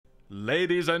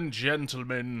Ladies and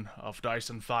gentlemen of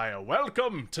Dice and Fire,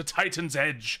 welcome to Titan's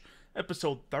Edge,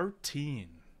 episode 13.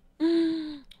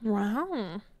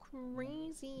 Wow.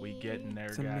 Crazy. We getting there,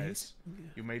 It's guys. amazing.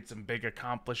 You made some big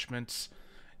accomplishments.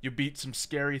 You beat some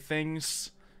scary things,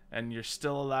 and you're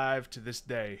still alive to this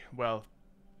day. Well,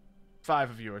 5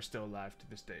 of you are still alive to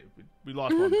this day. We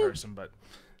lost one person, but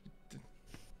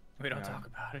We don't talk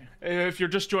about it. if you're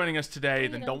just joining us today,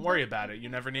 then don't worry about it. You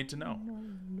never need to know.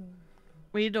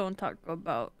 We don't talk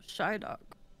about Shy Dog.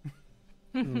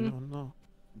 No.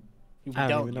 You I don't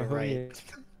don't, even know you're who right. he is.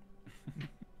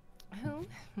 Who?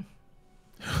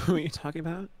 Who are you talking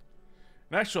about?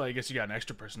 And actually, I guess you got an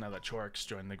extra person now that Chorix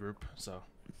joined the group, so.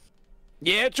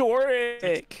 Yeah,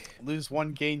 Jorik. Lose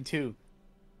 1, gain 2.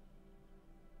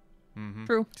 Mm-hmm.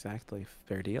 True. Exactly.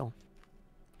 Fair deal.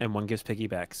 And one gives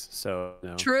piggybacks, so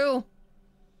no. True.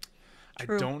 I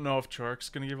True. don't know if Chorik's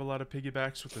gonna give a lot of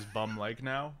piggybacks with his bum leg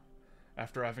now,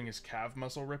 after having his calf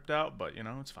muscle ripped out, but you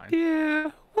know, it's fine.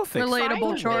 Yeah, we'll fix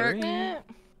Relatable, it. Chorik.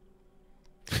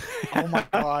 Oh my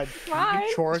god. Right.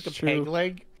 You choric a True. peg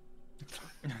leg?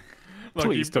 Look,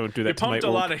 Please don't do that You to my pumped a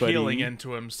lot orc of healing buddy.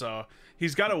 into him, so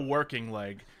he's got a working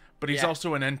leg, but he's Yeah.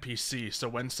 also an NPC, so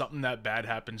when something that bad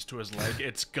happens to his leg,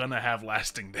 it's gonna have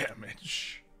lasting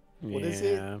damage. What is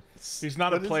it? Yeah. He's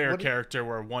not a What is- player what- character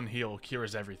where one heal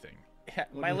cures everything.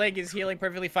 My leg is healing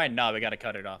perfectly fine. No, we gotta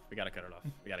cut it off. We gotta cut it off.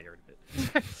 We gotta get rid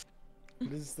of it.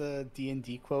 What is the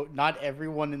D&D quote? Not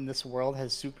everyone in this world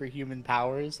has superhuman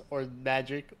powers or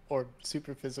magic or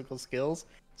super physical skills.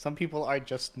 Some people are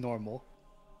just normal.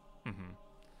 Mm-hmm.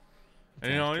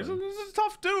 And you know, he's Exactly. a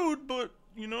tough dude, but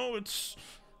you know, it's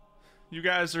you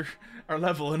guys are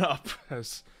leveling up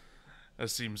as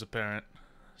seems apparent.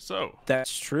 So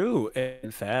That's true.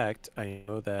 In fact, I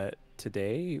know that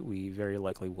today we very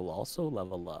likely will also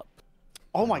level up.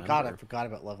 Oh my god, I Remember. forgot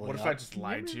about leveling what if up. I just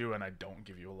lied to you and I don't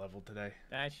give you a level today?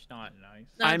 That's not nice.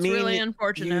 That's really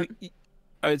unfortunate.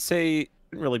 I would say you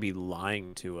didn't really be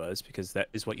lying to us because that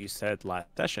is what you said last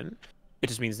session. It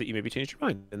just means that you maybe changed your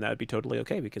mind, and that would be totally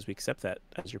okay because we accept that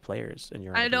as your players and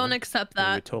your. I don't accept We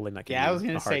that. would totally not give Yeah, I you was a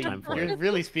gonna hard say, time for you're it.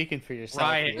 really speaking for yourself.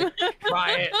 Riot. here.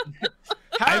 Riot.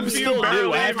 I'm still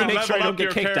new. I have to make sure I don't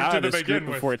get kicked out of to this begin group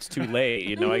with. before it's too late.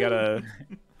 You know, I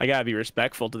gotta be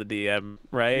respectful to the DM,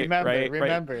 right?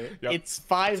 Remember, Yep. it's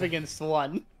 5 against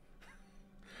 1.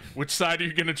 Which side are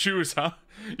you gonna choose, huh?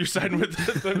 You're siding with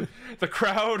the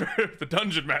crowd or the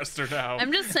dungeon master now?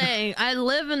 I'm just saying, I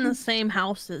live in the same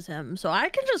house as him, so I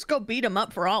can just go beat him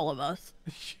up for all of us.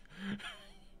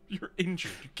 You're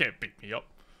injured. You can't beat me up.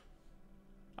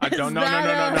 I Is don't. No.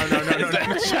 that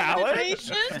a challenge?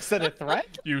 motivation? Is that a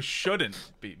threat? You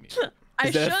shouldn't beat me up. I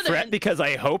Is that a threat? shouldn't. Because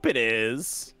I hope it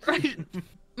is. Right.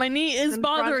 My knee is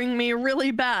bothering me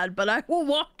really bad, but I will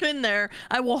walk in there.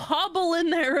 I will hobble in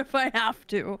there if I have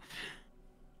to.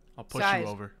 I'll push Guys. you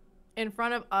over. In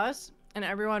front of us and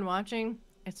everyone watching,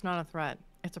 it's not a threat.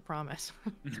 It's a promise.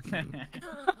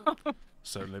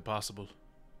 Certainly possible.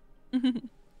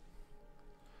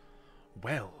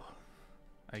 Well,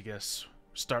 I guess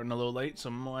we're starting a little late, so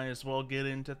might as well get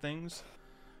into things.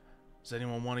 Does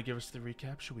anyone want to give us the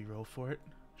recap? Should we roll for it?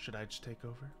 Should I just take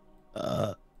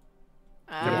over?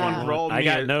 Everyone roll I me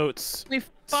got a- notes. We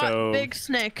fought So- Big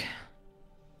Snake.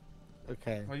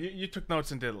 Okay. Well, you took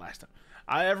notes and did it last time.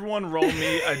 everyone roll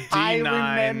me a D9. I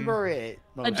remember it.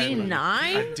 A mostly.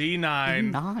 D9? A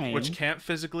D9, D9? which can't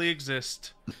physically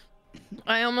exist.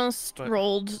 I almost But-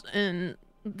 rolled in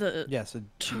the Yes.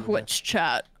 Twitch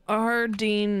chat.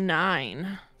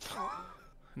 RD9.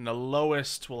 And the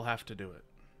lowest will have to do it.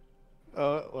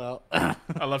 Oh well.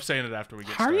 I love saying it after we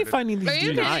get How are started. you finding these Are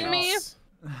you D9s? kidding me?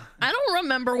 I don't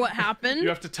remember what happened. You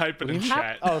have to type it in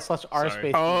chat. Oh, slash R Sorry.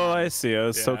 space. Oh, I see. I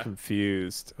was so Yeah.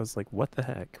 confused. I was like, what the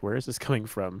heck? Where is this coming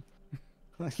from?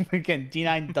 Again,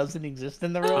 D9 doesn't exist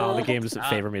in the room. Oh, the game doesn't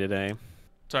favor me today.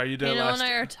 Sorry, you did it Kayla last and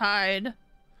I are tied.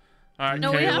 All right,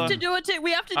 No, Kayla, we have to do it.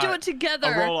 We have to do Alright, it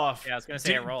together. a roll off. Yeah, I was gonna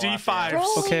say a roll off, D5s.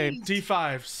 yeah. Okay.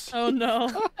 D5s. Oh no!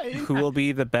 Who will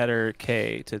be the better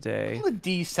K today? A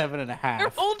D7.5.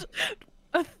 I rolled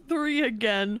a 3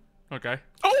 again. Okay.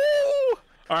 Oh!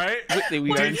 All right. We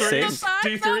Wait, did the six. fact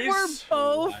that we're D3s?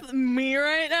 both me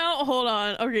right now. Hold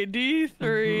on. Okay,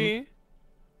 D3,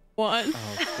 1.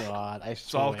 Oh god, I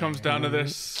So all comes down to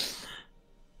this.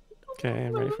 Okay,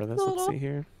 I'm ready for this. Let's see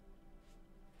here.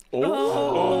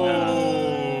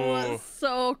 Oh,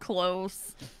 so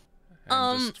close.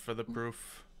 And just for the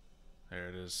proof, there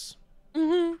it is.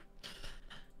 Mhm.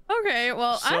 Okay,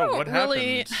 well, I So, don't what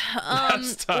really. happened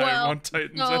last time well, on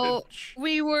Titan's so Edge?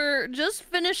 we were just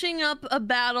finishing up a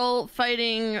battle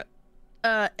fighting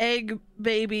egg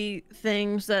baby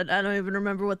things that I don't even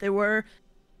remember what they were.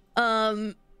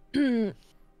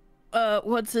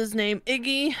 what's his name?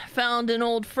 Iggy found an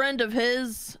old friend of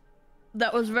his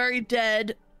that was very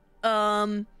dead.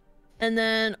 And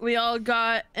then we all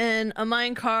got in a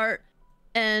minecart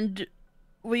and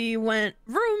we went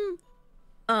vroom.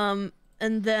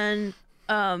 And then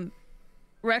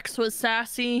Rex was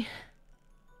sassy.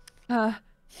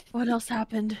 What else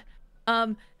happened?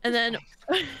 And then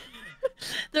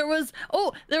there was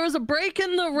a break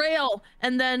in the rail,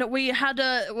 and then we had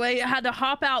to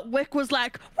hop out. Wick was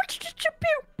like pew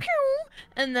pew,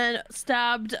 and then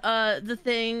stabbed the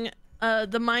thing,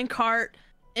 the minecart,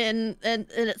 and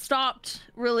it stopped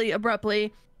really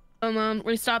abruptly.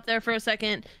 We stopped there for a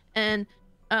second, and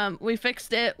we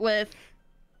fixed it with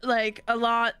like a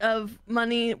lot of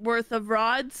money worth of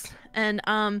rods, and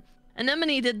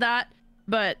Anemone did that,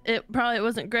 but it probably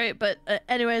wasn't great. But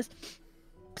anyways,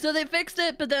 so they fixed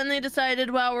it, but then they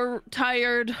decided, well, we're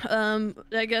tired,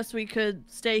 I guess we could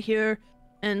stay here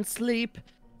and sleep.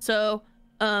 So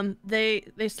they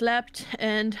slept,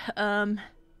 and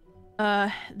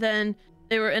then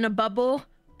they were in a bubble,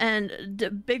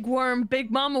 and Big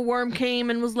Mama Worm came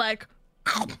and was like,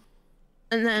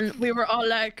 and then we were all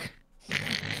like,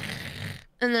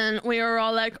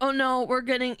 oh no, we're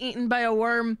getting eaten by a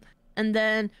worm. And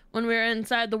then when we were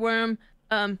inside the worm,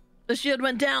 the shield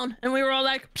went down, and we were all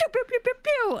like, pew pew pew pew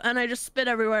pew, and I just spit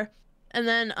everywhere. And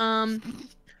then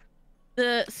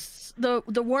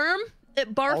the worm,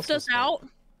 it barfed Also us spit. out.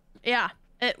 Yeah,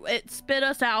 it spit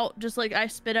us out just like I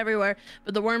spit everywhere,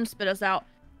 but the worm spit us out.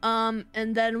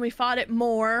 And then we fought it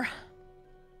more,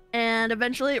 and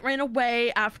eventually it ran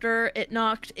away after it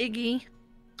knocked Iggy.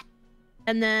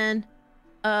 And then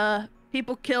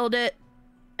people killed it,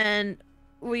 and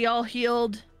we all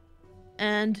healed,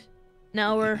 and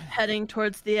now we're heading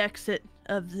towards the exit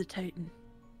of the Titan.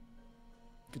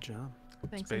 Good job.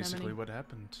 Thanks, Basically Anemone. what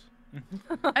happened.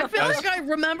 I feel like I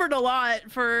remembered a lot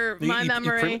for my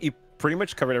memory. You pretty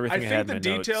much covered everything I I think had the in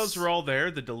my details notes. were all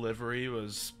there. The delivery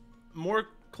was more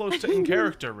close to in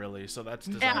character, really, so that's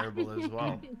desirable as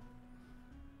well.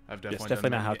 I've Yes, definitely, definitely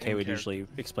done not how in Kay would character. usually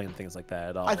explain things like that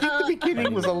at all. I think the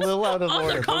beginning was a little out of On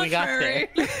order, the but we got there.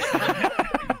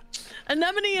 contrary.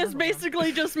 Anemone is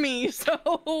basically just me,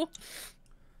 so...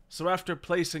 So after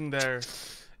placing their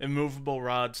immovable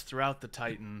rods throughout the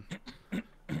Titan,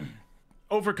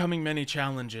 overcoming many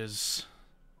challenges,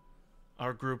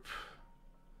 our group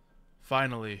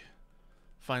finally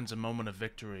finds a moment of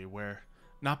victory where,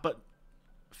 not but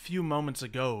a few moments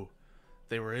ago,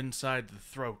 they were inside the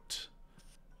throat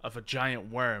of a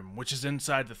giant worm, which is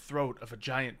inside the throat of a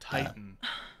giant Titan,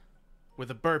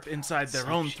 with a burp inside their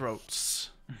own throats,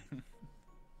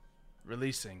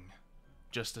 releasing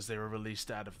just as they were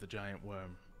released out of the giant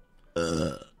worm,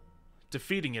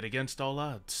 defeating it against all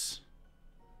odds.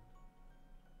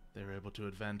 They were able to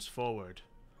advance forward,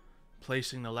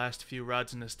 placing the last few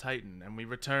rods in this Titan, and we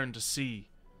return to see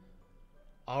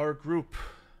our group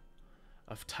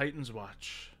of Titans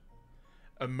Watch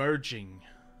emerging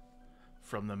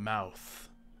from the mouth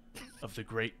of the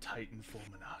great Titan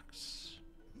Fulminox.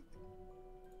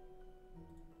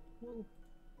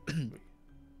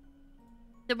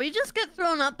 Did we just get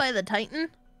thrown up by the Titan?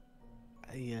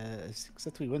 I think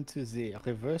that we went to the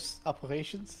reverse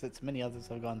operations that many others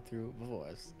have gone through before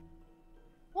us.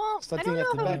 Well, I Starting don't at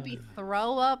know if the it would back. be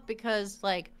throw up because,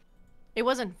 like, it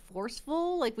wasn't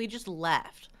forceful. Like, we just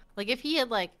left. Like, if he had,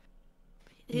 like,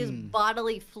 his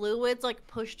bodily fluids, like,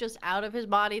 pushed us out of his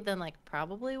body, then, like,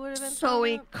 probably would have been So thrown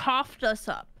he up. coughed us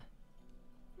up.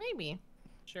 Maybe.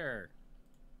 Sure.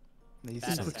 He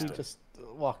That simply sounds just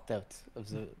walked out of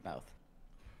the mouth.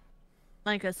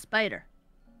 Like a spider.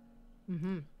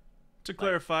 Mm-hmm. To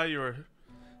clarify, you're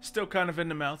still kind of in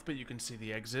the mouth, but you can see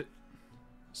the exit.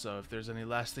 So if there's any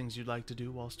last things you'd like to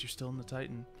do whilst you're still in the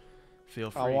Titan,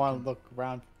 feel free. I want to look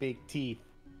around big teeth.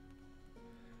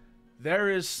 There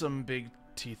is some big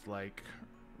teeth-like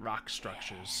rock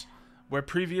structures. Where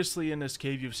previously in this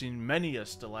cave you've seen many a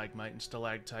stalagmite and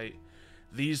stalactite,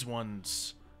 these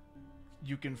ones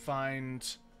you can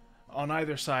find on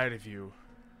either side of you,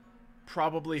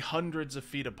 probably hundreds of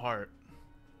feet apart,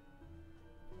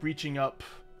 reaching up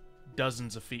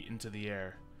dozens of feet into the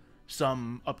air,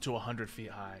 some up to 100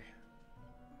 feet high.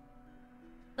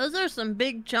 Those are some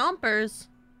big jumpers.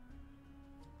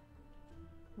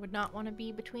 Would not want to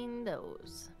be between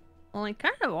those. Well, they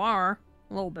kind of are.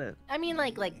 A little bit. I mean,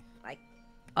 like,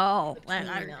 Oh.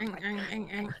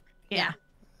 Between Yeah.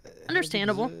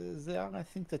 Understandable. They are, I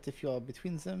think that if you are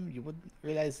between them, you wouldn't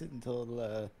realize it until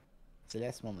the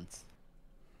last moments.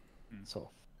 So,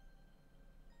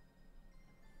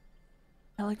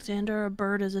 Alexander, a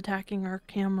bird is attacking our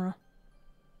camera.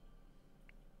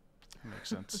 Makes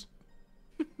sense.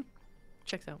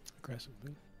 Checks out.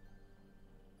 Aggressively.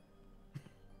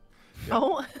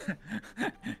 Oh,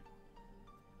 I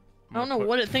don't know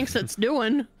what it thinks it's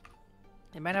doing.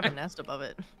 it might have a nest above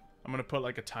it. I'm gonna put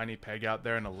like a tiny peg out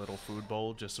there and a little food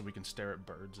bowl just so we can stare at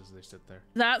birds as they sit there.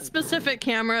 That specific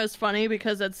camera is funny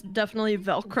because it's definitely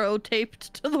Velcro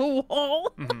taped to the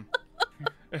wall. Mm-hmm.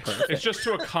 It's just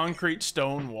to a concrete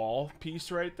stone wall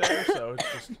piece right there, so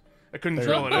it's just I couldn't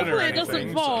drill it in or Hopefully it anything.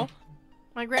 doesn't fall.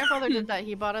 My grandfather did that.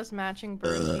 He bought us matching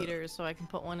bird feeders so I can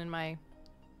put one in my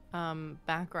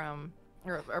backyard,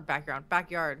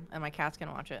 and my cats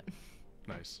can watch it.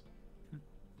 Nice.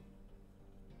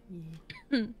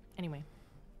 Anyway.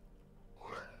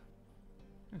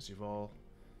 As you've all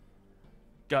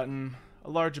gotten a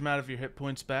large amount of your hit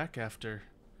points back after,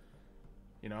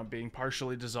 you know, being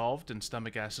partially dissolved in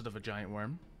stomach acid of a giant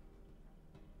worm.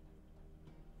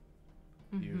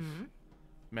 You've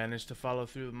managed to follow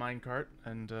through the minecart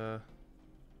and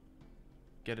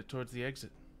get it towards the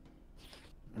exit.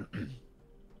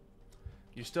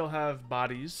 You still have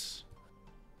bodies,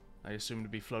 I assume, to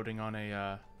be floating on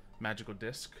a magical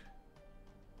disc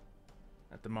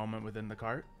at the moment within the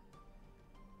cart.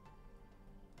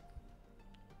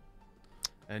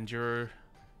 And your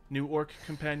new orc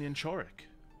companion, Chorik,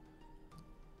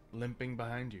 limping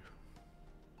behind you.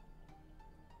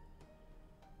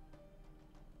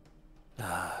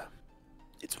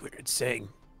 It's weird seeing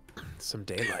some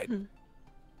daylight.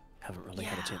 Haven't really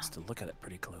had a chance to look at it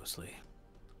pretty closely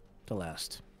the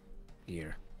last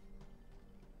year.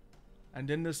 And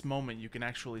in this moment, you can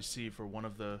actually see, for one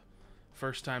of the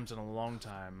first times in a long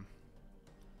time,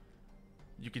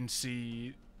 you can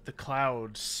see the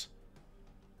clouds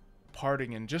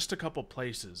parting in just a couple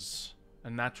places,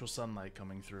 and natural sunlight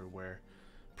coming through where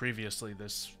previously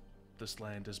this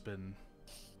land has been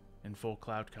in full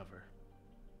cloud cover.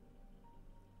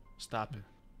 Stop it.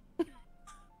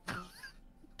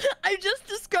 I just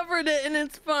discovered it and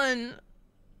it's fun.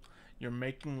 You're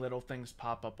making little things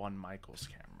pop up on Michael's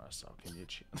camera, so can you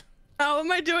chill? How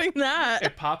am I doing that?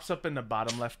 It pops up in the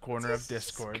bottom left corner of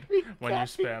Discord when you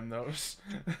spam those.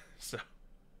 So.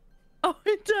 Oh,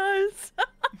 it does.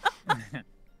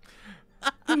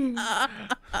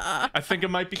 I think it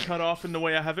might be cut off in the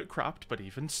way I have it cropped, but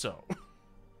even so.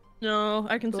 No,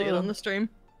 I can see it on the stream.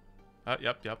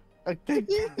 Yep.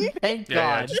 Thank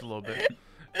Yeah, God. just a little bit.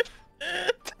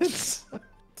 It's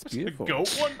beautiful. The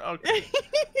goat one? Okay.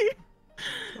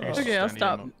 Okay, I'll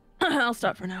stop. I'll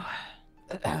stop for now.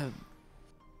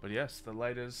 But yes, the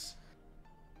light is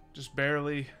just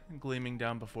barely gleaming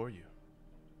down before you.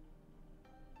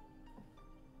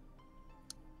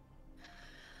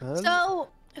 So,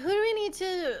 who do we need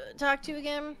to talk to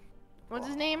again? What's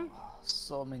his name?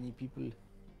 So many people.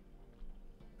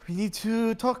 We need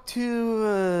to talk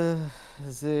to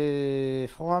the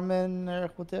foreman or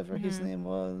whatever his name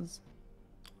was.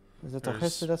 Was it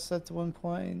There's- us at one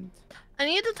point? I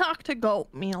need to talk to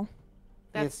Goat Meal.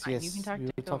 That's Yes, fine. You yes, can talk we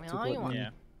to will talk Goatmeal to all you Goatmeal. want. Yeah.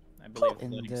 I believe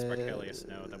And, letting Sparkelius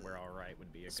know that we're alright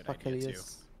would be a good idea too.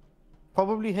 Sparkelius.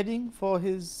 Probably heading for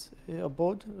his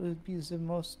abode would be the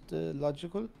most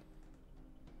logical.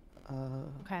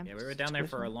 Okay. Yeah, we were down there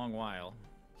for a long while.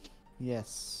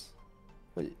 Yes.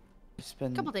 Well, it's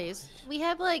been... Couple days. We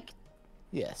have like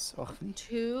Yes, roughly.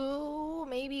 2,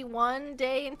 maybe 1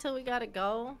 day until we gotta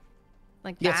go.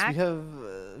 Like Yes, back. we have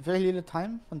very little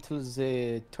time until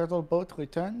the turtle boat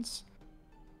returns.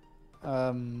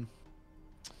 We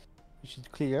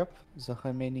should clear up the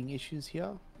remaining issues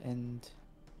here and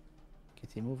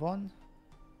get a move on.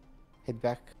 Head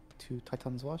back to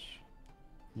Titan's Wash.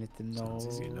 Let them know Sounds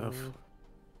easy enough.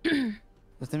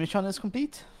 that the mission is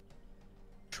complete.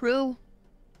 True.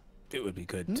 It would be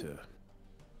good to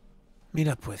meet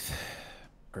up with the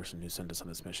person who sent us on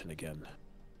this mission again.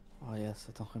 Oh yes,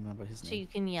 I don't remember his So name. you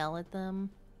can yell at them.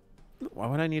 Why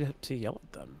would I need to yell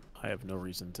at them? I have no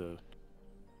reason to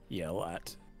yell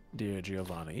at dear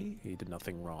Giovanni. He did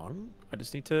nothing wrong. I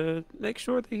just need to make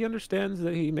sure that he understands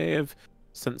that he may have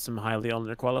sent some highly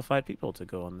underqualified people to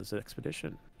go on this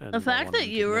expedition. And The I fact want him that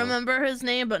to you know- remember his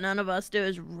name but none of us do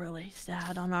is really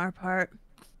sad on our part.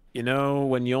 You know,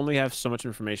 when you only have so much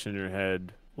information in your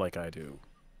head, like I do,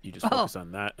 you just focus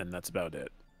on that, and that's about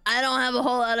it. I don't have a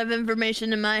whole lot of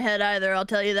information in my head either, I'll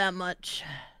tell you that much.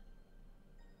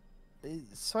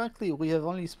 Frankly, we have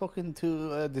only spoken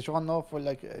to DeJourno for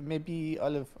like maybe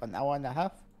all of an hour and a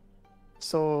half.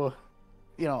 So,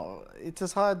 you know, it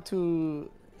is hard to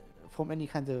form any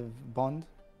kind of bond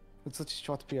with such a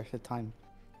short period of time.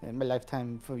 In my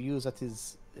lifetime, for you, that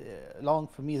is long.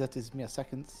 For me, that is mere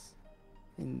seconds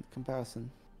in comparison.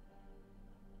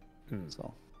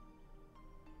 So,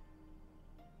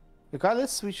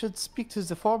 Regardless, we should speak to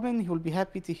the foreman. He will be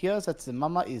happy to hear that the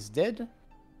mama is dead,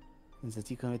 and that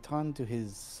he can return to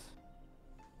his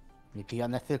maybe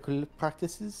unethical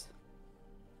practices,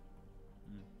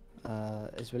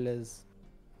 as well as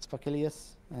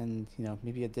Sparkelius, and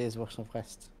maybe a day's worth of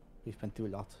rest. We've been through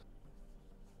a lot.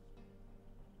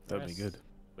 That'd be good.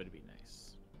 Would be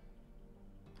nice.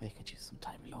 I could use some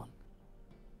time alone.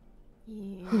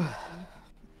 Yeah.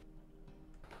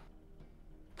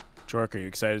 Jork, are you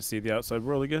excited to see the outside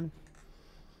world again?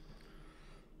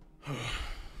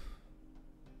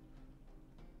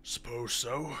 Suppose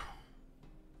so.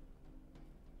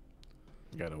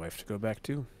 You got a wife to go back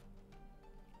to?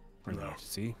 Or No. to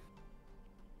see?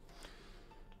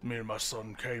 Me and my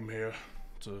son came here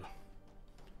to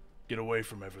get away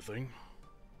from everything.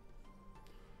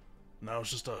 Now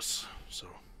it's just us, so.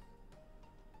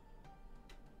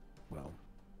 Well,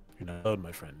 you're not alone,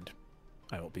 my friend.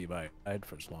 I will be by your side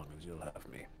for as long as you'll have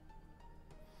me.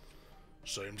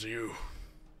 Same to you.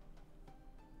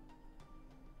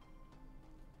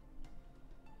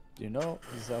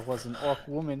 There was an orc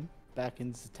woman back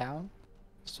in the town,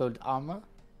 sold armor.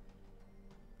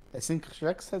 I think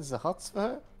Rex has the hearts for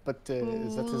her, but that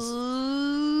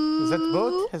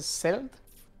boat has sailed.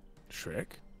 Shrek?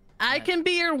 I can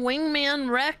be your wingman,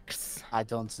 Rex. I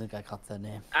don't think I got the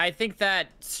name. I think that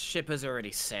ship has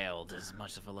already sailed, as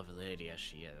much of a lovely lady as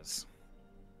she is.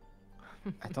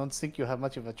 I don't think you have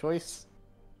much of a choice.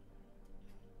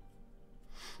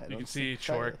 You can see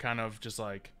Chork kind of just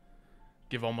like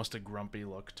give almost a grumpy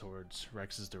look towards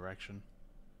Rex's direction.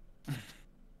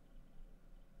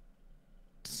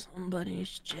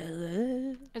 Somebody's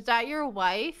jealous. Is that your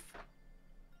wife?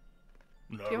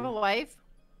 No. Do you have a wife?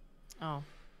 Oh.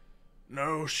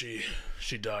 No, she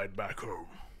died back home.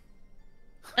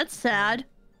 That's sad.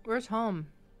 Where's home?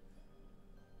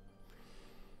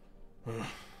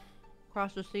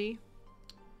 Across the sea?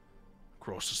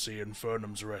 Across the sea in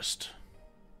Fernham's Rest.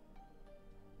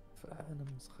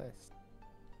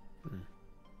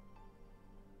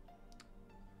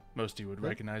 Most of you would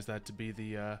recognize that to be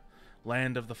the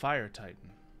land of the Fire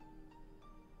Titan.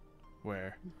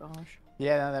 Where? Gosh.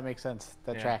 Yeah, no, that makes sense.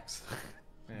 That Yeah. tracks.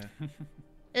 Yeah.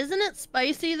 Isn't it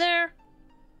spicy there?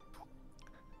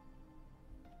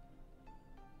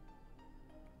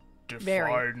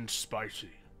 Define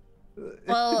spicy.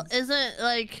 Well, isn't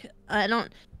like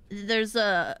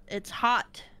it's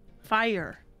hot.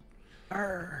 Fire.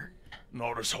 Burn.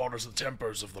 Not as hot as the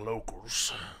tempers of the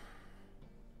locals.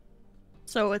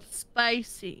 So it's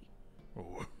spicy.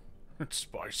 Oh, it's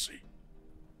spicy.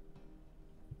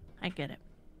 I get it.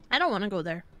 I don't want to go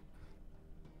there.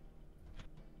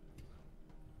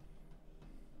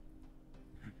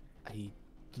 I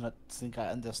do not think I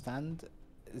understand.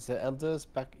 The elders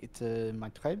back at my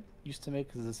tribe used to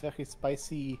make this very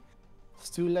spicy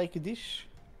stew-like dish.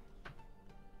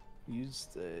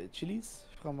 Used chilies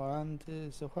from around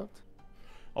the world.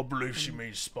 I believe she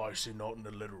means spicy, not in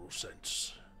the literal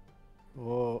sense.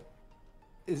 Oh,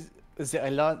 is there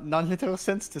a non-literal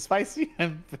sense to spicy?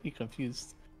 I'm very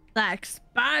confused. Like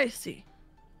spicy.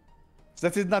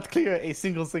 That did not clear a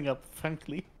single thing up,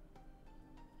 frankly.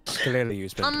 Clearly you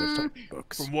spent too much time in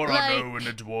books. From what I know in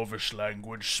the Dwarvish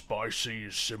language, spicy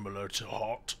is similar to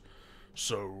hot.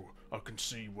 So I can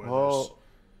see where there's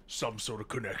some sort of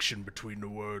connection between the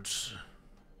words.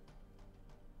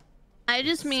 I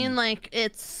just mean like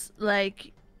it's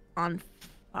like on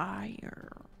fire.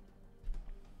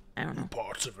 I don't know.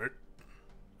 Parts of it.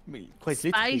 I mean, quite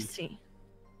literally. Spicy.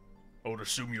 I would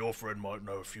assume your friend might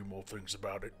know a few more things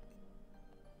about it.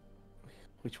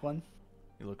 Which one?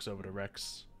 He looks over to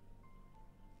Rex.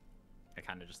 I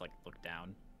kind of just like look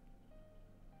down.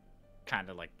 Kind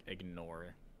of like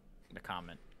ignore the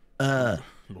comment.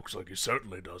 Looks like he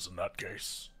certainly does in that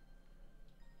case.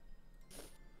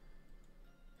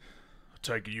 I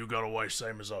take it you got away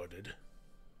same as I did.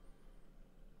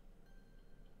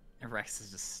 Rex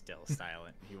is just still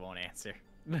silent. He won't answer.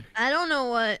 I don't know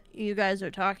what you guys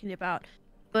are talking about,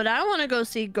 but I want to go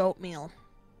see Goat Meal.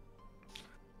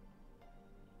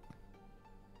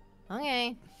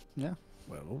 Okay. Yeah.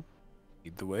 Well,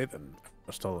 lead the way then.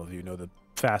 Must all of you know the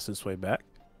fastest way back?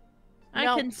 I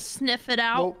No. can sniff it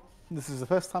out. Well, this is the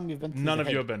first time you've been to None the of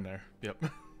you have head. been there. Yep.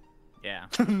 Yeah.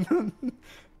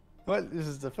 Well, this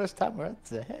is the first time we're at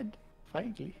the head,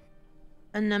 frankly.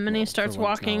 Anemone Well, starts for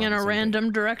once walking now in I'm a something.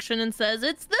 random direction and says,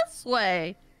 "It's this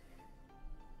way."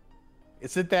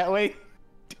 Is it that way?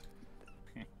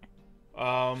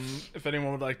 If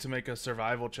anyone would like to make a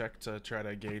survival check to try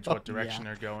to gauge what direction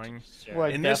they're going. Sure. We're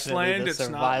In this definitely land, the it's not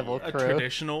survival a crew.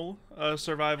 traditional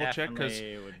survival check because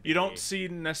Definitely would you don't be. see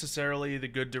necessarily the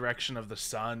good direction of the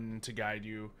sun to guide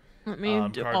you. Let me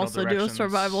cardinal also do a directions.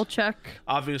 survival check.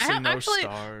 Obviously, no actually,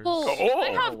 stars. Well, I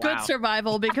have good wow.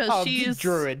 survival because Oh, she's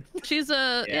druid. she's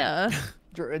a Yeah.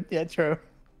 Druid, yeah, true.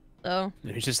 So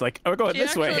And he's just like, oh, we're going she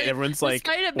this way. actually, Everyone's like,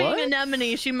 despite it what? being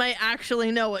anemone, she might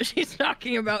actually know what she's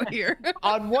talking about here.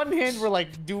 On one hand, we're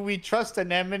like, do we trust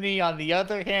anemone? On the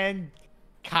other hand,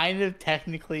 kind of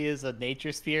technically is a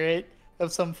nature spirit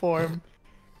of some form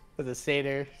with a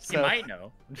satyr. You So might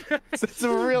know. it's a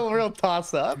real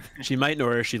toss up. She might know,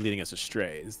 or is she leading us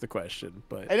astray is the question.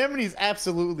 But Anemone's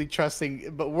absolutely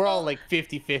trusting, but we're all like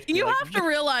 50-50. You like, have to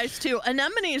realize too,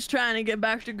 Anemone is trying to get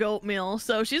back to goat meal,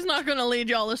 so she's not gonna lead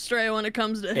y'all astray when it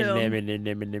comes to him.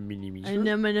 Anemone.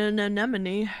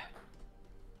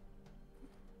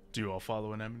 Do you all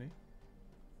follow Anemone?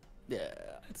 Yeah,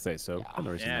 I'd say so. I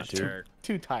know reason Yeah, not to. sure.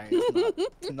 too tired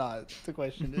not to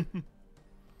question it.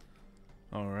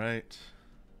 All right.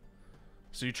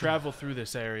 So you travel through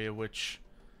this area, which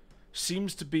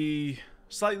seems to be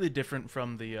slightly different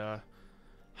from the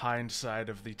hind side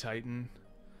of the Titan.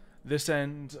 This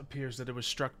end appears that it was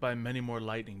struck by many more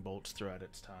lightning bolts throughout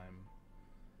its time.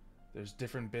 There's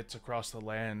different bits across the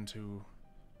land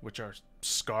which are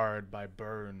scarred by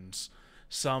burns.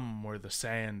 Some where the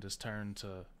sand is turned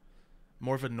to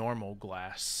more of a normal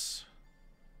glass.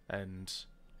 And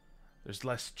there's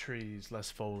less trees, less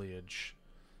foliage,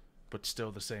 but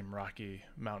still the same rocky,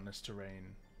 mountainous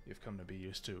terrain you've come to be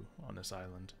used to on this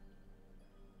island.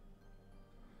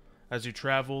 As you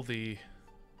travel, the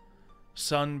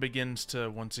sun begins to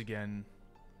once again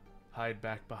hide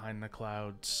back behind the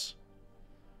clouds.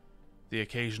 The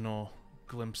occasional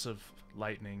glimpse of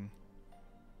lightning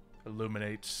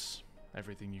illuminates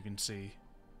everything you can see.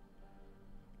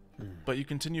 But you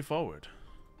continue forward.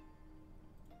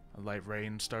 A light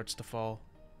rain starts to fall.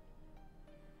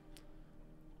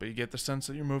 But you get the sense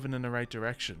that you're moving in the right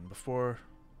direction. Before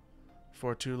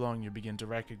too long, you begin to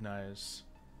recognize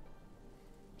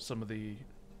some of the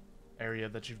area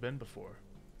that you've been before.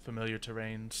 Familiar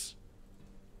terrains.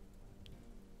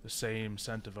 The same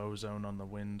scent of ozone on the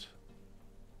wind.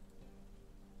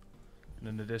 And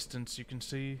in the distance, you can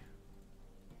see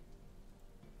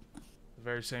the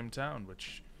very same town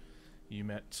which you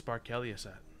met Sparkelius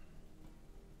at.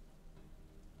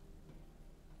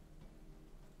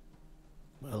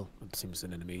 Well, it seems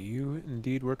an enemy. You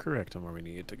indeed were correct on where we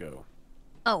needed to go.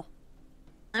 Oh,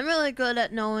 I'm really good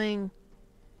at knowing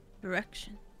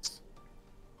directions.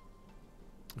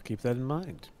 I'll keep that in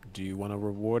mind. Do you want a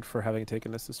reward for having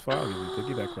taken us this far? I'll give you a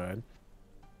piggyback ride.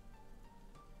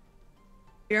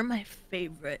 You're my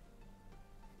favorite.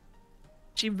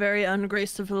 She very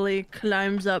ungracefully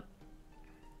climbs up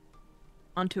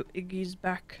onto Iggy's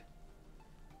back.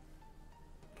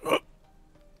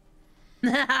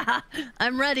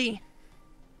 I'm ready.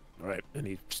 All right, and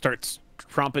he starts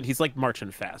tromping. He's like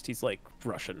marching fast. He's like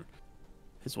rushing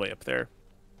his way up there.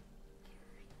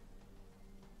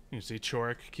 You see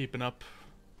Chorik keeping up,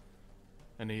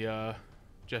 and he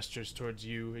gestures towards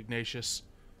you, Ignatius.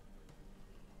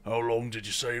 How long did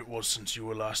you say it was since you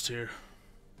were last here?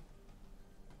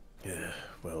 Yeah,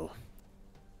 well,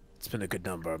 it's been a good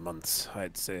number of months.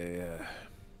 I'd say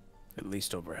at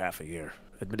least over half a year.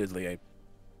 Admittedly,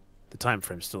 the time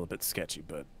frame's still a bit sketchy,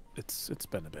 but it's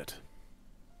been a bit.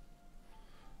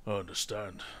 I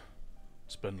understand.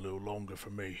 It's been a little longer for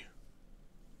me.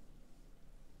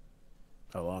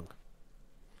 How long?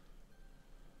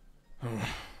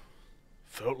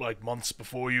 Felt like months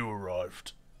before you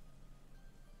arrived.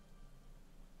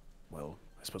 Well,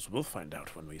 I suppose we'll find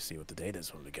out when we see what the date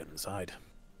is when we get inside.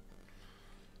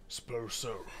 Suppose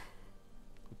so.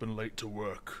 I've been late to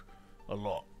work. A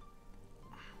lot.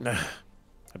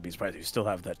 I'd be surprised if you still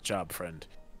have that job, friend.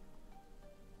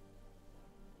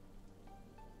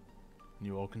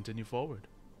 You all continue forward.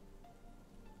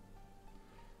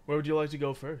 Where would you like to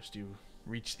go first? You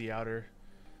reach the outer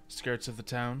skirts of the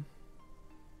town.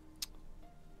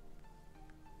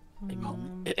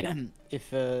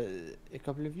 If a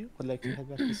couple of you would like to head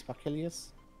back to Sparkelius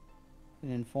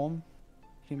and inform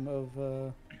him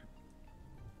of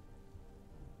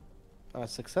our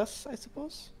success, I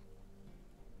suppose.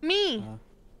 Me.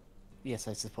 Yes,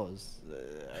 I suppose.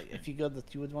 I figured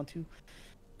that you would want to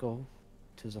go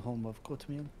to the home of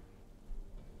Goatmeal.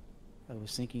 I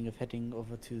was thinking of heading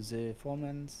over to the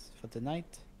foreman's for the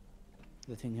night,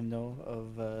 letting him know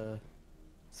of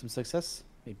some success,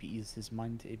 maybe ease his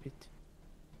mind a bit.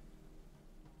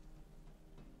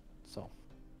 So,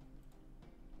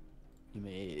 you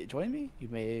may join me. You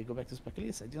may go back to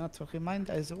Sparkelius. I do not mind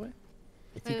either way.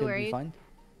 I think it'll where are be you? fine.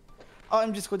 Oh,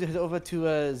 I'm just going to head over to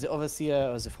the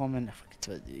overseer or the foreman. I forget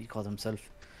what he called himself.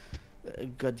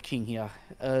 God King here.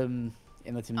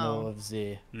 and let him know Oh. of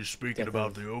the... You're speaking Death about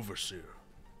of- the overseer.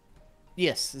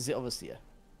 Yes, the overseer.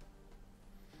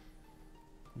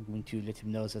 I'm going to let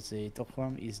him know that the top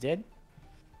form is dead.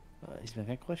 He's been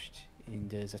vanquished, and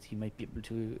that he might be able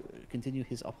to continue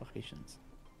his operations.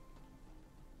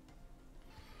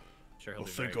 Sure, I he'll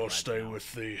be think very I'll glad to stay know.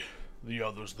 with the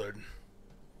others then.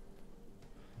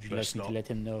 Would you like Best me to not let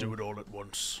him know? do it all at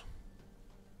once.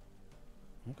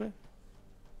 Okay.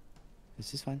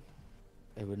 This is fine.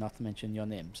 I will not mention your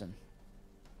names and...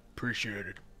 Appreciate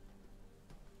it.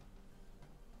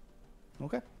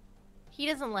 Okay. He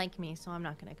doesn't like me, so I'm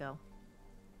not gonna go.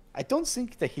 I don't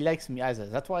think that he likes me either.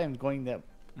 That's why I'm going there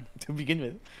to begin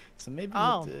with. So maybe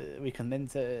Oh. we can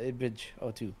mend a bridge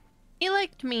or two. He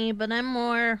liked me, but I'm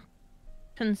more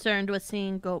concerned with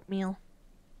seeing goat meal.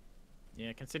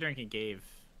 Yeah, considering he gave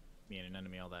me and an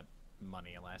enemy all that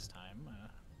money last time, I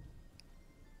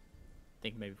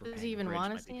think maybe Does repaying he the even bridge want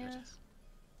to might be see good. us?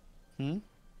 Hmm?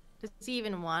 Does he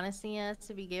even want to see us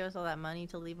if he gave us all that money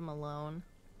to leave him alone?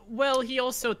 Well, he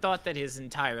also thought that his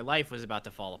entire life was about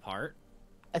to fall apart.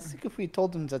 I think if we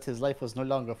told him that his life was no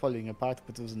longer falling apart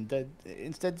but was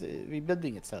instead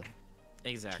rebuilding itself,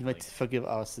 he Exactly. might forgive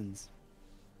our sins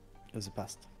of the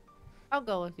past. I'll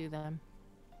go with you then.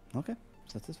 Okay,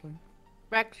 satisfying.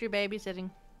 Rex, you're babysitting.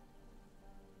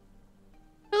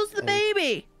 Who's the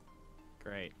baby?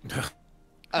 Great.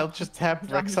 I'll just tap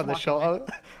Rex on the shoulder.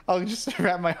 I'll just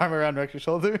wrap my arm around Rex's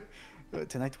shoulder.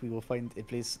 Tonight we will find a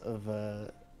place of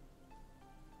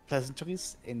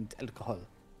pleasantries and alcohol.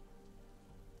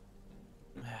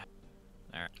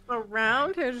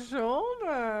 Around his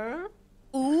shoulder.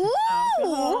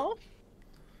 Ooh!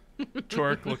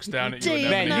 Torque looks down at you. Date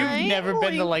and Man, Ebony. night. you've never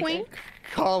been to Wink, like wink.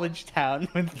 college town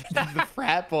with the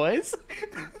frat boys.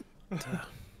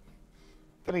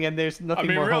 But again, there's I nothing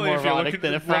mean, more really, if you look homoerotic at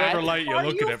than a whatever frat. light you're Are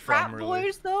looking you at frat from, really.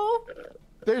 boys though?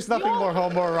 There's nothing more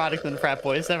homoerotic than frat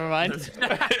boys. Never mind.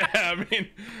 Yeah, I mean,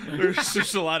 there's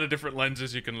just a lot of different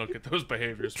lenses you can look at those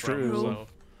behaviors True. from. So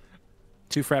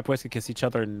Two frat boys can kiss each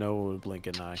other, no blink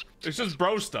an eye. it's just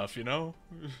bro stuff, you know.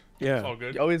 It's all Yeah.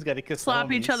 good. You always gotta kiss the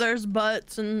Slap each homies. other's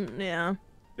butts and yeah.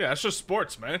 Yeah, it's just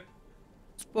sports, man.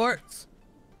 Sports.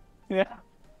 Yeah,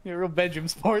 you're real bedroom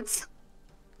sports.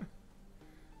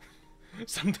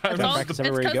 Sometimes It's all- the, practice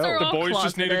everywhere you 'cause go. they're the all boys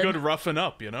just need a closeted. good roughing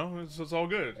up, you know. It's all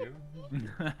good. You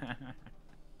know?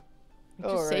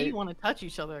 Just say Alright. you want to touch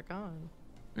each other. Come on.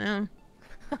 Yeah.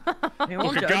 They Look,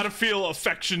 won't I judge. gotta feel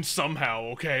affection somehow,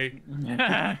 okay?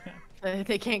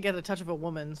 They can't get a touch of a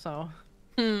woman, so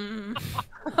Hmm.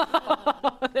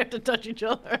 they have to touch each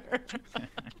other.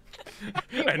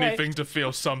 Anything to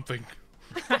feel something.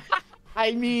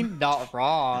 I mean, not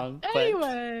wrong. But...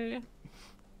 Anyway,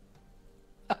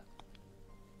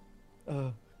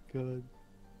 Oh, good.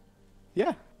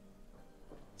 Yeah.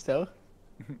 So.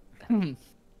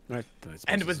 Right,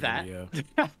 And with that- Yeah,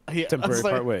 temporary I'll part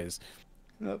start, ways.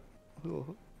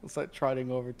 we'll start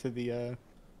trotting over to the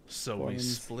So we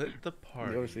Ones. split the the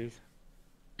party. overseas.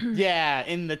 Yeah,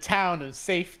 in the town of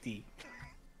safety.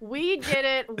 we did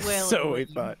it willingly. So we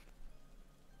thought.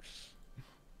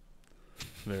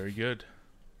 Very good.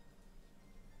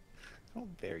 Oh,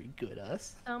 very good,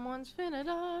 us. Someone's finna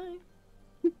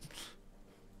die.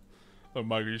 Oh,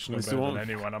 Michael, you should know Let's better do than one.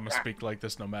 anyone. I'm gonna speak like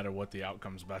this no matter what the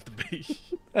outcome's about to be.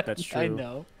 That's true. I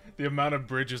know. The amount of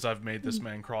bridges I've made this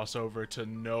man cross over to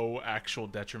no actual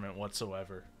detriment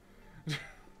whatsoever.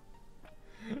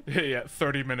 Yeah,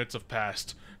 30 minutes have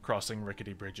passed crossing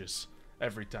rickety bridges.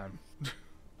 Every time.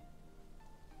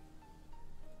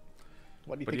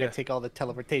 What do you But think? yeah. I take all the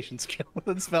teleportation skills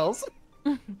and spells.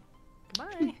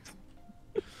 Bye.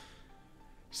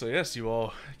 So yes, you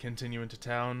all continue into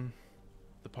town.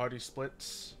 The party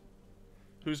splits.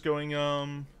 Who's going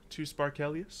to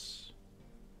Sparkelius?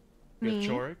 We have Me.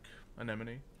 Chorik,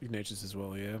 Anemone. Ignatius as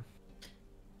well, yeah.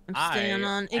 I'm staying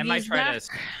on I might Iggy's try back.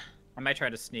 I might try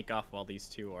to sneak off while these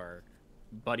two are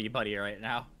buddy right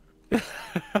now.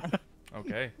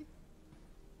 Okay.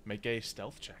 Make a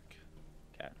stealth check.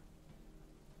 Okay.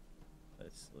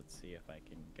 Let's see if I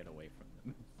can get away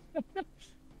from them.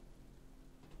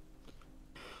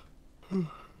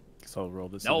 Guess I'll roll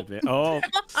this Nope. in advance. Oh,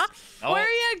 Oh, Where are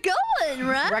you going,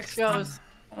 Rex? Rex goes.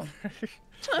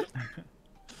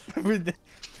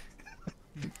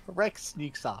 Rex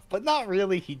sneaks off, but not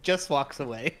really. He just walks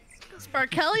away.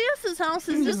 Sparkelius' house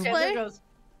is this Okay, there way. goes.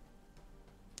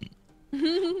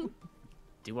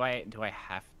 do I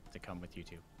have to come with you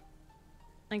two?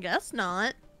 I guess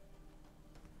not.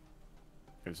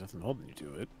 there's nothing holding you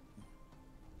to it.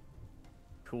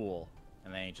 Cool.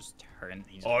 And then he just turned.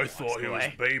 He just I walks thought he was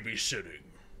away. babysitting.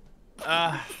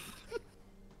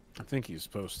 I think he's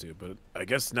supposed to, but I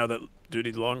guess now that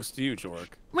duty belongs to you, Jorg.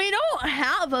 We don't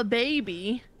have a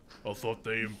baby. I thought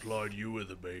they implied you were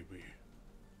the baby.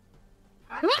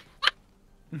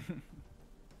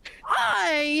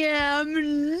 I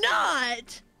am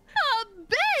not a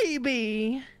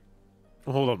baby.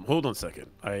 Hold on a second.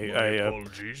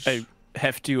 Apologies. I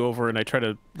heft you over and I try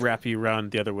to wrap you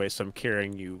around the other way, so I'm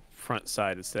carrying you front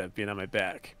side instead of being on my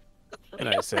back. And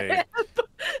I say,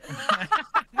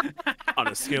 on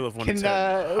a scale of 1 to 10,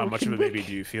 how much of a baby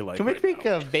do you feel like? Can we right make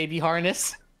now? a baby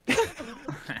harness?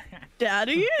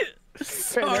 Daddy?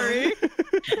 Sorry.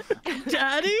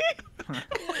 Daddy?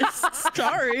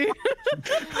 Sorry.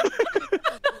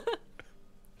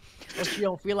 But you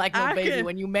don't feel like no baby can-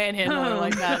 when you manhandle her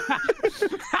like that.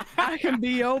 I can be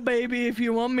your baby if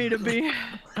you want me to be.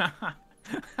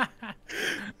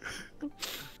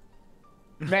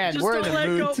 Man, Just we're in don't the let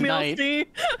mood Goatmeal tonight. see.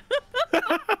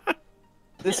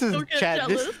 This is Don't get Chad.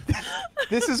 jealous.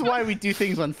 This is why we do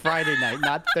things on Friday night,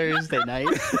 not Thursday night.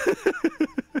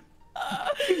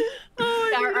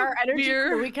 Our energy beer.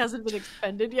 for the week hasn't been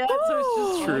expended yet, so it's just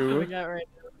all True. coming out right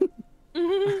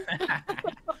Mhm. now.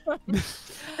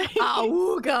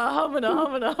 Awooga, humana,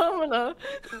 humana, humana.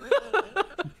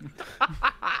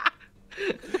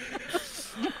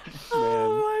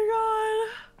 Oh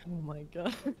Oh my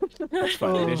god. It's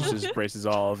fine. Mitch just braces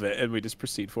all of it, and we just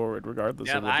proceed forward regardless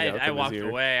Yeah, of what the I outcome is walked here.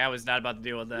 away. I was not about to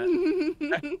deal with that.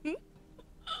 my god.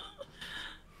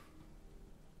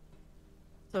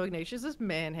 So Ignatius is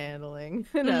manhandling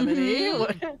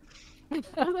Anemone.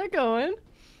 How's that going?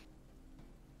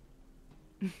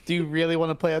 Do you really want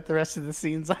to play out the rest of the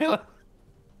scenes, Isla? I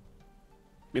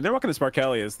mean, they're walking to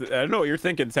Sparkelius. I don't know what you're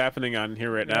thinking's happening on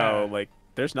here right now. Yeah. Like,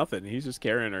 there's nothing. He's just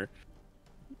carrying her.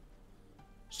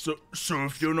 So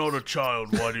if you're not a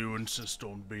child, why do you insist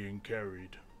on being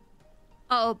carried?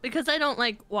 Oh, because I don't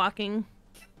like walking.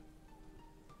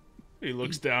 He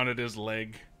looks down at his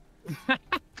leg.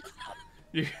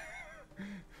 You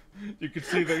can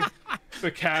see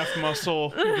the calf muscle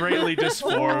greatly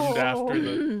disformed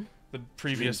after the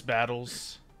previous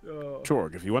battles.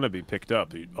 Chorg, if you want to be picked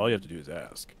up, all you have to do is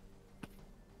ask.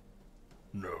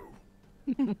 No.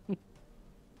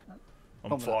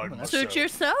 I'm fine myself. Suit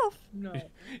yourself. No.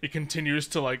 He continues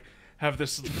to like have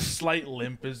this slight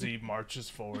limp as he marches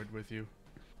forward with you.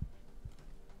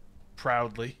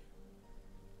 Proudly.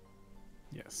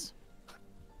 Yes.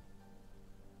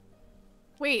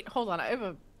 Wait, hold on. I have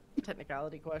a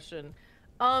technicality question.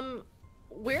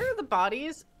 Where are the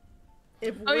bodies?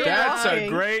 If Oh, we're yeah. That's a walking-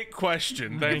 great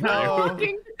question. Thank No. you.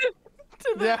 walking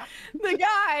to Yeah, the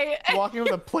guy. walking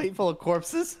with a plate full of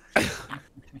corpses.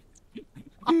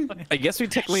 I guess we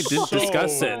technically did So-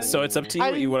 discuss it, so it's up to you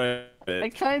what you want I to.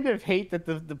 kind of hate that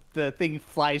the thing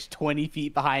flies 20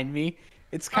 feet behind me.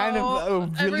 It's kind of a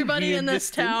really everybody weird in this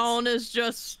distance. town is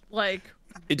just like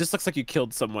It just looks like you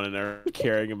killed someone and are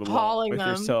carrying him along Hauling with them.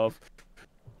 yourself.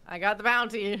 I got the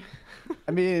bounty.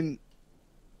 I mean,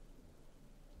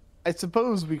 I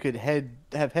suppose we could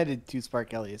have headed to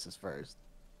Sparkelius's first,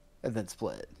 and then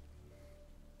split.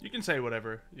 You can say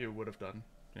whatever you would have done.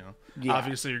 You know, Yeah.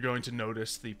 obviously you're going to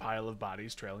notice the pile of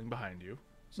bodies trailing behind you.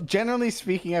 Generally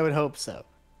speaking, I would hope so.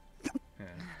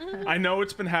 Yeah. I know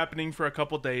it's been happening for a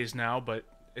couple days now, but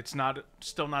it's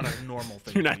still not a normal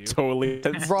thing You're for not you. totally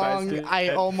Wrong. I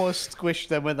almost squished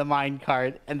them with a mine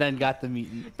cart and then got them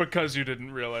eaten. Because you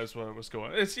didn't realize what was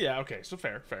going on. Yeah, okay, so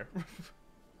fair.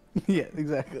 Yeah,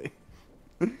 exactly.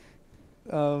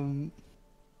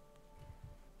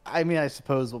 I mean, I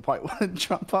suppose we'll probably want to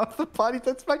jump off the body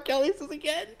that's Sparkelius's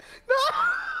again.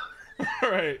 No!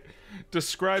 Alright.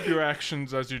 Describe your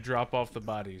actions as you drop off the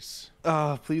bodies.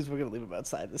 Oh, please, we're gonna leave him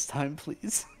outside this time,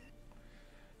 please.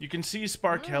 You can see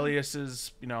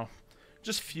Sparkelius's,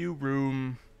 just few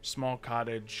room, small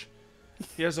cottage.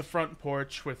 He has a front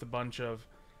porch with a bunch of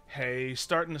hay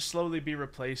starting to slowly be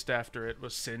replaced after it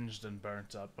was singed and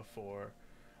burnt up before.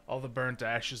 All the burnt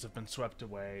ashes have been swept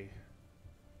away.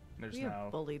 There's We have now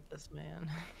bullied this man.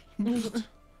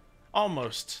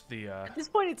 almost the At this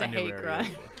point, it's a new hate area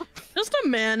crime. over. just a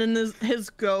man and his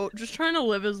goat just trying to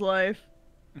live his life.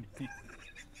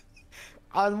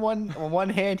 On one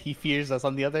hand, he fears us.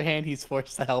 On the other hand, he's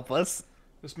forced to help us.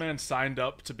 This man signed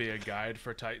up to be a guide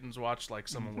for Titan's Watch like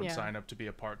someone would Yeah. sign up to be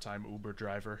a part-time Uber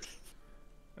driver.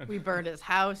 We burned his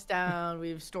house down.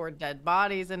 We've stored dead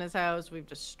bodies in his house. We've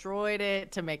destroyed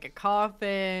it to make a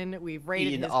coffin. We've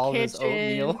raided Eaten his all of kitchen.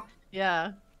 his oatmeal.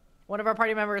 Yeah. One of our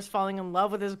party members is falling in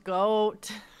love with his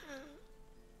goat.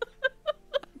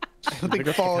 I don't think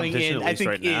falling in. I think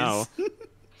right now.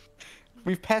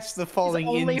 We've passed the His falling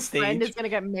only in friend stage. is gonna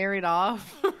get married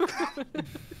off.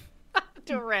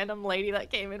 to a random lady that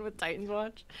came in with Titan's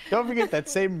watch. Don't forget that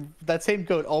same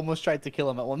goat almost tried to kill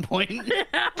him at one point.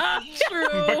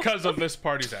 True. Because of this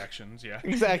party's actions, yeah.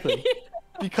 Exactly.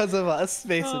 Because of us,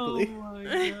 basically. Oh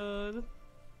my god.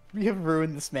 We have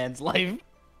ruined this man's life.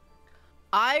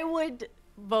 I would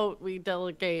vote we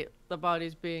delegate the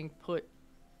bodies being put,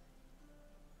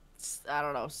 I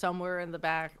don't know, somewhere in the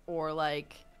back, or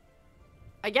like,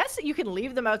 I guess you can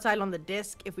leave them outside on the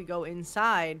disc if we go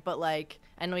inside, but like,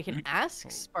 and we can ask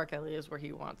Sparkelius where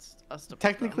he wants us to put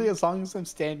Technically, them. as long as I'm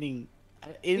standing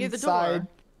Near the inside, door.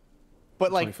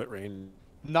 but like 20-foot range.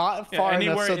 not Yeah, far enough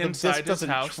anywhere so the inside disc his doesn't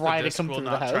house, try the to disc come will through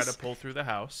the not try house. to pull through the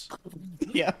house.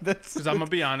 Yeah, that's Because I'm gonna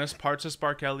be honest, parts of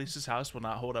Sparkelius' house will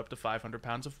not hold up to 500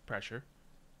 pounds of pressure.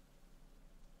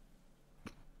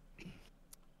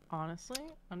 Honestly,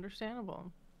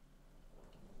 understandable.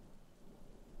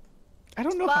 I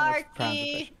don't know how much pounds of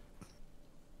Sparky!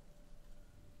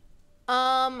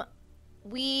 pressure.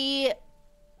 We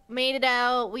made it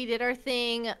out. We did our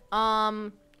thing.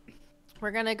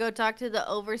 We're gonna go talk to the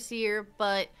overseer,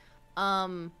 but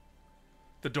The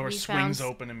door We swings found-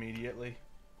 open immediately.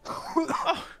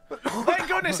 Oh, thank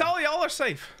goodness, all y'all are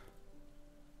safe.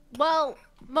 well,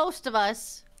 most of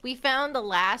us. We found the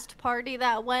last party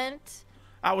that went.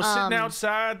 I was sitting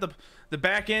outside the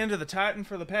back end of the Titan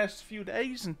for the past few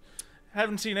days and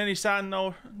haven't seen any sign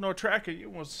nor track of you.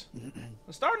 Was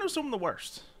starting to assume the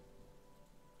worst.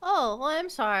 Oh, well, I'm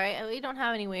sorry. We don't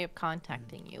have any way of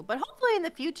contacting you, but hopefully in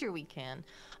the future we can.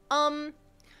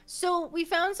 So we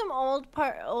found some old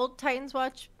Titans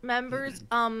Watch members.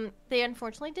 They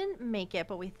unfortunately didn't make it,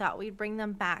 but we thought we'd bring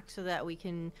them back so that we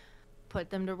can put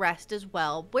them to rest as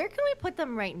well. Where can we put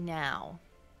them right now?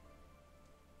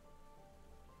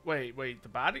 Wait, the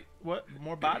body? What?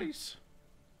 More bodies?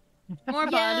 More Yeah.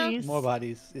 bodies. More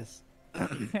bodies, yes.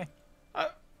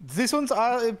 These ones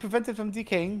are prevented from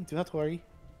decaying. Do not worry.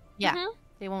 Yeah,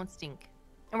 they won't stink.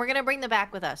 And we're gonna bring them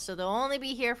back with us, so they'll only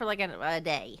be here for like a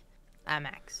day, at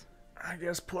max. I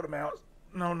guess put them out.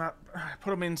 No, not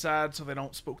put them inside so they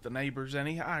don't spook the neighbors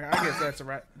any. I guess that's a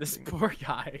right. This poor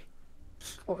guy.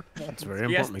 It's very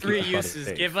He has important. to 3 keep the body uses.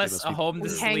 safe. Give They us must a be- home to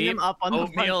We hang sleep, them up on the front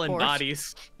oatmeal, and porch.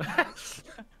 bodies.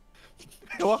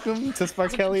 Welcome to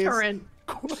Sparkelius. Current.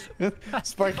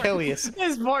 Sparkelius.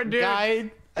 This poor dude.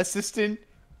 Guide, assistant,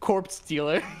 corpse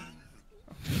dealer.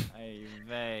 Ay,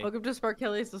 vey. Welcome to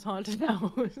Sparkelius' haunted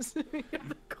house. We have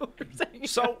the corpse hanging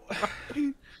So,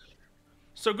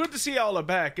 so good to see y'all are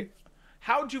back.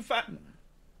 How'd you find?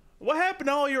 What happened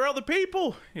to all your other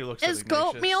people? He looks. Is at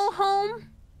Ignatius. Goatmeal home?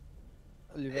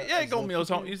 Yeah, Goatmeal's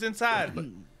home. He's inside. But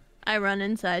I run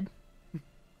inside.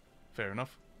 fair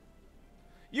enough.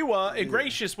 You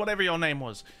Ignatius, whatever your name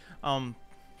was.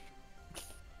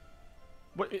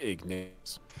 What?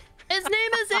 Ignatius. His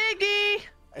name is Iggy.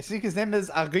 I think his name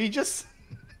is Egregious.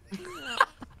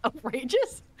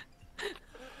 outrageous.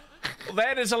 Well,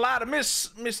 that is a lot of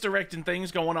misdirecting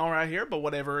things going on right here, but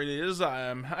whatever it is,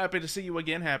 I'm happy to see you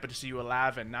again. Happy to see you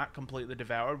alive and not completely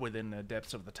devoured within the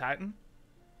depths of the Titan.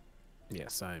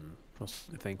 Yes, I'm most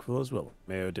thankful as well.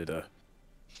 Mayo did a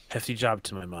hefty job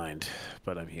to my mind,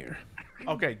 but I'm here.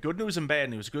 Okay, good news and bad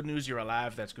news. Good news, you're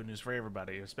alive. That's good news for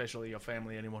everybody, especially your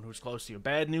family, anyone who's close to you.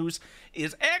 Bad news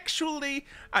is actually,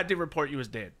 I did report you as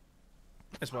dead,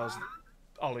 as well as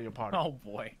all of your party. Oh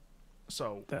boy.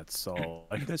 So, That's all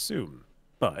I can assume.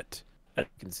 But I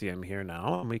can see I'm here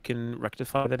now, and we can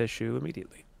rectify that issue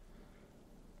immediately.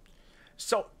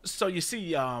 so you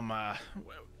see,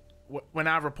 when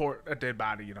I report a dead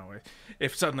body, you know,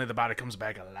 if suddenly the body comes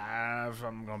back alive,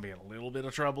 I'm gonna be in a little bit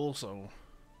of trouble. So,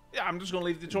 yeah, I'm just gonna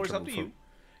leave the choice up to you.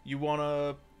 You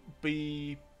wanna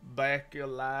be back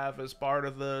alive as part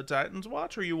of the Titans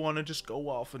Watch, or you wanna just go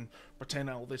off and pretend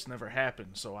all this never happened,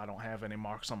 so I don't have any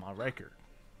marks on my record?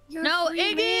 No,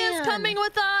 Iggy is coming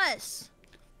with us.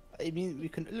 I mean, we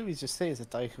can always just say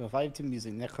that I revived him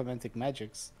using necromantic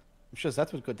magics. I'm sure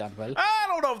that would go down well. I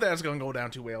don't know if that's gonna go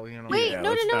down too well, you know. Wait, Yeah,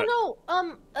 no. let's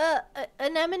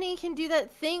Anemone can do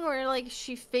that thing where like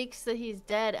she fakes that he's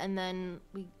dead, and then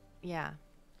we, I don't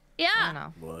Yeah.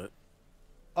 know. What?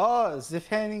 Oh, the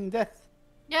fanning death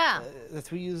Yeah. that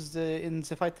we used in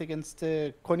the fight against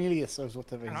Cornelius or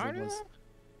whatever his name was.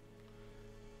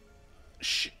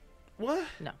 What?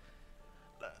 No.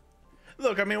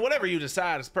 Look, I mean, whatever you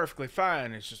decide is perfectly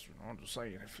fine. It's just, I'm just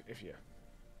saying, if you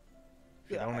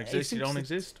Yeah, don't I exist, you think don't that-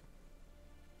 exist.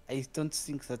 I don't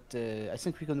think that. I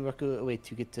think we can work a way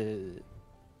to get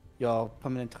your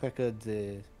permanent record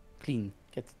clean.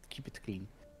 Keep it clean.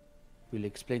 We'll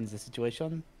explain the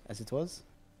situation as it was,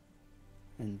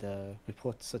 and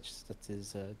report such that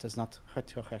is does not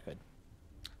hurt your record.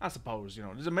 I suppose, you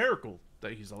know, it's a miracle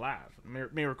that he's alive.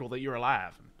 A miracle that you're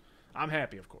alive. And I'm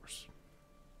happy, of course.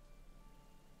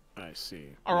 I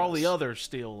see. Are all the Yes. others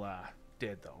still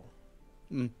dead,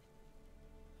 though?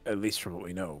 At least from what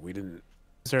we know. We didn't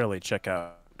necessarily check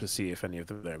out to see if any of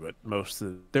them were there, but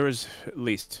there was at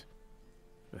least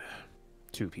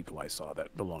 2 people I saw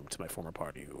that belonged to my former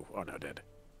party who are now dead.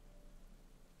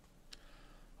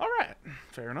 All right.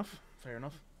 Fair enough. Fair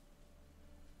enough.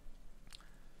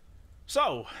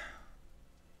 So,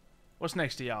 what's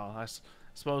next to y'all? I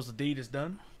suppose the deed is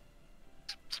done?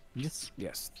 Yes.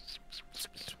 Yes.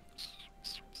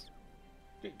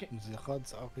 The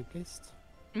gods are replaced.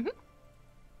 Mhm.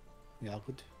 Yeah,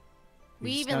 good.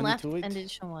 We just even now need left to wait. an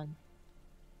additional one.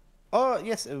 Oh,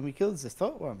 yes, and we killed the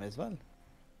thought worm as well.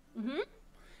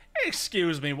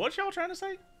 Excuse me, what y'all trying to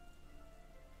say?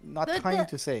 Not The- trying the-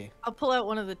 to say. I'll pull out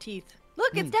one of the teeth.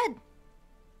 Look, it's dead.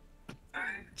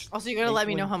 Also, you're gonna let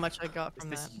me know how much I got from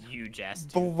This that. huge ass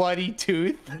tooth. Bloody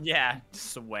tooth. Yeah,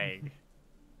 swag.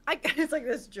 It's like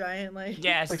this giant, like.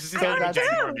 Yes, Like, it's so so that's-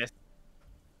 ginormous.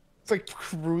 It's like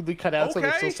crudely cut out, so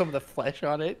there's still Okay. some of the flesh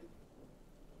on it.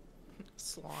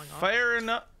 Slong off. Fair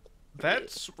enough.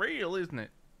 That's real, isn't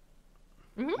it?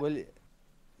 Well, We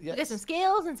yes. got some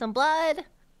scales and some blood.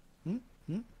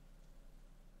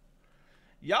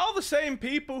 Y'all the same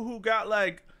people who got,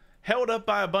 like, held up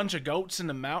by a bunch of goats in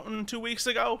the mountain 2 weeks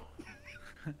ago?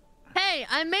 Hey,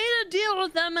 I made a deal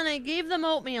with them and I gave them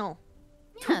oatmeal.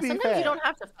 Yeah, be sometimes fair. you don't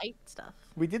have to fight stuff.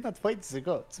 We did not fight the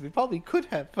goats. We probably could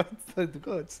have fight the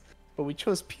goats, but we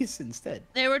chose peace instead.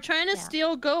 They were trying to Yeah.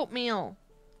 steal goat meal.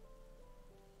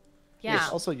 Yeah. Yes,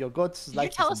 also, your goats Did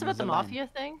like you tell to us about the use a line. mafia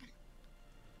thing?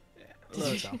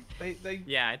 Look, they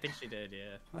Yeah, I think she did,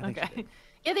 yeah. I think she Okay. did.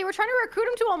 Yeah, they were trying to recruit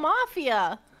him to a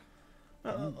mafia.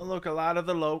 look, a lot of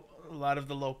the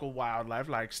local wildlife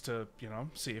likes to, you know,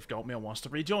 see if Goatmeal wants to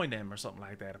rejoin them or something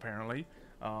like that, apparently.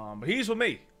 But he's with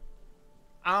me.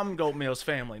 I'm Goatmeal's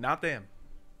family, not them.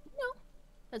 No,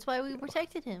 that's why we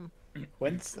protected him.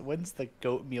 When's the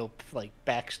goat meal like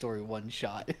backstory one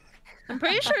shot? I'm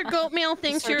pretty sure goat meal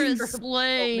thinks you're a Search for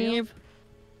slave.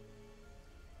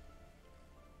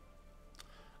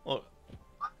 Look,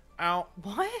 ow,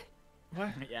 What? what?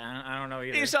 Yeah, I don't know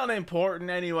either. It's unimportant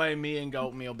anyway. Me and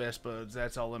Goatmeal best buds.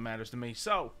 That's all that matters to me.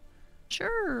 So,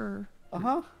 Sure.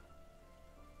 Uh-huh.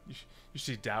 you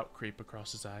see doubt creep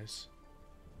across his eyes.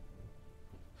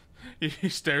 He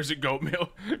stares at Goatmeal.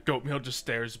 Goatmeal just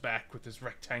stares back with his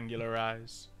rectangular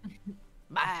eyes.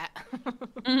 Bah.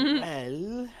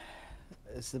 Well,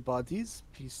 as the bodies,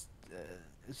 please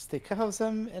take care of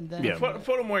them, and then. Yeah. Put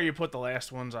them where you put the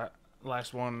last ones.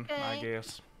 Last one, I Okay.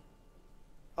 guess.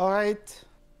 All right.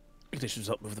 Conditions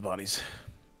help move the bodies.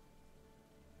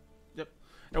 Yep.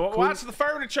 Now, watch the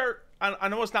furniture. I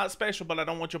know it's not special, but I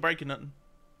don't want you breaking nothing.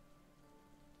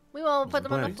 We will put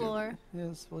them on the Planning to. floor.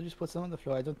 Yes, we'll just put them on the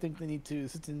floor. I don't think they need to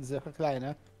sit in the recliner.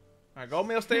 All right,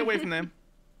 Goatmeal, stay away from them.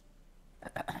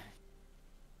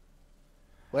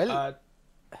 Well,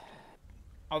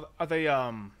 Are they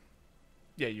yeah,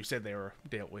 you said they were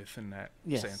dealt with in that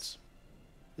Yes. sense.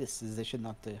 this is they should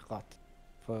not rot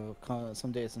for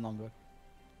some days longer.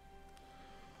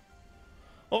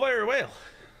 Well, very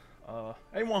well.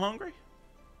 Anyone hungry?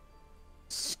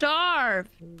 Starve.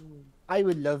 I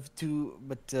would love to,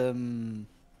 but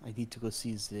I need to go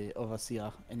see the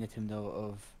overseer and let him know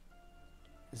of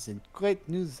the great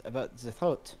news about the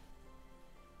throat.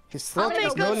 His I'll throat is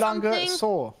make no us longer something.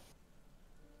 sore.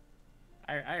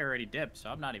 I already dipped, so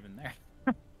I'm not even there.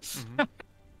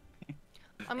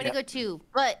 I'm gonna go too,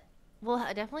 but we'll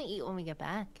definitely eat when we get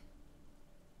back.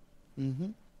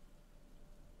 Mm-hmm.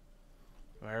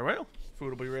 Very well. Food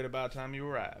will be ready by the time you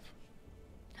arrive.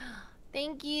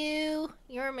 Thank you.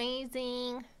 You're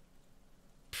amazing.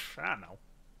 Pff, I know.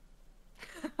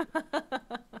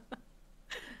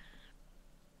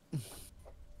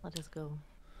 Let us go.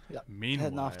 Meanwhile,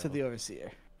 Heading off to the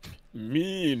overseer.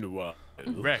 Meanwhile,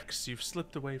 Rex, you've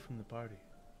slipped away from the party.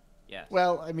 Yes.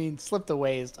 Well, I mean, slipped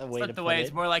away is a way Slipped to away, put it's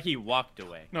it. more like he walked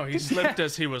away. No, he slipped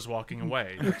as he was walking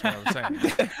away. That's what I was saying.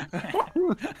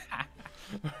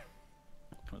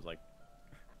 I was like,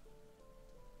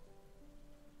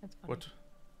 That's funny.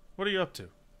 What are you up to?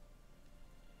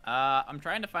 I'm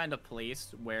trying to find a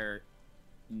place where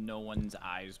no one's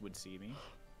eyes would see me.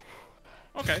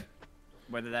 Okay.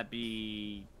 Whether that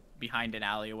be behind an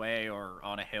alleyway or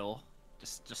on a hill.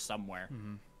 Just somewhere.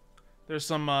 There's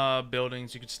some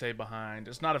buildings you could stay behind.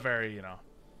 It's not a very,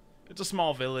 it's a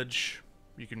small village.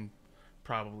 You can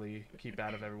probably keep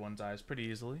out of everyone's eyes pretty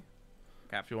easily.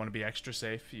 Okay. If you want to be extra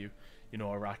safe, you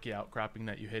know a rocky outcropping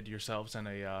that you hid yourselves and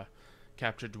a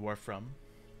captured dwarf from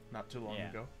not too long Yeah.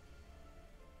 ago.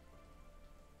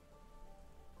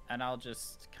 And I'll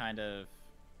just kind of,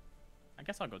 I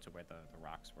guess I'll go to where the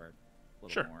rocks were, a little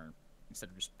Sure. more, instead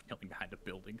of just jumping behind a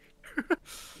building.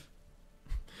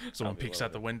 Someone Probably a peeks little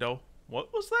out the bit. window.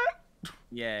 What was that?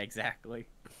 Yeah, exactly.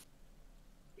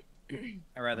 I'd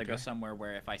rather go Okay. somewhere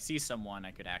where if I see someone,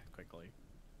 I could act quickly.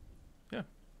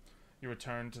 You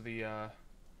return to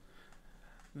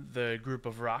the group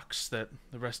of rocks that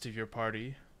the rest of your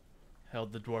party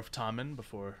held the dwarf Tom in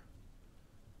before,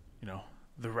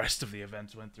 the rest of the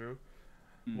events went through.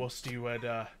 Whilst you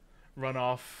had run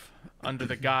off under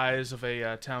the guise of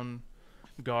a town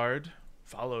guard,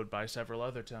 followed by several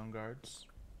other town guards.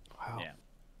 Wow. Yeah.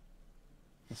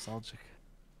 Nostalgic.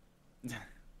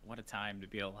 What a time to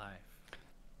be alive.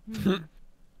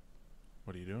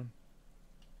 What are you doing?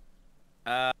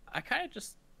 I kind of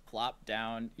just plopped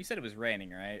down. You said it was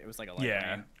raining, right? It was like a light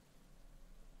Yeah. rain.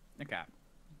 Okay.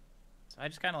 So I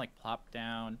just kind of like plopped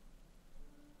down,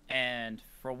 and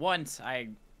for once I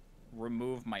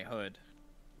removed my hood.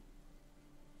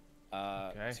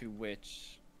 Okay. To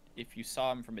which, if you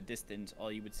saw him from a distance,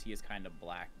 all you would see is kind of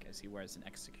black, as he wears an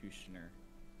executioner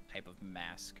type of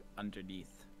mask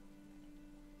underneath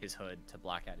his hood to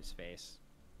block out his face.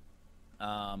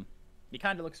 He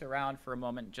kind of looks around for a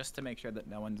moment just to make sure that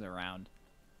no one's around,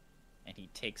 and he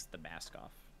takes the mask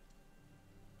off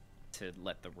to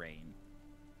let the rain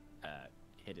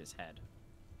hit his head.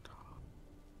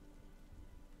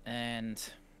 And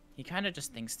he kind of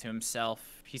just thinks to himself.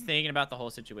 He's thinking about the whole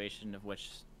situation of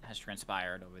which has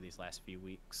transpired over these last few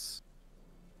weeks.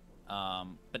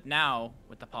 But now,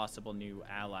 with the possible new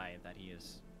ally that he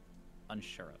is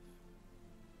unsure of,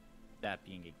 that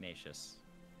being Ignatius,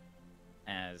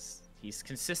 as he's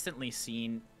consistently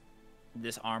seen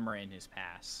this armor in his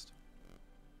past.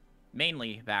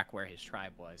 Mainly back where his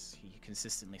tribe was, he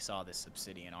consistently saw this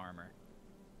obsidian armor.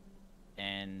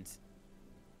 And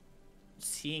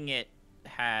seeing it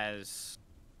has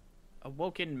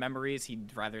awoken memories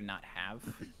he'd rather not have.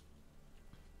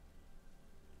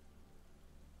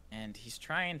 And he's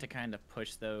trying to kind of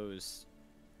push those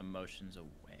emotions away.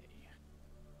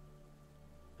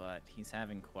 But he's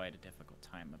having quite a difficult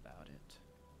time about it.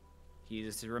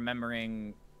 He's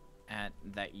remembering at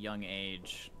that young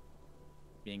age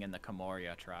being in the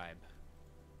Comoria tribe,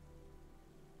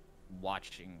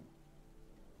 watching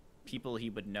people he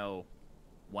would know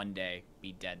one day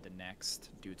be dead the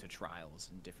next due to trials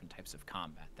and different types of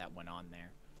combat that went on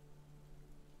there.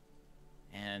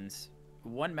 And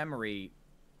one memory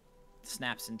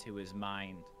snaps into his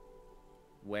mind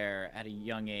where at a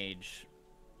young age,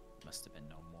 must have been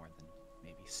no more than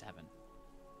maybe 7,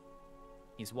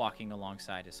 he's walking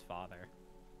alongside his father,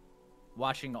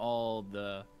 watching all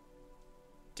the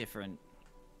different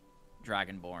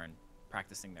Dragonborn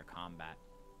practicing their combat,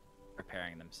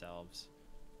 preparing themselves.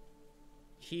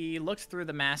 He looks through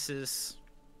the masses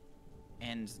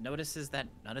and notices that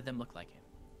none of them look like him.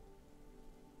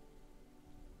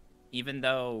 Even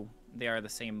though they are the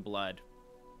same blood,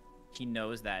 he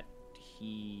knows that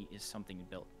he is something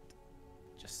built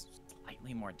just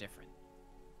slightly more different.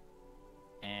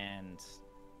 And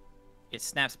it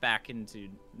snaps back into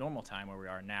normal time where we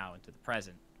are now, into the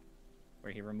present,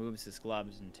 where he removes his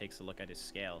gloves and takes a look at his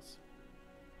scales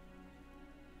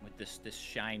with this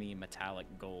shiny metallic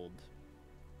gold.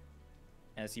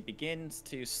 As he begins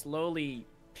to slowly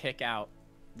pick out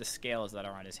the scales that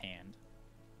are on his hand.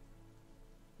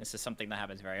 This is something that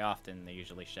happens very often. They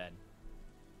usually shed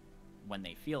when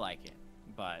they feel like it,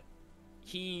 but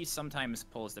he sometimes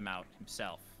pulls them out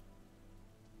himself.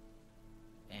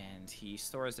 And he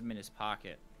stores them in his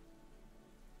pocket.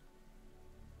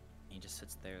 He just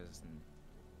sits there and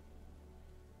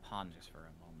ponders for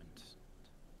a moment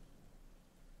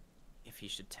if he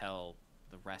should tell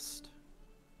the rest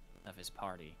of his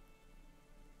party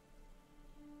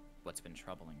what's been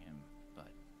troubling him,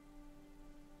 but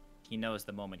he knows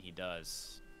the moment he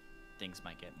does, things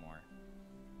might get more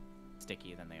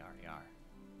sticky than they already are.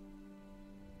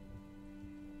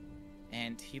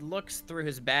 And he looks through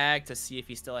his bag to see if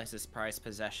he still has his prized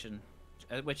possession,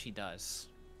 which he does.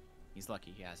 He's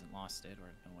lucky he hasn't lost it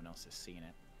or no one else has seen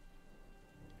it.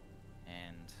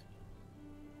 And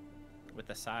with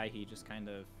a sigh, he just kind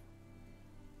of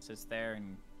sits there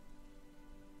and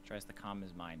tries to calm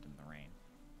his mind in the rain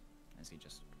as he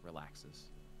just relaxes.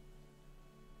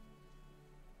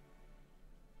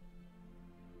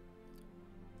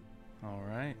 All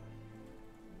right.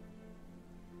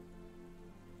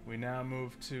 We now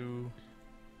move to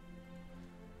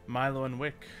Milo and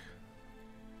Wick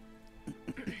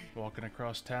walking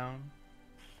across town.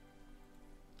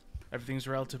 Everything's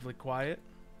relatively quiet.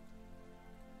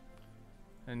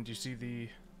 And you see the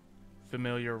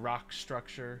familiar rock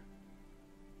structure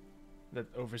that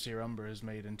Overseer Umber has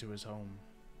made into his home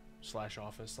 /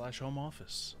 office / home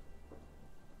office.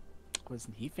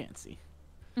 Wasn't he fancy?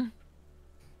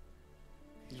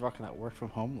 He's rocking that work from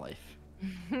home life.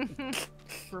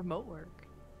 Remote work.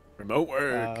 Remote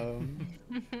work.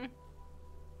 I'm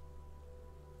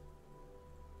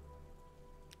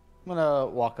gonna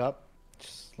walk up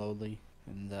just slowly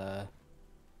and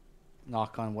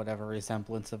knock on whatever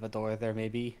resemblance of a door there may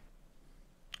be.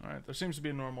 Alright, there seems to be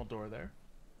a normal door there.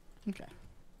 Okay.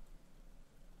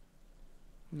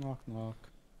 Knock, knock.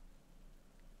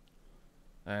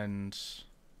 And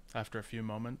after a few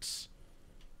moments,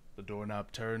 the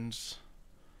doorknob turns.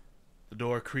 The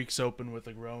door creaks open with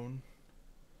a groan.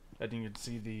 And you can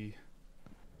see the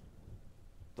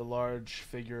large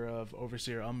figure of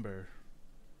Overseer Umber,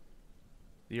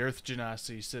 the Earth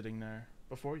Genasi, sitting there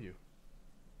before you.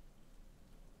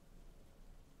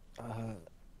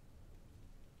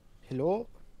 Hello?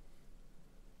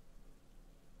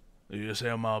 Yes,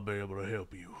 how may I be able to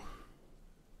help you?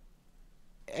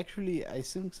 Actually, I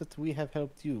think that we have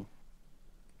helped you.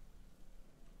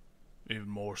 Even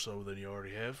more so than you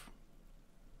already have?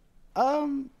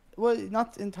 Well,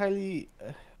 not entirely.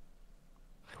 I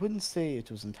wouldn't say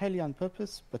it was entirely on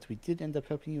purpose, but we did end up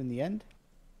helping you in the end.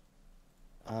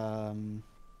 I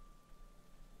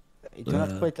do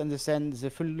not quite understand the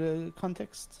full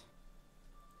context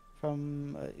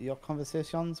from your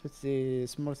conversations with the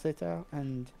small theta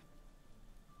and.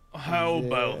 How The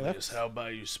about Earth? this? How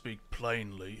about you speak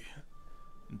plainly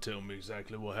and tell me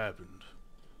exactly what happened?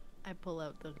 I pull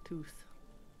out the tooth.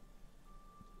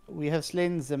 We have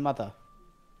slain the mother.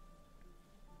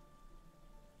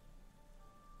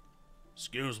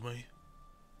 Excuse me?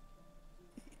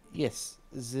 Yes,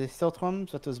 the third room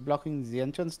that was blocking the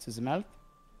entrance to the mouth,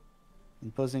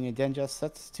 and posing a dangerous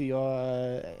threat to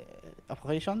your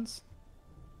operations.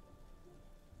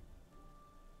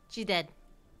 She's dead.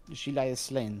 She lies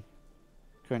slain,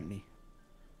 currently.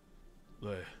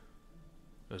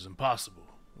 That's impossible.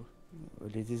 Well,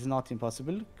 it is not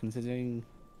impossible, considering.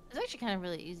 It's actually kind of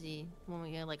really easy when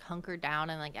we like hunker down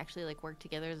and like actually like work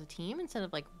together as a team instead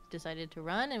of like decided to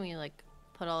run and we like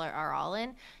put all our all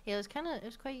in. Yeah, it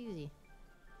was quite easy.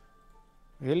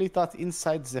 Really thought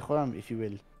inside the room, if you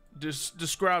will.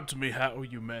 Describe to me how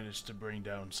you managed to bring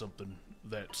down something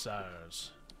that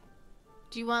size.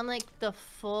 Do you want like the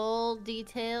full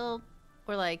detail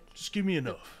or like Just give me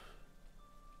enough.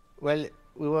 Well,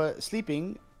 we were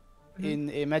sleeping in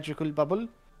a magical bubble,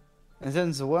 and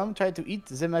then the worm tried to eat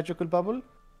the magical bubble,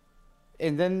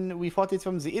 and then we fought it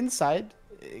from the inside,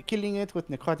 killing it with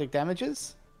necrotic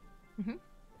damages. And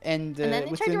and then it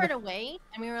tried to within run away,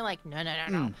 and we were like,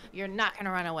 no, you're not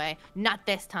gonna run away, not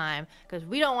this time, because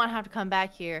we don't want to have to come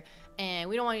back here, and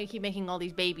we don't want you to keep making all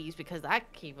these babies because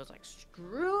that cave was like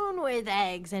strewn with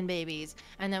eggs and babies,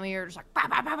 and then we were just like bow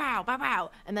bow bow bow bow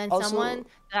bow, and then Also- someone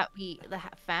that we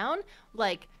found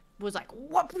like was like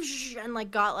whoosh, and like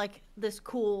got like this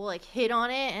cool like hit on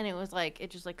it, and it was like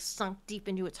it just like sunk deep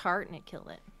into its heart and it killed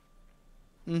it.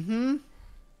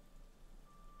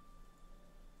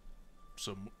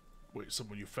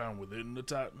 Someone you found within the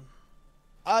Titan?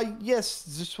 Yes,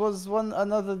 this was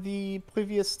another the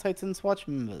previous Titans Watch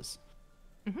members.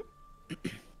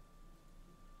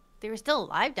 They were still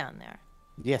alive down there.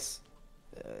 Yes.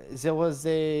 There was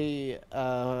a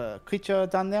creature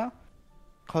down there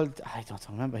called, I don't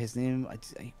remember his name. I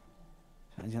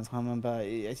don't remember.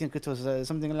 I think it was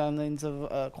something along the lines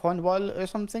of Cornwall or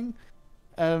something.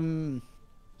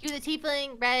 He was a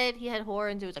tiefling, red. He had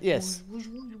horns. It was like Yes. whoosh,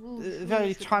 whoosh, whoosh, whoosh, Very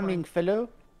with the charming horns. fellow.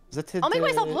 That had, I'll make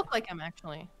myself look like him.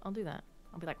 Actually, I'll do that.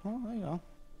 I'll be like, Oh, there you go.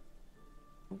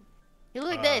 you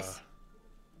look like this.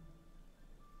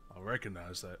 I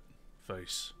recognize that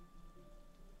face.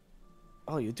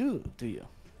 Oh, you do you?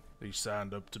 He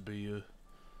signed up to be a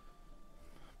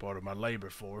part of my labor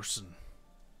force and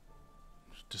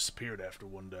disappeared after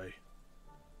one day.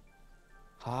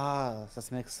 Ah,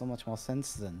 that makes so much more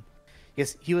sense then.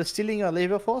 Yes, he was stealing your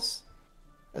labor force,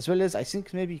 as well as I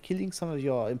think maybe killing some of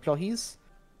your employees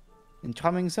and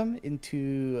charming them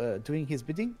into doing his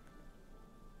bidding.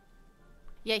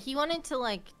 Yeah, he wanted to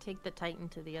like take the Titan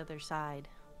to the other side,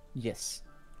 Yes.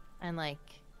 and like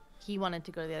he wanted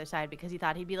to go to the other side because he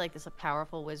thought he'd be like this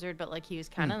powerful wizard, but like he was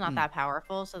kind of not that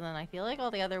powerful. So then I feel like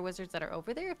all the other wizards that are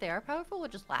over there, if they are powerful,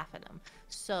 would just laugh at him.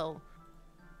 So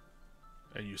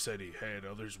And you said he had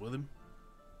others with him?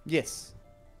 Yes.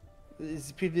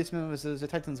 The previous member was the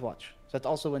Titan's Watch that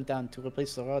also went down to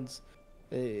replace the rods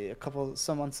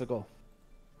some months ago.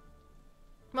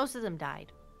 most of them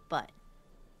died, but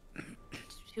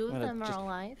two of Well, them are just-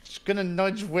 alive. Just gonna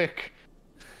nudge Wick.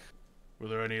 Were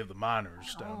there any of the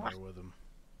miners down there with him?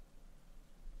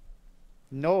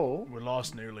 No, We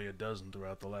lost nearly a dozen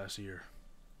throughout the last year.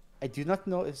 I do not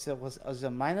know if there was other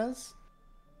miners.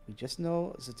 We just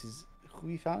know that is who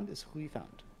we found is who we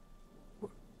found.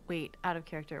 Wait, out of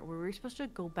character. Were we supposed to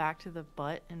go back to the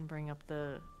butt and bring up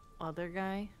the other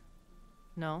guy?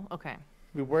 No? Okay.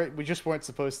 We just weren't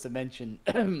supposed to mention.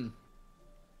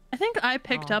 I think I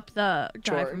picked up the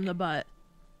guy from the butt.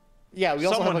 Yeah, we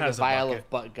also Someone have like a has a vial bucket. of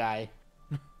butt guy.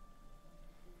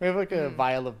 We have like a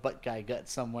vial of butt guy gut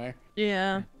somewhere.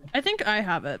 Yeah, I think I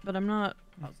have it, but I'm not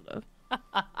positive.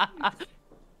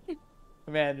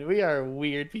 Man, we are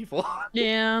weird people.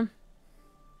 Yeah.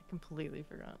 I completely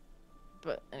forgot.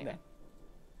 But anyway.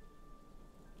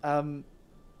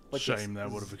 What's Shame this?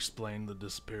 that would have explained the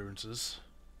disappearances.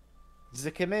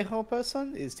 The Kameho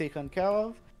person is taken care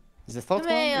of. The thought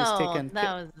one is Cameo! taken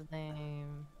That was his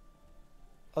name.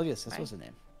 Oh yes, this Right. was the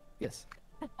name. Yes.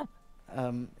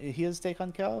 He is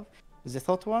taken care of. The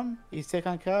thought one is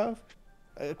taken care of.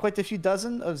 Quite a few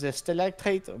dozen of the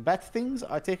stalactite bat things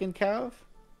are taken care of.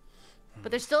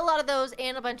 But there's still a lot of those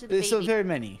and a bunch of the There's babies. so very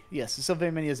many. Yes, there's so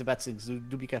very many of the bat things. Do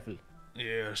be careful.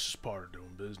 Yeah, it's just part of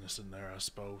doing business in there, I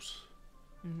suppose.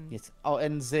 Yes. Oh,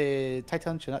 and the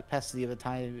Titan should not pass the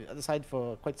other side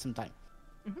for quite some time.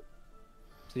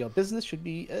 So your business should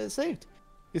be saved.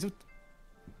 Is what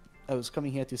I was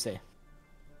coming here to say.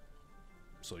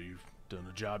 So you've done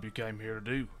a job you came here to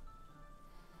do.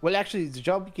 Well, actually, the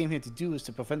job we came here to do is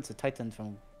to prevent the Titan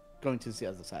from going to the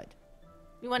other side.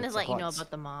 We wanted It's to a let you know heart.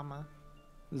 about the mama.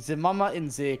 The mama in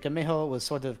the Kameho was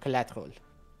sort of collateral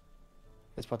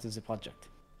as part of the project.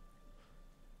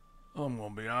 I'm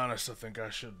gonna be honest, I think I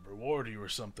should reward you or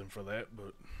something for that,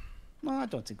 but No, I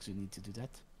don't think you need to do that.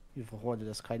 You've rewarded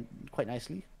us quite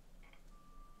nicely.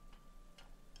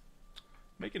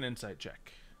 make an insight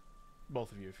check.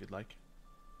 Both of you, if you'd like.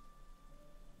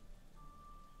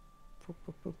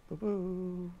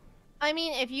 I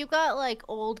mean, if you got like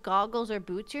old goggles or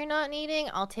boots you're not needing,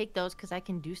 I'll take those because I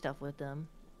can do stuff with them.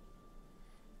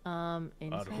 I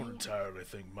Insight? don't entirely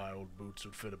think my old boots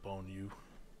would fit upon you.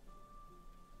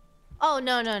 Oh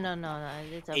no,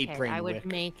 it's okay. Apron I would wick.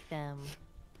 make them.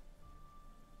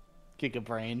 Giga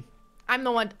brain. I'm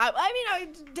the one.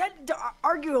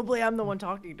 Arguably, I'm the one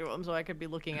talking to him, so I could be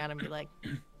looking at him and be like,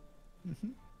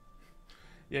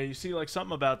 Yeah, you see, like,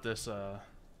 something about this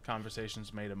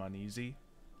conversation's made him uneasy.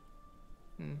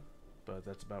 But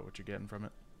that's about what you're getting from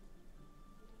it.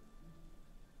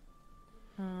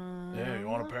 Yeah, you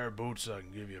want a pair of boots? I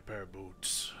can give you a pair of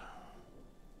boots.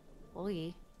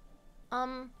 "Boy,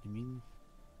 You mean?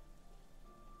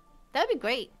 that'd be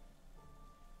great."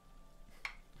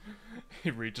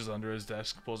 He reaches under his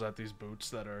desk, pulls out these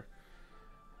boots that are,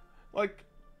 like,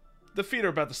 the feet are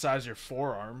about the size of your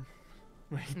forearm.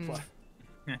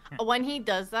 When he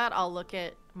does that, I'll look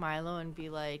at Milo and be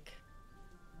like,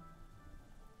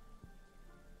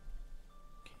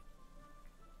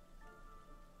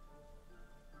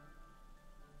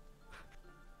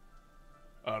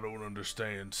 I don't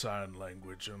understand sign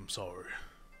language, I'm sorry.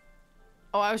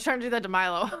 "Oh, I was trying to do that to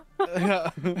Milo."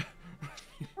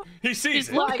 He sees He's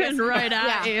it. looking right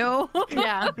at you.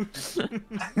 Yeah.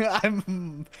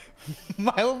 I'm.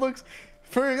 Milo looks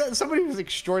for somebody who's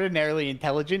extraordinarily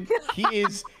intelligent.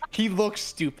 He looks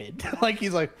stupid. Like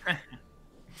he's like.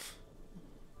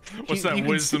 What's that you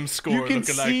can wisdom see, score You can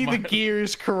looking see like? the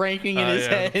gears cranking in his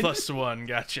head. +1,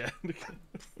 gotcha.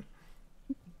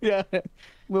 Yeah,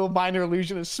 little minor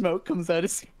illusion of smoke comes out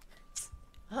of.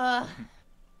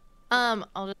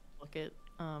 I'll just look at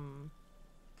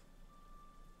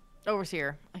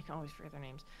overseer. I can always forget their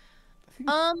names.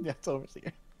 Yeah, it's over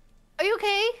here. Are you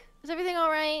okay? Is everything all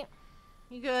right?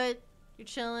 You good? You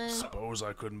chilling? Suppose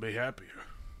I couldn't be happier.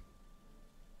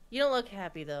 You don't look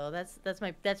happy though. That's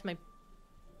my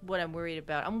what I'm worried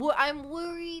about. I'm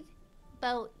worried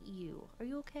about you. Are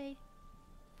you okay?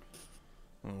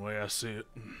 The way I see it,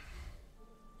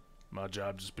 my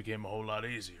job just became a whole lot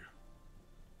easier.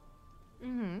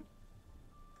 Mm-hmm.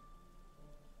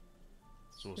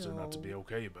 So what's there not to be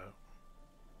okay about?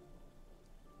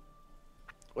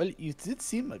 Well, you did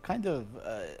seem kind of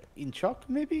in shock,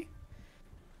 maybe.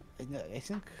 I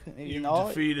think maybe You in awe, in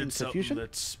defeated something confusion.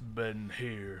 that's been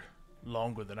here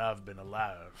longer than I've been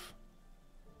alive.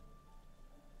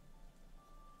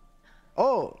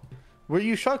 Oh, were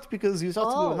you shocked because you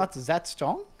thought we were Oh. not that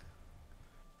strong?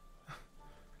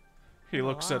 He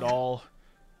looks at all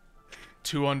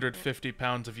 250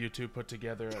 pounds of you two put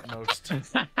together at most.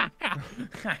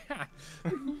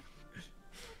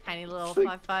 Tiny little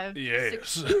like- 5'5".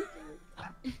 Yes.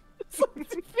 People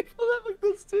that look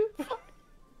this too.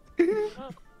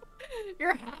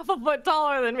 You're half a foot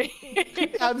taller than me.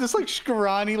 I'm just like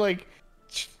scrawny, like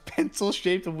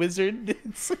pencil-shaped wizard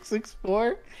in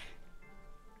 664.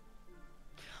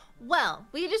 Well,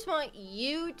 we just want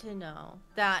you to know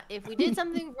that if we did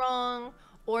something wrong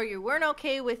or you weren't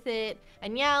okay with it,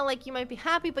 and yeah, like you might be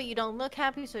happy, but you don't look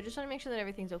happy, so I just want to make sure that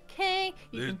everything's okay.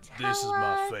 You can tell This is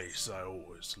my us. face. I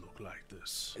always look like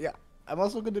this. Yeah, I'm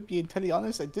also going to be entirely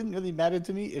honest. It didn't really matter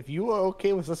to me if you were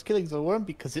okay with us killing the worm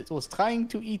because it was trying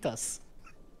to eat us.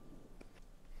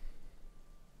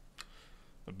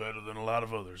 Better than a lot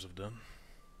of others have done.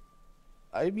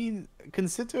 I mean,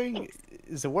 considering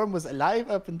the worm was alive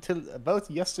up until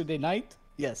about yesterday night,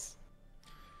 yes.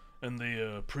 And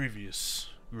the previous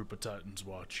group of Titans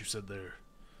watch, you said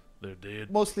they're dead.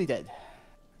 Mostly dead.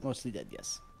 Mostly dead,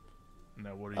 yes.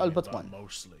 Now what do you All mean but by one.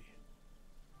 mostly?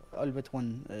 All but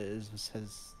one has...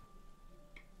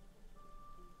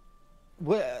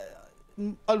 Well,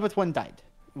 all but one died,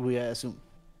 we assume.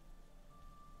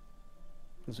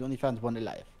 Because we only found one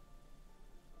alive.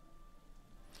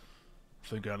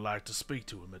 Think I'd like to speak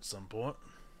to him at some point.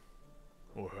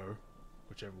 Or her.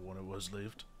 Whichever one it was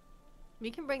lived.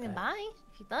 We can bring them by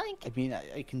if you'd like. I mean,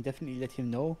 I can definitely let him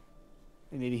know.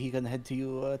 Maybe he can head to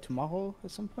you tomorrow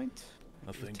at some point.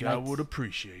 I think Tonight. I would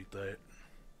appreciate that.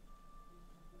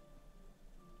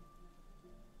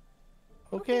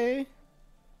 Okay.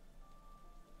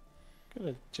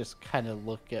 Gonna just kind of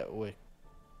look at Wick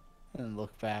and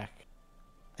look back.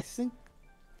 I think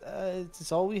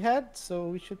it's all we had, so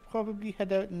we should probably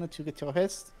head out and let you get your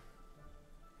rest.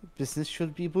 Business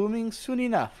should be booming soon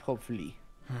enough, hopefully.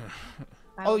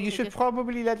 I Oh, will you take should a-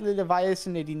 probably let Levias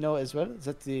and Lady know as well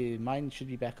that the mine should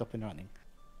be back up and running.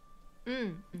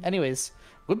 Anyways,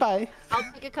 goodbye.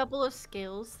 I'll take a couple of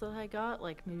scales that I got,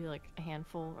 like maybe like a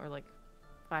handful or like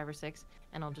 5 or 6,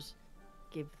 and I'll just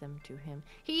give them to him.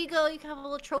 Here you go. You can have a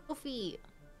little trophy.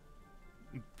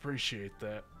 Appreciate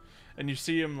that. And you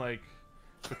see him like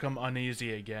become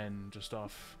uneasy again just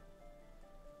off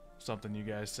something you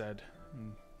guys said.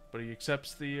 But he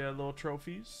accepts the little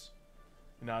trophies.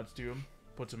 He nods to him,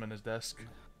 puts them in his desk.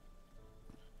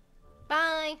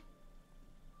 Bye.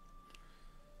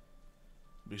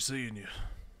 Be seeing you.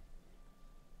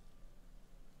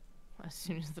 As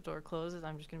soon as the door closes,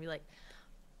 I'm just gonna be like,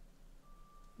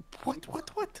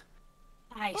 What?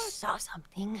 I saw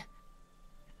something.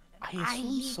 I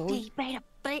assume so. He made a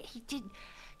but he did.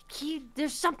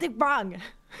 There's something wrong.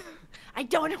 I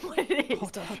don't know what it is.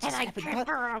 Hold on, and I stop it.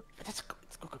 can't. Let's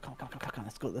go, come on,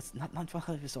 let's go. Let's not for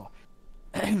how we saw.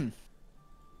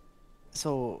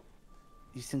 So,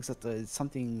 you think that there's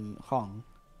something wrong?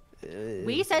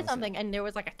 We said something, and there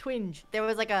was like a twinge. There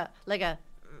was like a,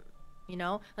 you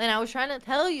know. And I was trying to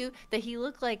tell you that he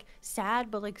looked like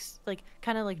sad, but like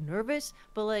kind of like nervous,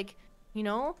 but like, you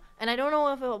know. And I don't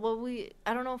know if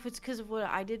I don't know if it's because of what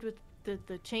I did with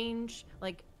the change,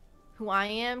 like who I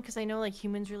am, because I know like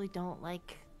humans really don't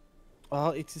like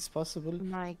Well, it is possible.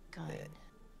 my gun.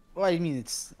 Well, I mean,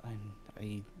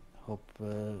 I hope.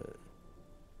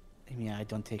 I mean, I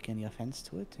don't take any offense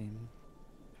to it. I'm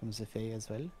from the Fae as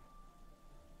well.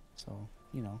 So,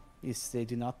 you know, if they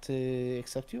do not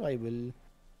accept you, I will. And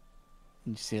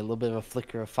you see a little bit of a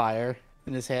flicker of fire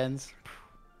in his hands.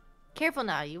 Careful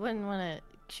now, you wouldn't want to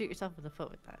shoot yourself in the foot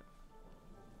with that.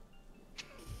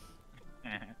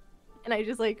 And I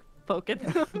just like poke at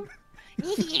them.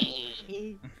 It's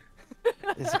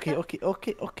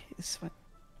okay. It's fine.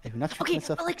 I will not shoot Okay,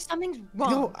 myself. but like something's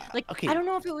wrong. No, like okay. I don't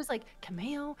know if it was like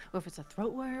cameo or if it's a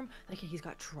throat worm. Like he's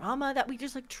got trauma that we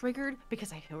just like triggered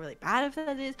because I feel really bad if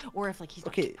that is, or if like he's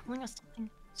not Okay. telling us something.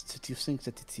 So do you think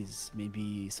that it is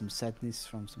maybe some sadness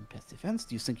from some past events?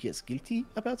 Do you think he is guilty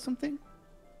about something?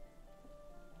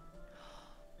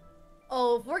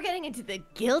 Oh, if we're getting into the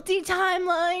guilty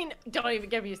timeline, don't even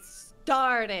get me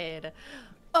started.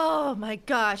 Oh my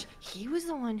gosh, he was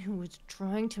the one who was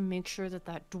trying to make sure that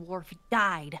that dwarf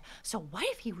died. So what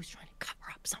if he was trying to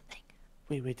cover up something?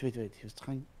 Wait. He was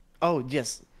trying. Oh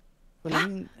yes. Well, I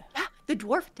mean, Yeah, the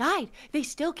dwarf died. They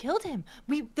still killed him.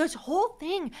 This whole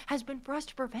thing has been for us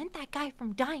to prevent that guy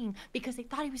from dying because they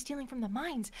thought he was stealing from the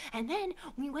mines. And then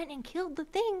we went and killed the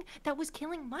thing that was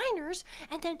killing miners.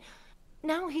 And then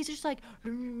now he's just like,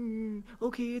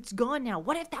 okay, it's gone now.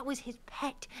 What if that was his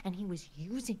pet and he was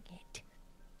using it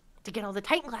to get all the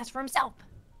Titan glass for himself?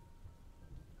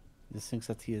 this thinks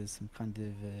that he is some kind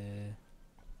of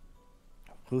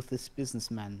ruthless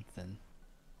businessman. Then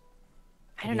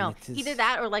I don't mean, know. it is- Either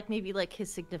that or like maybe like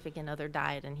his significant other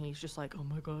died and he's just like, oh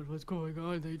my god, what's going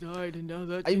on? They died and now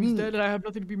that I thing's mean- dead and I have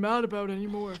nothing to be mad about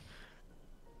anymore.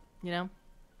 You know?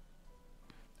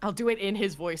 I'll do it in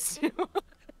his voice.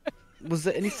 was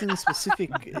there anything specific?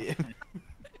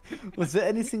 Was there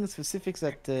anything specific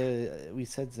that we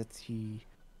said that he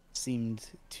seemed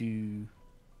to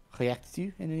react to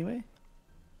you in any way?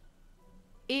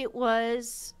 It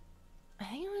was, I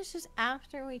think it was just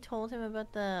after we told him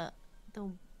about the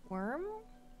worm.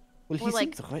 Well, Or,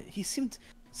 like- he seemed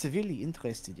severely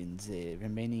interested in the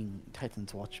remaining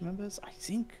Titan's Watch members.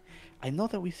 I know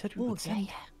that we said we would send.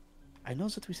 I know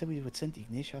that we said we would send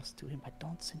Ignatius to him. I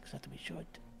don't think that we should.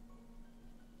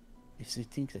 If you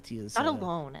think that he is Not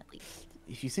alone, at least.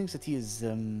 if you think that he is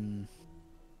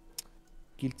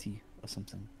guilty or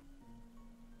something,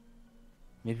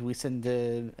 maybe we send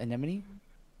Anemone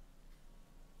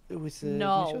with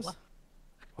No. Ignatius?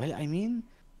 Well, I mean,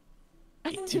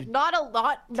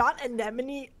 Not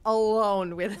Anemone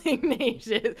alone with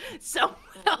Ignatius. Someone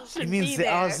else should it means be they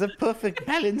there. are the perfect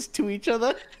balance to each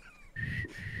other.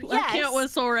 I can't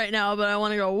whistle right now, but I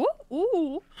want to go. Woo,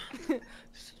 ooh.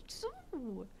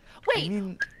 Wait, I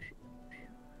mean,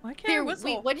 Why can't I whistle?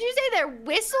 wait, what did you say? They're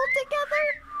whistled together?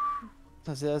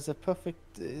 they are the perfect.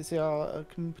 They are a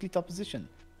complete opposition.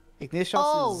 Ignatius is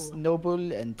Oh.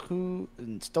 noble and true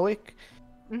and stoic.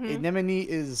 Mhm. Anemone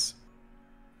is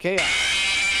chaos.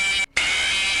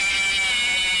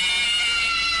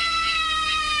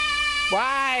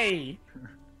 Why?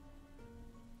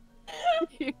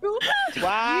 You?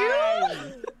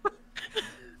 Why?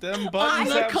 Them On buttons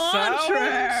the have contrary.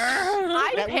 sounds.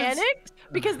 I That was- panicked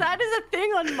because that is a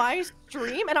thing on my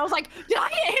stream, and I was like, did I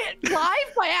get hit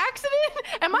live by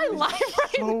accident? Am I live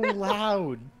right So now?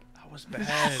 loud. That was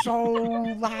bad. So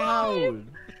loud.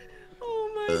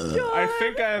 Oh my god. I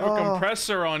think I have a Oh.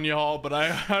 compressor on y'all, but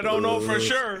I don't know for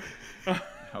sure.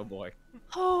 Oh boy.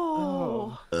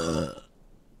 Oh.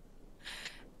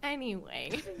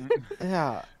 Anyway.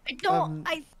 Yeah. I don't.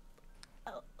 Um,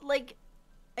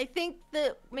 I think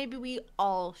that maybe we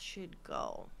all should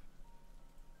go.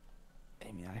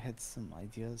 I mean, I had some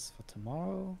ideas for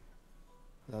tomorrow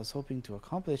that I was hoping to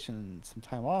accomplish in some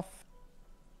time off.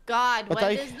 God, But when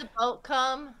I- does the boat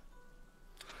come?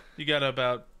 You got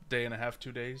about day and a half,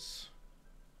 2 days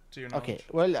to your knowledge. Okay,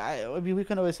 well, I mean, we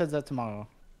can always set that tomorrow.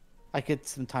 I get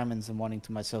some time in the morning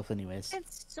to myself, anyways.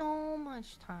 It's so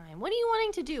much time. What are you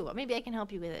wanting to do? Maybe I can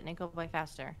help you with it and it go by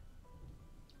faster.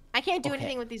 I can't do Okay.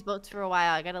 anything with these boats for a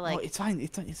while. I gotta No, like. it's fine.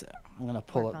 I'm gonna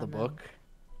pull work up the on them. book,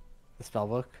 the spell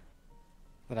book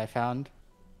that I found.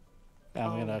 And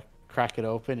I'm Oh. gonna crack it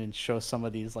open and show some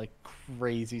of these like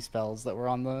crazy spells that were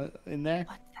in there.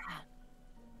 What's that?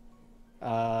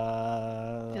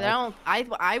 'Cause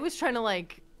I was trying to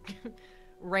like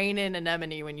rein in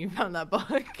Anemone when you found that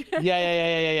book.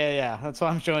 yeah. That's why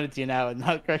I'm showing it to you now and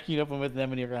not cracking it open with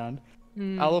Anemone around.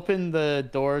 Hmm. I'll open the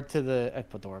door to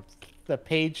the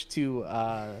page to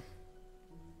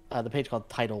the page called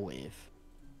Tidal Wave.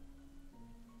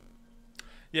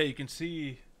 Yeah, you can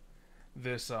see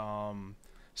this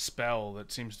spell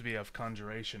that seems to be of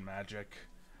conjuration magic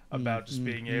about just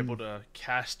being able to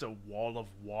cast a wall of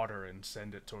water and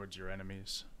send it towards your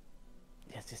enemies.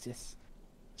 Yes.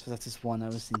 So that's just one I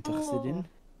was interested in.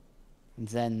 And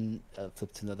then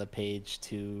flip to another page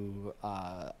to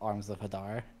Arms of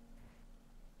Hadar.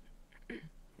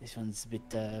 This one's a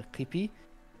bit creepy.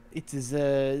 It is,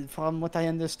 from what I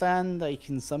understand, I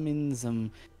can summon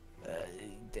some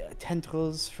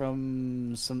tendrils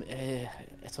from some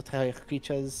esoteric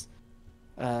creatures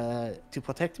to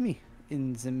protect me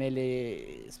in the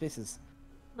melee spaces.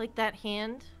 Like that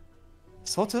hand.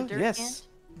 Sort Like of, the dirt yes.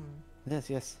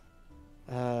 Yes.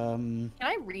 Can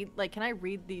I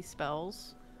read these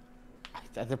spells?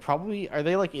 They're probably, are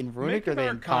they like in runic Make or are an they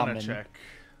in Arcana common? check.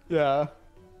 Yeah.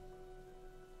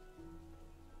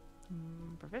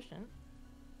 Proficient.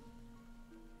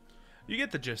 You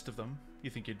get the gist of them. You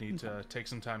think you'd need to take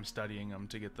some time studying them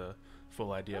to get the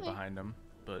full idea Okay. behind them,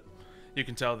 but you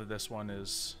can tell that this one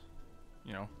is,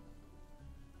 you know,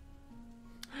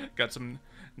 got some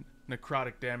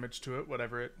necrotic damage to it,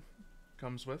 whatever it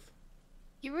comes with.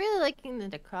 You're really liking the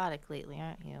necrotic lately,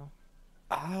 aren't you?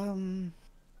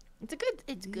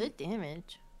 It's good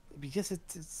damage. Because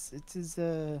it is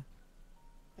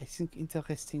I think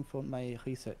interesting for my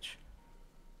research.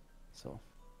 So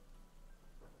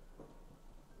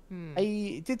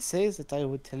I did say that I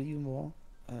would tell you more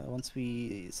once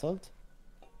we solved.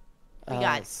 We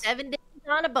got 7 days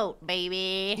on a boat,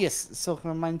 baby. Yes, so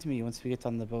remind me once we get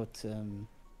on the boat.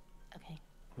 Okay.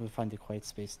 We'll find a quiet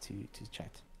space to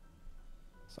chat.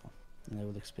 So, and I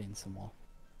will explain some more.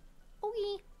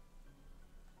 Okay.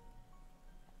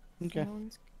 Okay.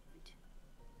 Sounds good.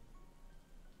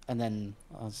 And then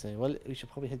I'll say, well, we should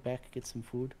probably head back, get some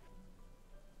food,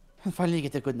 and finally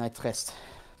get a good night's rest.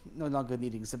 No longer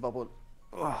needing the bubble.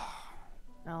 Ugh.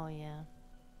 Oh yeah.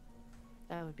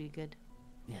 That would be good.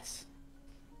 Yes.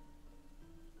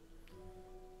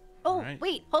 Oh, Alright.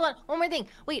 wait, hold on. One more thing.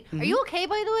 Wait, are you okay,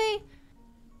 by the way?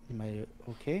 Am I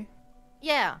okay?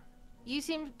 Yeah. You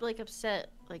seem like upset.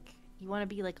 Like you want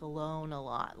to be like alone a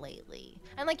lot lately,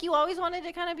 and like you always wanted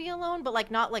to kind of be alone, but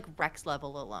like not like Rex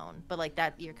level alone, but like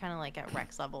that you're kind of like at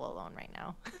Rex level alone right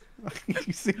now.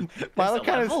 You see, Milo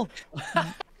kind of.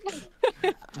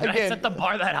 Did I set the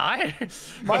bar that high?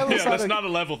 Milo's Yeah, that's on a- not a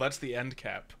level. That's the end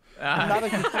cap. not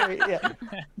yeah.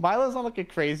 Milo's not like a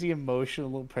crazy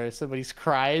emotional person, but he's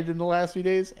cried in the last few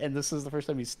days, and this is the first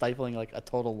time he's stifling like a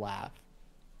total laugh.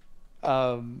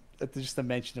 At just the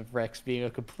mention of Rex being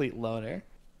a complete loner.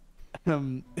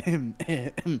 I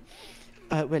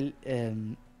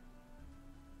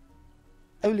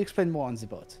will explain more on the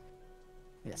boat.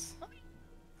 Yes,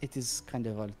 it is kind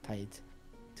of all tied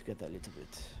together a little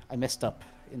bit. I messed up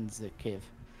in the cave.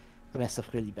 I messed up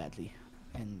really badly,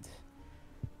 and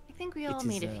I think we all It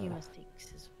made is, a few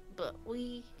mistakes, but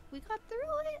we got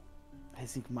through it. I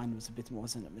think mine was a bit more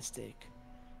than a mistake.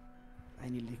 I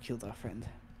nearly killed our friend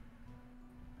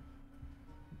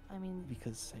I mean,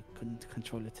 because I couldn't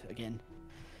control it again.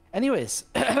 Anyways,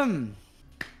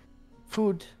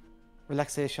 food,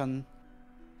 relaxation,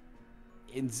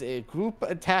 in the group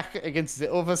attack against the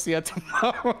overseer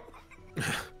tomorrow.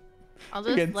 I'll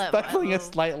just Again, let stifling a Milo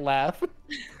slight laugh.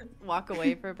 walk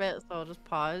away for a bit, so I'll just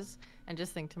pause and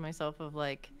just think to myself of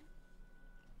like,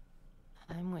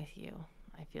 I'm with you.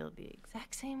 I feel the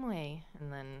exact same way,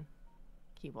 and then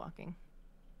keep walking.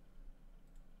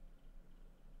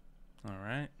 All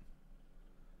right.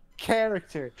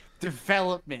 Character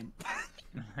development.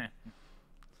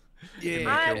 Yeah.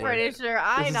 I'm pretty sure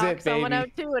I This is knocked it, someone baby.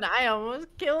 out too, and I almost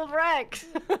killed Rex.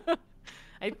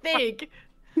 I think.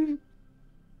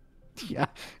 Yeah,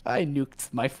 I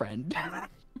nuked my friend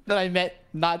that I met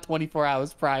not 24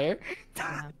 hours prior.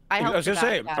 I I helped was the gonna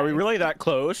say, bad are we guy. really that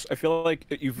close? I feel like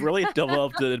you've really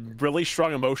developed a really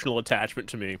strong emotional attachment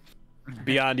to me,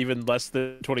 beyond even less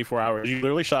than 24 hours. You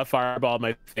literally shot a fireball in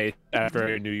my face after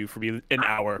I knew you for an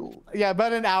hour. Yeah,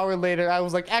 about an hour later, I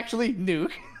was like, actually,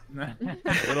 nuke.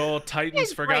 Little Titans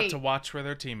It's forgot great. to watch where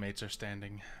their teammates are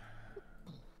standing.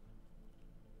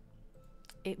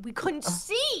 We couldn't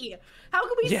see. How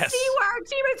could we Yes. see where our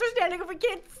teammates are standing if we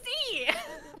can't see?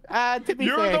 To be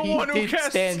You're fair, the he one who did cast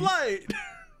stand... light.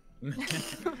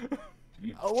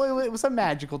 Oh, wait, it was a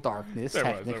magical darkness,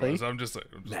 technically. I'm just saying.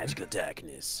 Magical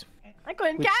darkness. I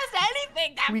couldn't Which- cast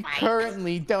anything that We fight.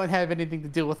 currently don't have anything to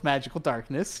do with magical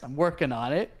darkness. I'm working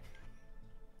on it.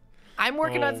 I'm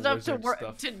working on Oh, stuff wizard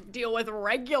stuff. to deal with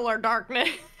regular darkness.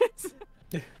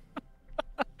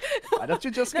 Why don't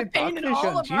you just The get dark pain in all vision?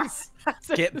 of our Jeez.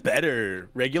 assets. Get better.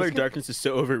 Regular Just get- darkness is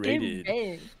so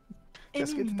overrated.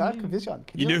 Just get dark vision.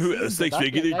 Can You know who see else the likes dark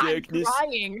regular light? I'm darkness?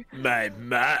 crying. My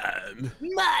mom.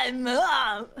 My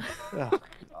mom. Oh,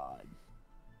 God.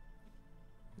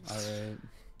 Alright.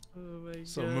 Oh my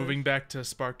So moving back to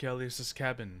Sparkelius's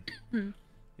cabin, you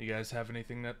guys have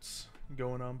anything that's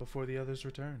going on before the others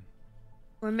return?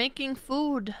 We're making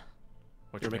food.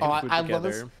 What You're you making Oh, food I love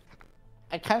this. together.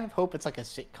 I kind of hope it's like a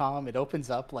sitcom. It opens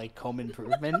up like Home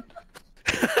Improvement.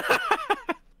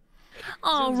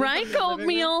 All right,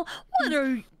 Goatmeal.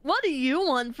 What do you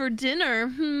want for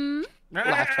dinner?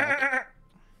 Laugh track.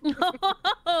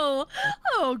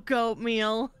 Oh,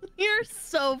 Goatmeal. You're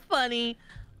so funny.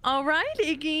 All right,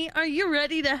 Iggy, are you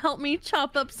ready to help me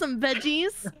chop up some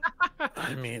veggies?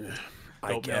 I mean,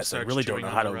 I Goatmeal guess I starts really don't chewing know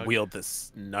on how the to rug. wield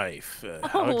this knife.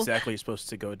 How Oh. exactly are you supposed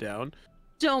to go down?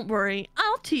 Don't worry,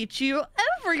 I'll teach you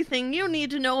everything you need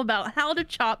to know about how to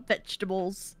chop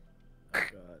vegetables. All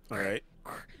right.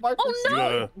 Oh no!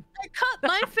 Uh, I cut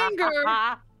my finger.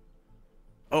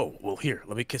 oh, well, here,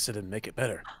 let me kiss it and make it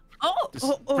better. Oh,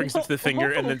 Just brings it to the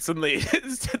finger, and then suddenly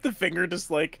the finger just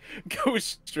like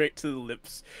goes straight to the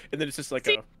lips, and then it's just like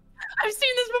See? I've seen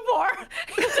this before.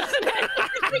 It doesn't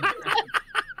end.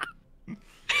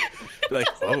 like,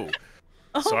 oh,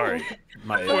 sorry,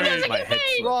 my head.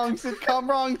 Wrong sitcom,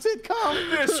 wrong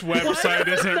sitcom. This website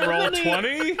isn't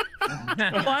Roll20.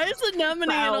 Why is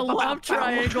Anemone in a love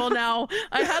triangle now?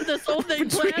 I had this whole thing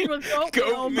planned with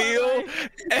Goatmeal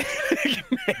and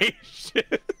Ignatius.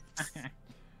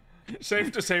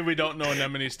 Safe to say we don't know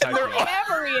Anemone's type. yet.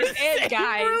 Whatever he is, it,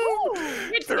 guys.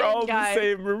 It's They're it, all in the guys.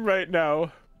 same room right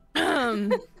now.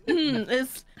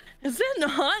 Is it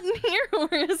hot in here or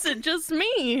is it just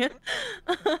me?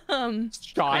 Sean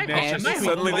Ignatius,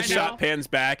 Suddenly the Find shot out. pans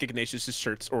back. Ignatius'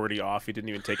 shirt's already off. He didn't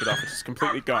even take it off. It's just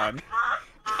completely gone.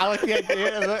 I like the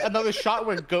idea. Another shot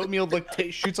where goat meal like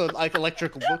shoots a like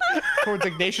electrical look towards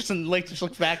Ignatius, and like just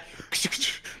looks back.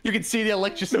 You can see the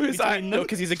electricity No, between them.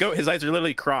 because he's a goat. His eyes are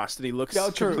literally crossed, and he looks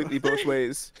completely both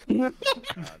ways.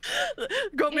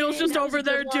 Goatmeal's just that was over a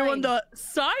there good doing line. the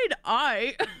side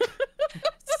eye.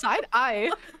 Side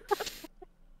eye.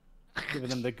 Giving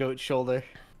them the goat shoulder.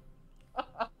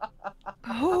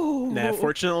 Oh. Nah,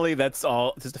 fortunately, that's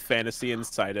all just a fantasy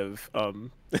inside of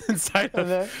inside of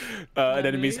And an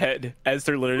enemy's head as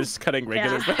they're literally just cutting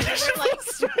regular Yeah.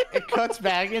 vegetables. it cuts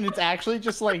back, and it's actually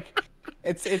just like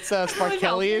it's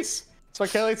Sparkelius.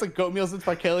 Sparkelius like goat meals in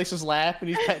Sparkelius' lap, and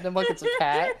he's petting him like it's a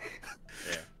cat.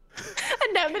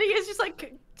 Anemone is just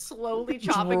like slowly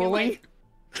chopping him. Drooling.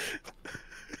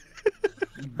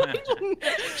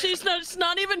 She's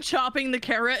not even chopping the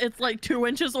carrot. It's like 2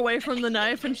 inches away from the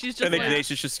knife, and she's just And then like,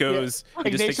 Ignatius just goes, Yeah. he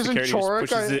just takes Ignatius the and carrot and Chorik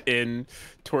just pushes are- it in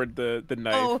toward the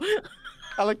knife. oh.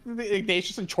 I like the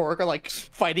Ignatius and Chorik are like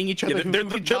fighting each other. Yeah, who they're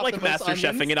can chop like the most master chefing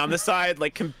onions. it on the side,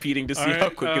 like competing to see how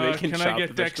Alright, quickly they can can chop I get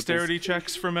the vegetables. dexterity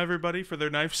checks from everybody for their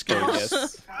knife skills? Oh,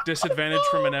 yes. Disadvantage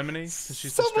from Anemone because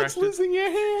she's Someone's distracted. losing your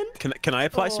hand. Can I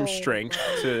apply some strength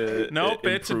to? Nope,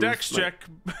 it's a improve dex my- check.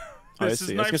 Oh, I This is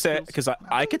see. I was knife gonna say skills. because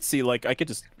I could see like I could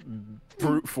just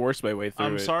brute force my way through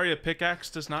I'm it. sorry, a pickaxe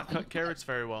does not cut carrots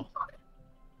very well.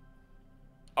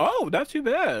 Oh, not too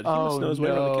bad. He Oh, must know his way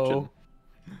around the kitchen.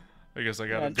 I guess I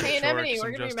gotta do Hey, Anemone, Chorik we're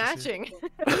some gonna be justice here.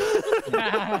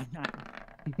 matching.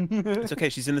 It's okay.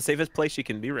 She's in the safest place she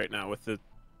can be right now with the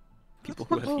people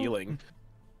who have healing.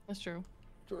 That's true.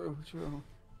 True.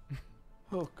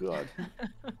 Oh god.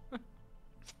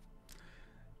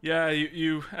 Yeah,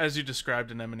 you as you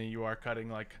described, Anemone, you are cutting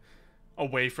like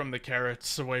away from the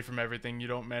carrots, away from everything. You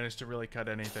don't manage to really cut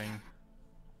anything.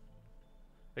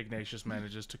 Ignatius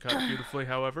manages to cut beautifully,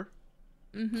 however.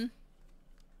 Mm-hmm.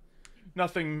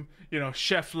 Nothing,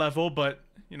 chef level, but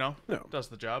No. does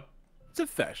the job. It's a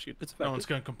fashion. It's a No one's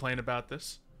gonna complain about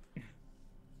this.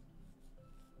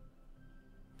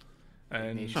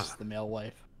 And Ignatius, the male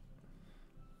wife.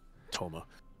 Toma.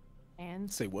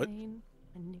 And Say what?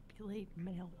 manipulate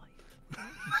male wife.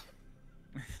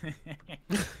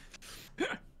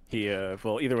 He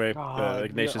well either way, God,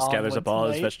 Ignatius we're gathers on up all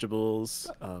his tonight. vegetables.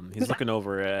 He's looking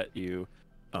over at you,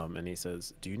 and he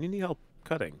says, "Do you need any help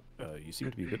cutting? You seem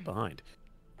to be a bit behind."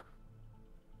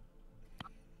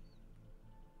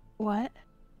 What?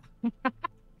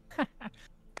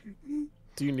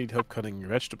 Do you need help cutting your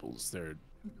vegetables? They're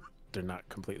not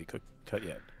completely cut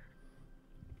yet.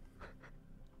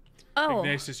 Oh.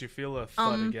 Ignatius, you feel a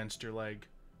thud Um. against your leg.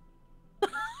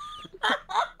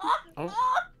 Oh,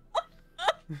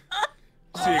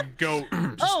 See a goat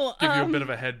just Oh, give you a bit of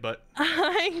a headbutt.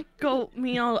 Hi, goat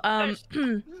meal. that's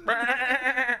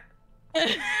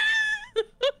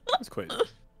quite.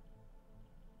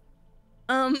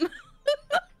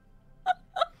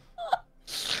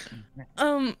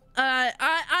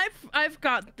 I've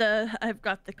got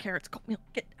the carrots. Goat meal,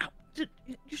 get out.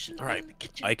 You should All be right, in the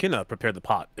kitchen. I can prepare the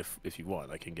pot if you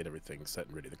want. I can get everything set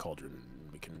and ready. The cauldron.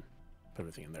 We can put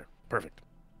everything in there. Perfect.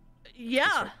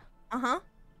 Yeah. Uh-huh.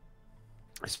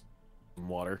 Some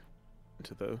water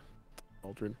into the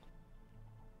cauldron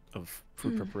of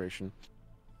food preparation.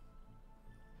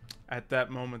 At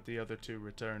that moment, the other two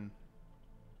return.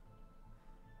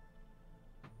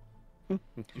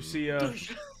 You see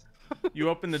you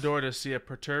open the door to see a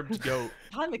perturbed goat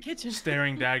Behind the kitchen.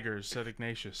 staring daggers at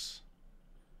Ignatius.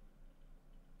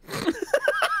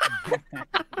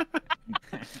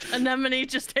 Anemone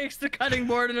just takes the cutting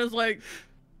board and is like,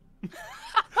 Well,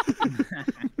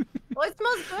 it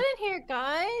smells good in here,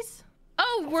 guys.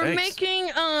 "Oh, we're Thanks. making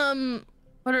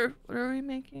what are we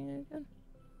making again?"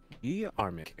 We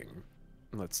are making.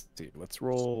 Let's see. Let's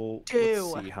roll.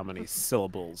 Two. Let's see how many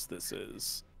syllables this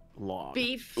is long.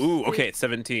 Beef. Ooh, okay, stew. it's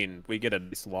 17. We get a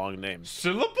nice long name.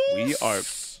 Syllables? We are.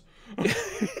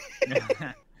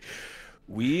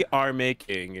 We are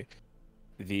making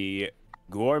the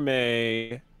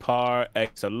gourmet par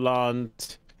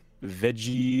excellence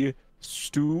veggie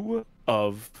stew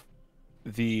of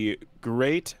the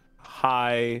great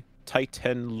high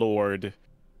Titan Lord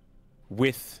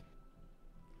with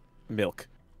milk.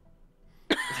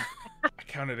 I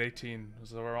counted 18.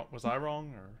 Was I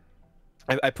wrong or?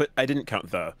 I didn't count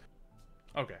the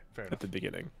Okay, fair at enough. the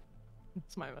beginning.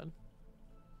 It's my bad.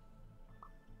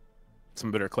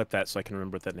 Someone better clip that so I can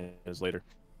remember what that name is later.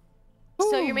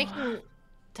 So Ooh. you're making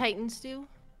Titan stew?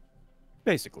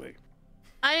 Basically.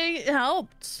 I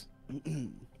helped.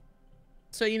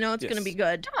 So you know it's gonna Yes. be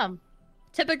good.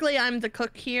 Typically I'm the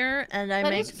cook here and I That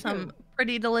make is some true.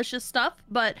 pretty delicious stuff,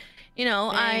 but Dang,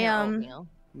 I oatmeal.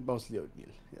 Mostly oatmeal.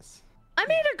 Yes. I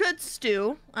made a good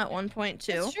stew at one point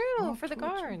too. It's true Oh, for the true,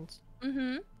 true. guards.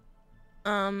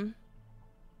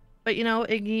 But you know,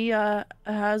 Iggy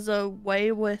has a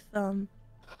way with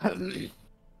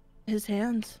his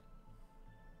hands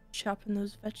chopping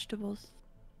those vegetables.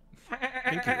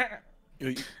 Thank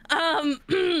you.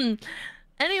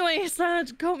 Anyways,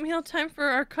 goat meal time for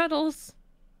our cuddles.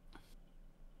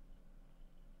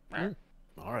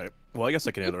 All right. Well, I guess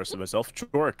I can handle the rest of myself.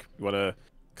 Chork, you want to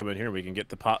come in here? We can get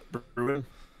the pot brewing.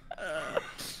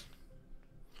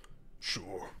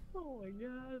 Sure. Oh my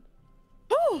god.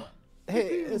 Oh,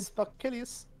 Hey,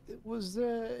 Sparkelius, is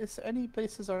there any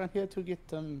places around here to get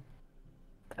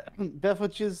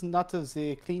beverages not of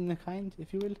the clean kind,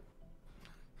 if you will?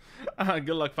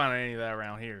 Good luck finding any of that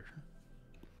around here.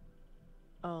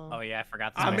 Oh yeah, I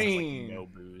forgot. I This place has, mean- like, no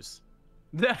booze.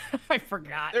 I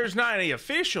forgot. There's not any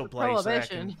official place that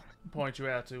Prohibition. can point you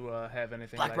out to have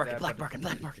anything Black like market, that.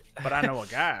 black market. But I know a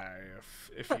guy.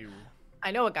 If you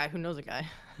I know a guy who knows a guy.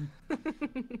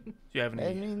 you have any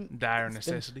I mean, dire it's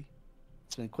been- necessity.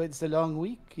 It's been quite the long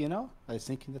week, you know? I was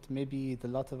thinking that maybe the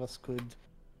lot of us could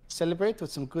celebrate with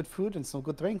some good food and some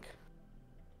good drink.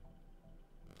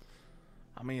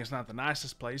 I mean, it's not the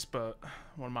nicest place, but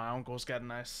one of my uncles got a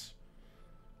nice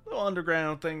little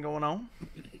underground thing going on.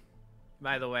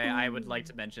 By the way, I would like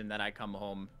to mention that I come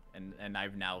home and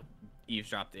I've now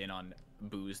eavesdropped in on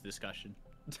booze discussion.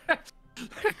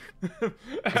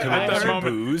 At that moment,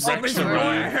 booze. Rex I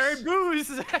arrives. heard booze.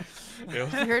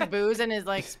 He heard booze and his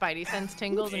like spidey sense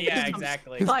tingles and he Yeah, just comes,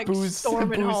 exactly. like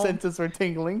storming booze home. senses were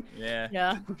tingling. Yeah.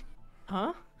 Yeah.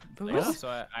 Huh? Yeah, Booze?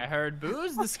 so I heard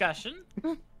booze discussion.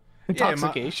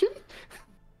 Intoxication?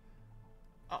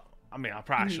 I mean, I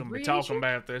probably shouldn't be talking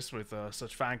about this with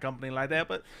such fine company like that,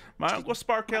 but my uncle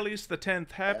Sparkelius the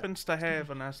 10th happens to have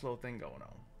a nice little thing going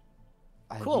on.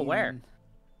 I Cool, where? mean,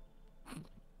 Did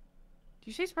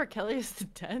you say Sparkelius the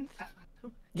 10th?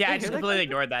 Yeah, I Hey, just you're like- completely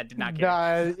ignored that. Did not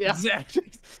get it. yeah.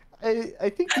 I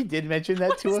think he did mention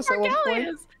that to us at one point.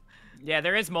 Sparkelius? Yeah,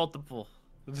 there is multiple.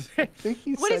 I think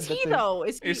he What said is that he there's- though?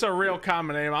 Is he... It's a real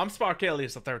common name. I'm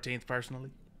Sparkelius the 13th, personally.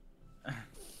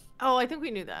 Oh, I think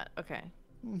we knew that. Okay.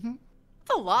 Mhm.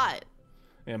 That's a lot.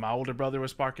 Yeah, my older brother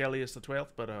was Sparkelius the 12th,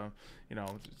 but you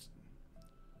know,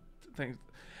 things.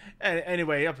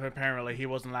 Anyway, apparently he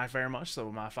wasn't liked very much,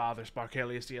 so my father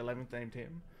Sparkelius the 11th named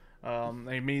him.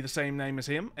 Named me the same name as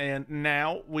him, and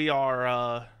now we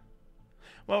are.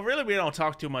 Well, really, we don't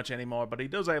talk too much anymore, but he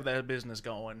does have that business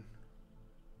going.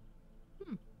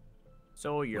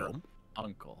 So your Well.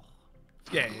 uncle.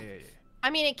 Yeah. I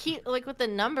mean, it keep like with the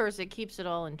numbers, it keeps it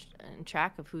all in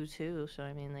track of who's who. So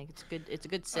I mean, like it's good. It's a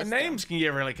good system. Names can get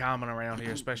really common around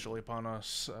here, especially upon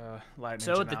us lightning.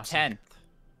 So the 10th.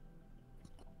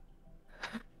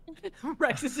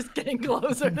 Rex is just getting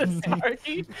closer to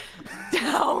Starkey.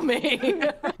 Tell me.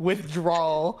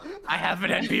 Withdrawal. I haven't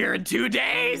had beer in 2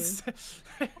 days.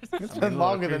 It's been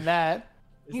longer than that.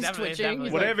 It's He's definitely- twitching. definitely-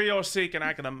 He's Whatever you're seeking,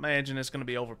 I can imagine it's going to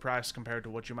be overpriced compared to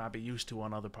what you might be used to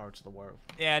on other parts of the world.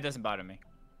 Yeah, it doesn't bother me.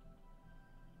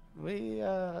 We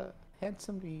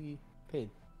handsomely paid.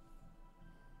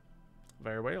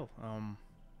 Very well.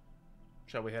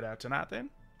 Shall we head out tonight then?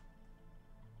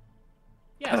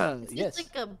 Yeah. Is Yes. this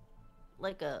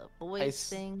like a boys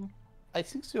I thing? I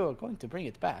think you're going to bring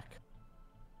it back.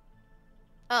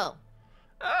 Oh,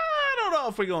 I don't know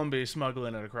if we're going to be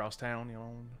smuggling it across town, you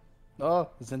know. Oh,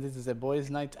 then this is a boys'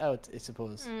 night out, I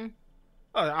suppose.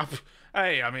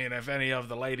 Hey, I mean, if any of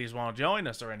the ladies want to join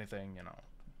us or anything, you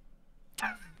know.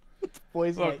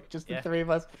 Boys' Look, night, just yeah. the three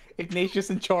of us. Ignatius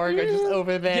and Chorg are just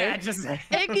over there. Yeah, just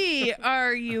Iggy,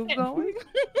 are you going?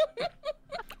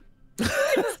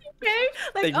 okay.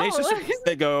 Like, Ignatius, oh,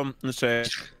 they go and say,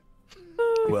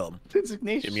 well, It's I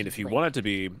Ignatius. mean, if you want it to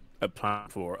be a time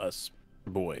for us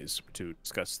boys to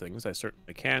discuss things, I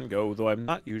certainly can go, though I'm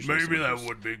not usually. Maybe that someone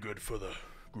would be good for the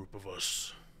group of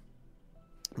us.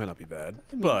 who's- Might not be bad,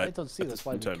 I mean, but I don't see at the that's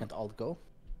why same we time, can't all go.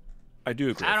 I do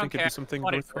agree. I I, don't think it'd care. be something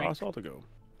What a worth for freak. us all to go.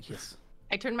 Yes.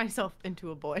 I turned myself into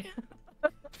a boy.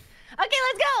 Okay,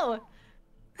 let's go.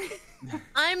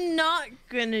 I'm not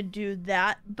gonna do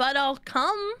that, but I'll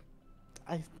come.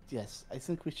 Yes, I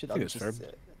think we should I all think just. it's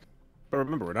fair. But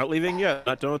remember, we're not leaving yet.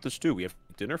 Not done with the stew. We have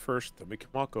dinner first, then we can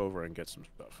walk over and get some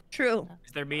stuff. True.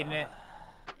 Is they're beating it.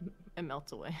 It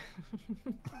melts away.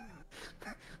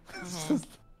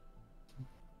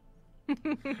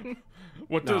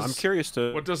 What No, does I'm curious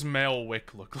to. What does male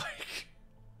wick look like?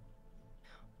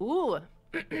 Ooh.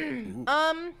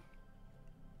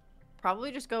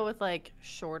 Probably just go with like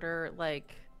shorter,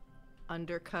 like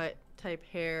undercut type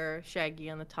hair, shaggy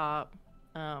on the top,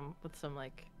 with some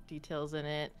like details in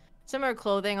it. Similar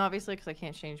clothing, obviously, because I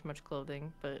can't change much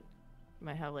clothing, but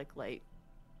Might have like light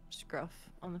scruff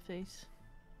on the face.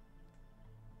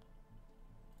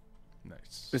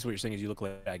 Nice. This is what you're saying is you look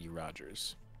like Aggie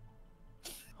Rogers.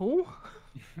 Who?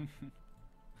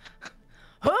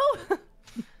 Who?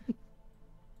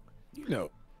 You know,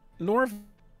 Norv.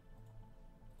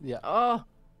 Yeah. Oh.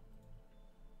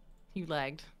 You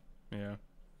lagged. Yeah.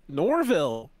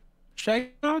 Norville.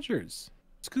 Shaggy Rogers.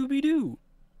 Scooby Doo.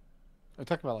 We're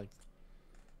talking about like.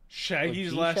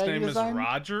 Shaggy's OG last Shaggy name design? is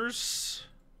Rogers.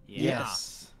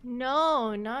 Yes.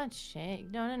 No, not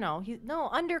Shag. No. He's no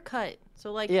undercut.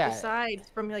 So like Yeah. the sides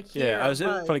from like here. Yeah, I was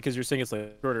above. funny because you're saying it's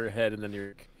like shorter head, and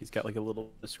then he's got like a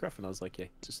little scruff, and I was like, yeah,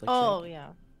 just like. Oh Shaggy. yeah.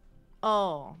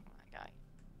 Oh my god.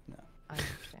 No. I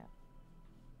understand.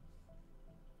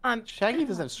 Shaggy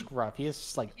doesn't have scruff. He has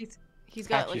just like He's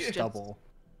got like patchy stubble.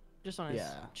 just on his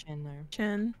Yeah. chin there.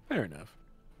 Chin. Fair enough.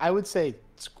 I would say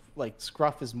like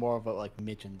scruff is more of what like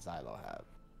Mitch and Xylo have.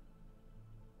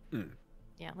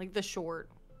 Yeah, like the short,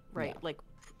 right? Yeah.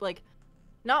 Like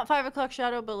not 5 o'clock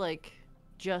shadow, but like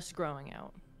just growing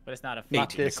out. But it's not a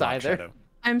Not 18 this o'clock either. shadow.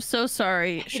 I'm so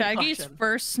sorry. Shaggy's caution.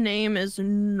 first name is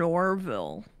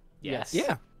Norville. Yes.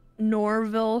 Yeah,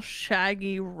 Norville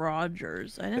Shaggy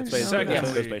Rogers. I didn't that's why know it's Secondly-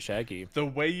 that. it goes by Shaggy. The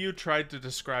way you tried to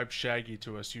describe Shaggy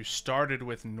to us, you started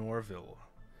with Norville.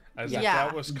 As if Yeah.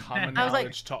 that was common I was like-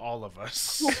 knowledge to all of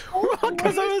us.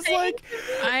 Because I was like,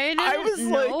 I didn't was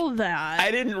like- know that. I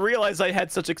didn't realize I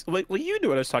had such. Well, you knew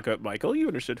what I was talking about, Michael. You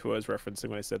understood who I was referencing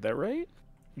when I said that, right?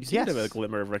 You seemed to have a Yes.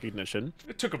 glimmer of recognition.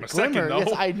 It took him a Glimmer. second, though.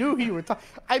 Yes, I knew who you were talking.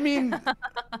 I mean,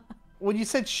 when you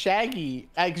said Shaggy,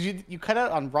 because you cut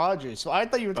out on Rogers, so I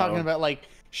thought you were talking Oh. about like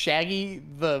Shaggy,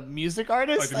 the music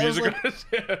artist. Like the I was music like- artist.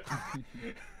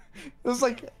 Yeah. I was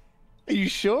like, are you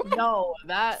sure? No,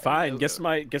 that. Fine. Guess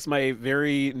my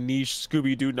very niche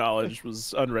Scooby Doo knowledge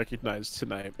was unrecognized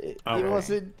tonight. It Oh, well.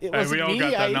 wasn't. It Hey, wasn't we all me.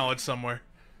 got that I- knowledge somewhere.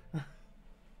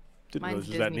 Didn't know it Mine's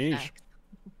was that Disney niche. facts.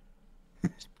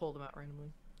 Just pulled them out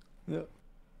randomly. Yeah.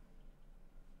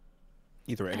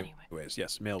 Either way, Anyway. anyways,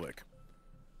 yes, Mailwick.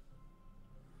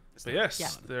 But yes, Yeah.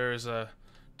 there's a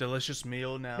delicious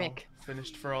meal now Mick.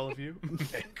 finished for all of you.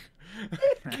 Mick.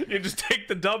 You just take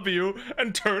the W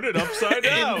and turn it upside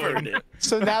down. Invert it.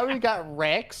 So now we got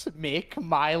Rex, Mick,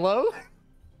 Milo,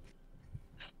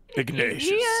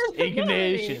 Ignatius.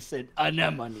 Ignatius, and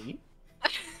Anemone.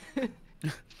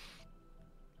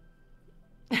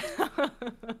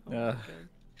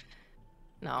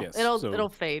 No, Yes, it'll so-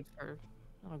 fade or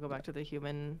it'll go back to the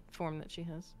human form that she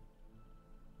has.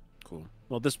 Cool.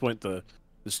 Well, at this point, the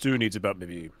stew needs about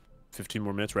maybe 15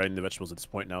 more minutes. We're adding the vegetables at this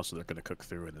point now, so they're going to cook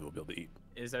through, and then we'll be able to eat.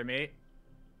 Is there meat?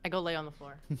 I go lay on the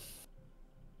floor.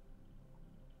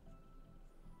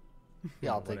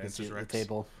 Yeah, I'll What take a answers seat at the Rex?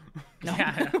 table. No.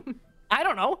 Yeah. I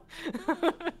don't know.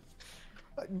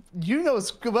 You know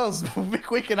as well as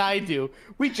Mick and I do.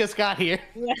 We just got here.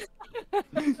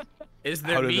 Is How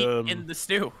there did, meat in the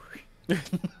stew?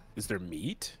 Is there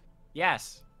meat?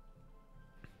 Yes.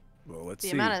 Well, let's The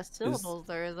see. amount of syllables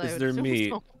there is. I is would there assume meat?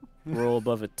 so. Roll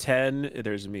above a 10.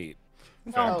 There's meat.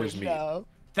 Oh, There's meat. no.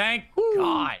 Thank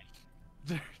God.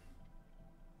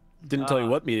 Didn't tell you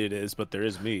what meat it is, but there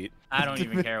is meat. I don't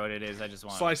even care what it is. I just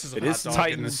want Slices of It hot is dog in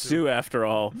Titan this stew, after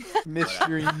all.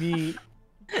 Mystery meat.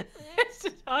 It's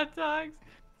just hot dogs.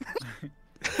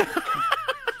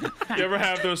 You ever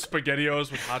have those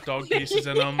SpaghettiOs with hot dog pieces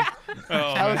in them? Oh,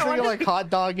 I was man. thinking like hot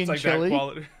dog and It's like chili. that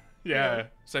quality. Yeah,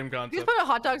 same You concept. just put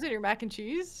hot dogs in your mac and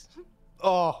cheese.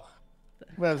 Oh,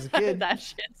 when I was a kid. That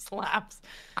shit slaps.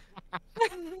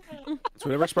 It's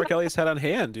whatever Sparkellius had on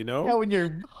hand, you know? Yeah, when you're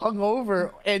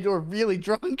hungover and or really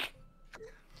drunk.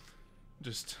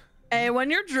 Just Hey, when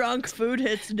you're drunk, food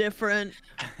hits different.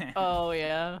 Oh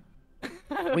yeah.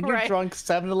 When you're Right. drunk,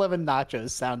 7-Eleven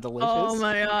nachos sound delicious. Oh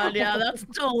my god, yeah, that's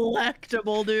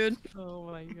delectable, dude. Oh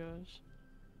my gosh.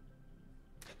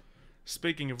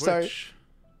 speaking of Sorry. which,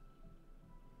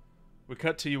 we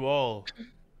cut to you all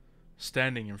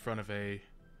standing in front of a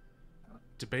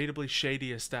debatably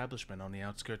shady establishment on the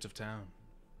outskirts of town.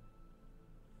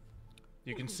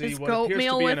 You can see Is what goat appears to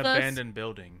meal be an with us? abandoned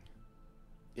building.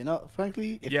 You know,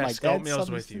 frankly, if Yes, my goat dad meal's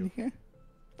saw with this in you. here.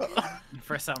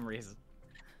 for some reason.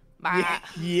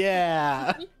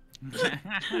 Yeah.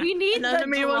 We need And the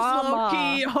enemy was drama.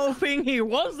 low-key hoping he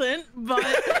wasn't, but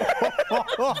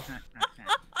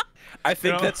I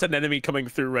think No. that's an enemy coming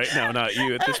through right now, not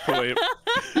you at this point.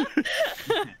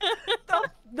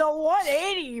 The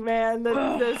 180, man. The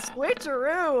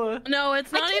switcheroo. no,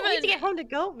 it's I not can't wait to even. get home to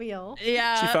goat meal.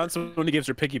 Yeah, She found someone who gives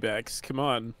her piggybacks. Come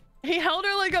on. he held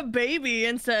her like a baby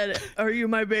and said, "Are you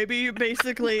my baby?"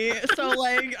 Basically, so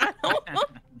like, I don't know.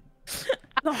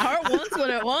 The heart wants what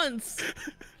it wants.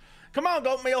 Come on,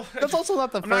 goat meal. That's also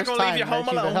not the I'm not first gonna leave time you home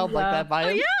that you've been held like that by Oh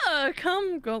him. yeah,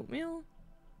 come goat meal.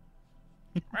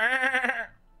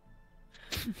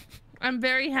 I'm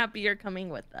very happy you're coming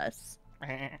with us.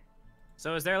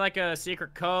 So is there like a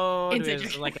secret code? It's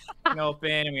Is there like a thing open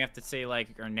and we have to say like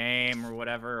our name or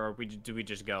whatever, or do we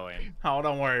just go in? Oh,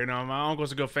 don't worry. No, my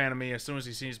uncle's a good fan of me. As soon as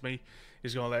he sees me,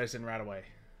 he's gonna let us in right away.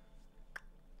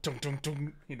 Tung, tung,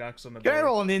 tung. He knocks on the door. Can I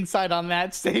roll an insight on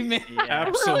that statement? Yeah.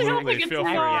 Absolutely, it's feel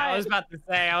free. not. I was about to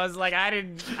say, I was like, I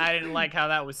didn't like how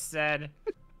that was said.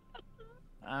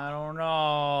 I don't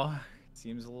know.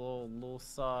 Seems a little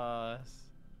sus.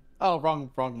 Oh, wrong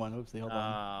one. Oopsie, hold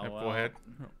on. Yep, go ahead.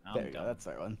 I'm There you go. done. That's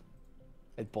the right one.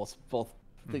 It both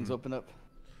things open up.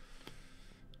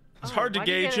 It's Oh, hard to why'd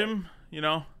you gauge get it? him, you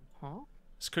know. Huh?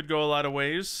 This could go a lot of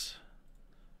ways.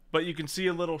 But you can see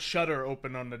a little shutter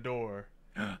open on the door.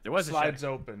 There was a Slides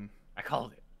shutter. open. I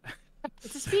called it.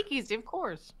 It's a speakeasy, of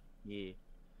course. Yeah.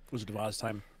 Wizard of Oz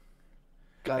time.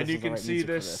 God, And this you is the can right see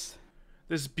music for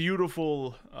this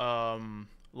beautiful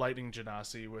lightning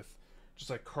genasi with just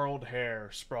like curled hair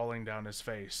sprawling down his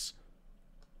face.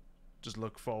 Just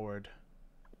look forward.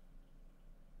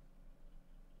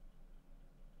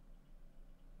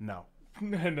 No.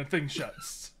 And the thing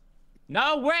shuts.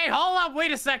 No, wait, hold up,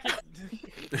 wait a second.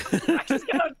 I'm just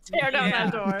gonna tear down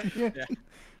that door.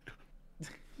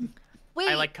 Wait.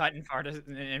 I like cut in front of.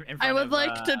 In front I would of,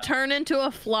 like to turn into a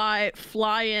fly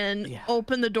in, Yeah.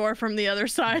 open the door from the other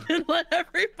side, and let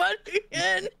everybody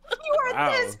in. You are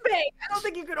Wow. this big. I don't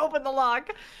think you could open the lock.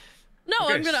 No,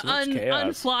 Okay, I'm gonna so much chaos.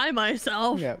 unfly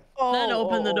myself. Yeah. Then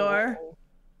open the door.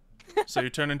 So you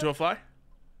turn into a fly?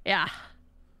 Yeah.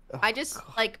 I just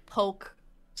like poke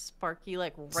Sparky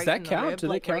like right Does that in the count? rib, Do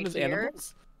they like, count right as here.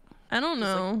 animals? I don't Just,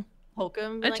 like, know. Poke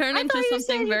him. I like, turn I into thought you said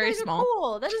something you very guys are small.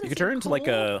 Cool. That doesn't You could seem turn into like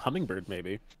cool. a hummingbird,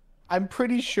 maybe. I'm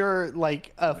pretty sure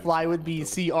like a fly would be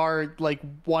CR like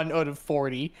 1 out of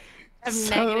 40. Have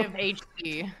So- negative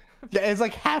HP. Yeah, it's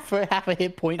like half a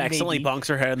hit point. Accidentally maybe. bonks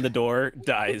her head in the door,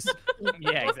 dies.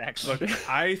 Yeah, exactly. Look,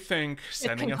 I think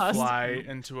sending a concussed. fly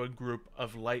into a group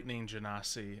of lightning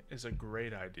genasi is a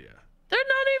great idea. They're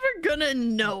not even gonna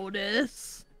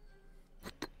notice.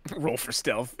 Roll for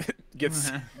stealth. Gets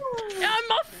I'm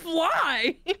a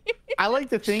fly. I like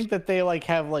to think that they like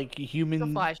have like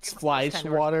human fly fly kind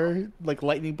of swatter, like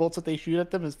lightning bolts that they shoot at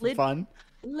them is for Lit- fun.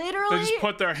 They Literally, just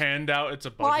put their hand out. It's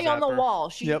a bug fly on the zapper. wall.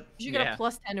 She Yep. got Yeah. a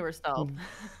 +10 to her stealth.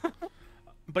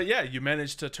 But yeah, you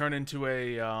managed to turn into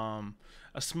a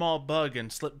small bug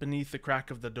and slip beneath the crack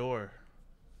of the door,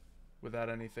 without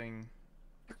anything.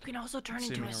 You can also turn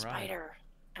into Seeming a awry. spider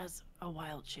as a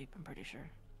wild shape. I'm pretty sure.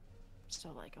 So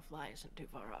like a fly isn't too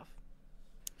far off.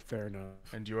 fair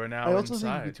enough. And you are I now also think you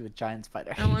inside. could do a giant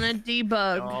spider. I want to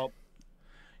debug Oh,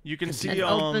 You can and see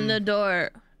open the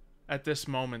door. at this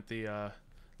moment the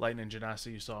lightning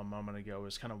genasi you saw a moment ago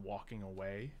is kind of walking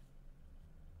away.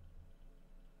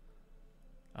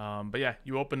 But yeah,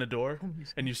 you open the door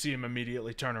and you see him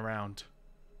immediately turn around.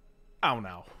 Oh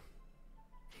no.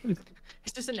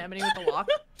 It's just an anemone with a lock.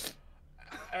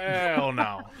 Hell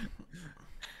no.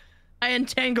 I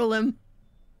entangle him.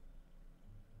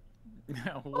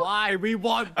 why? We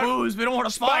want booze. We don't want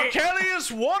to fight.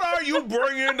 Sparkelius, what are you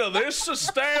bringing to this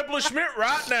establishment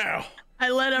right now? I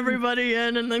let everybody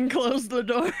in and then close the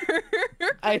door.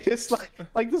 I just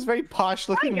like this very posh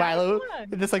looking Hi, guys, Milo come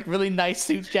on. in this like really nice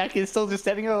suit jacket is still just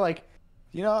standing there like,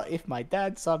 you know, if my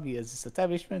dad saw me as this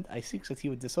establishment, I think that he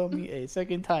would disown me a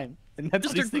second time. And that's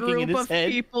Just what a he's thinking in group his of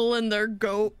head. people and their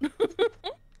goat. Oh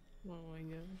my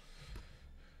god.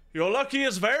 You're lucky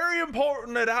it's very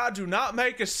important that I do not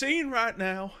make a scene right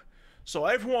now. So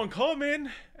everyone come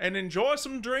in and enjoy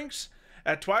some drinks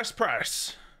at twice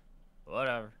price.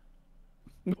 Whatever.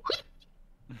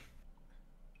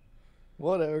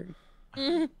 Whatever.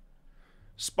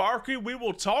 Sparky, we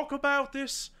will talk about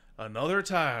this another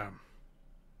time.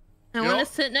 I want Yup.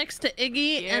 to sit next to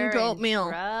Iggy You're and goat in meal.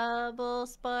 trouble,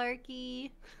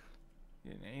 Sparky.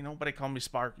 Ain't nobody call me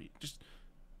Sparky. Just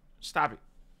stop it.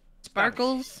 Stop it.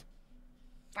 Sparkles.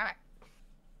 Alright.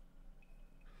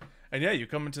 And yeah, you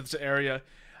come into this area.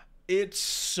 It's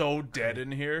so dead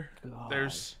in here.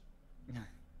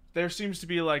 There seems to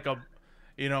be like a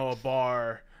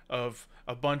bar of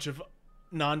a bunch of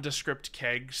nondescript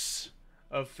kegs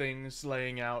of things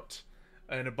laying out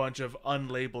and a bunch of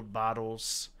unlabeled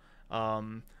bottles.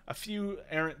 A few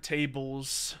errant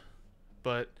tables,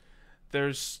 but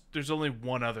there's only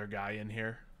one other guy in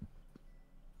here.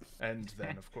 And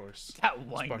then, of course, That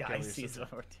one guy Sparkelius sees is-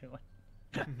 what we're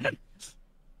doing.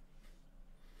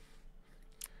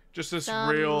 just this Some-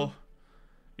 real,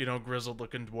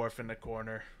 grizzled-looking dwarf in the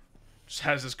corner. Just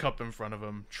has his cup in front of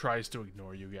him, tries to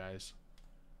ignore you guys.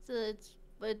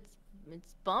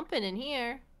 It's bumping in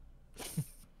here.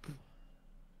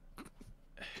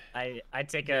 I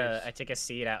take a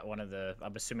seat at one of the.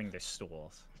 I'm assuming there's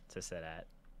stools to sit at.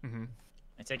 Mm-hmm.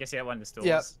 I take a seat at one of the stools.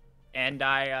 Yep. And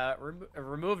I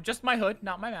remove just my hood,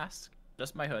 not my mask,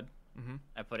 just my hood. Mm-hmm.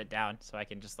 I put it down so I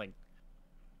can just like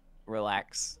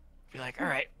relax. Be like, all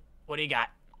right, what do you got?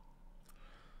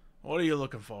 What are you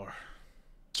looking for?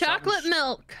 Chocolate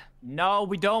milk. No,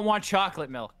 we don't want chocolate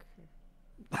milk.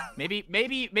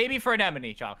 Maybe for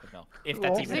anemone chocolate milk, if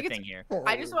that's even a thing here.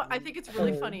 I think it's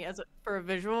really funny for a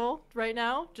visual right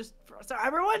now, so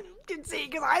everyone can see,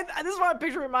 because this is what I'm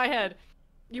picturing in my head.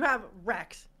 You have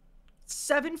Rex,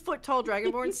 7-foot tall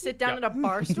dragonborn, sit down in a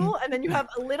bar stool, and then you have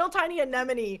a little tiny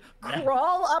anemone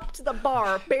crawl up to the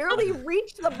bar, barely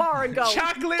reach the bar, and go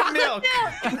Chocolate milk.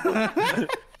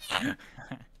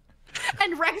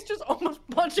 And Rex just almost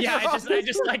punches her. I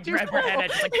just like grab her head, I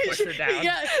just like push her down.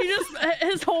 Yeah, he just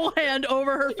his whole hand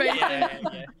over her face.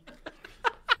 Yeah.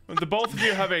 The both of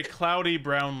you have a cloudy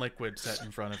brown liquid set in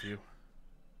front of you.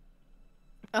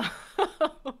 I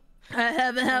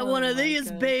haven't had one of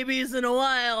these babies in a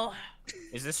while.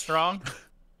 Is this strong?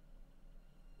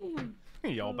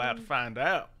 Y'all about to find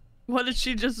out. What did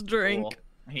she just drink? Cool.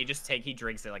 He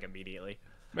drinks it like immediately.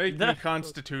 Make me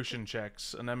constitution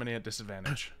checks. Anemone at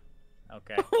disadvantage.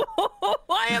 Okay.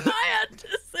 Why am I at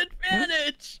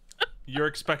disadvantage? You're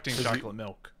expecting chocolate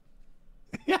milk.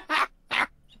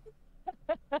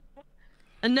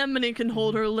 Anemone can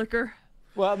hold her liquor.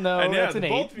 Well, no, And yeah, that's an 8.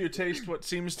 both of you taste what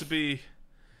seems to be,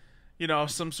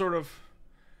 some sort of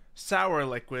sour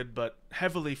liquid, but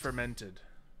heavily fermented.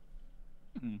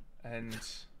 And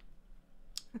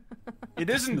it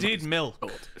is indeed milk,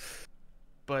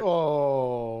 but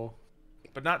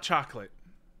not chocolate,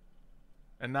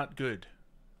 and not good.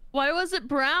 Why was it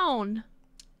brown?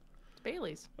 It's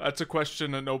Bailey's. That's a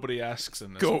question that nobody asks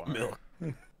in this Goat one. milk.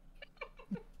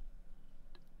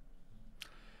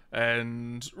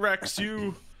 And Rex,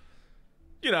 you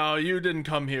didn't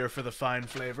come here for the fine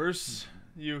flavors.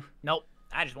 Nope.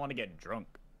 I just want to get drunk.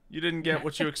 You didn't get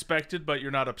what you expected, but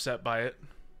you're not upset by it.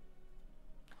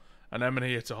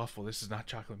 Anemone, it's awful. This is not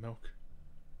chocolate milk.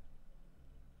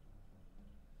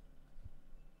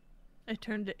 I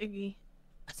turned to Iggy.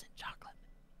 That's chocolate.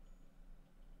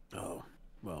 Oh,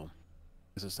 well,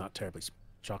 this is not terribly.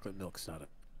 Chocolate milk's not a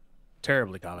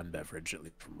terribly common beverage, at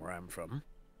least from where I'm from.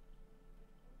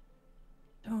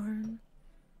 Darn.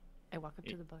 I walk up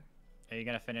to the bar. Are you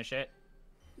gonna finish it?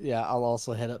 Yeah, I'll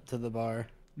also head up to the bar.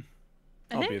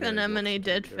 I I'll be think there as well Anemone for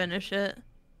did later. finish it.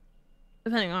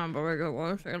 Depending on, but we're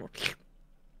going.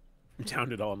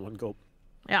 Downed it all in one gulp.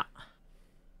 Yeah.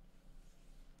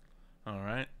 All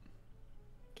right.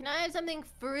 Can I have something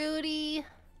fruity?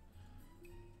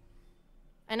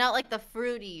 And not like the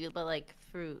fruity, but like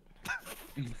fruit.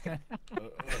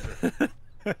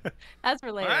 That's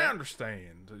for later. I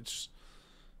understand. It's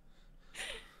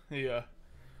he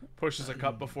pushes a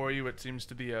cup before you. It seems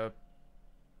to be a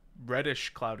reddish,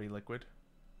 cloudy liquid.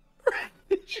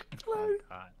 Oh,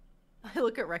 God. I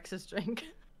look at Rex's drink.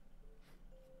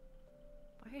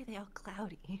 Why are they all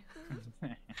cloudy?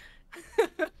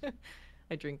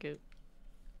 I drink it.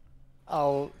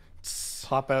 I'll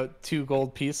pop out 2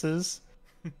 gold pieces.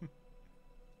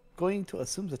 Going to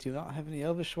assume that you don't have any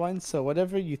elvish wine, so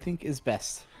whatever you think is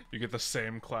best. You get the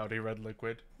same cloudy red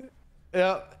liquid.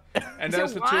 Yeah. And Is it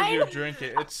as the two of you wine? drink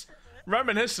it, it's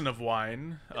reminiscent of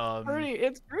wine. Fruity.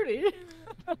 It's fruity.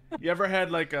 You ever had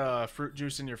like a fruit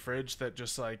juice in your fridge that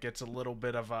just like gets a little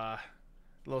bit of a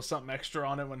little something extra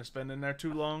on it when it's been in there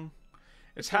too long?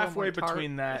 It's a little halfway more tart.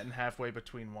 between that and halfway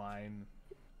between wine.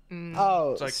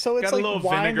 Oh, It's like- so it's got a like little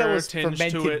wine that vinegar was tinge to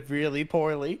fermented it. really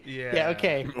poorly. Yeah.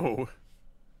 Okay. Oh,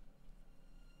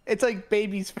 It's like not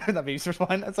baby's first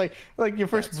wine. It's like your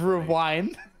first brew of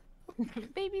wine.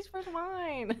 Baby's first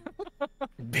wine.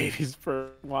 baby's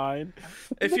for wine.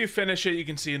 If you finish it, you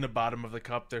can see in the bottom of the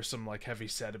cup there's some like heavy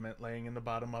sediment laying in the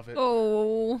bottom of it.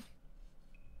 Oh.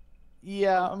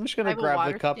 Yeah, I'm just I gonna have a grab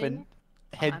water the cup skin. and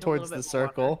I'll head add a towards little the bit more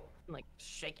water. circle. And, like,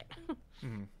 shake it.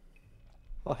 Mhm.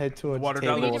 I'll head towards water the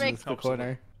down table the in the helps a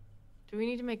corner. Do we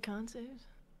need to make con saves?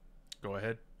 Go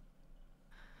ahead.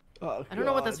 Oh, I don't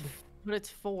know what God. it's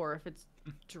for. If it's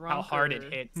drunk. How hard or...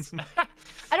 it hits.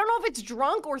 I don't know if it's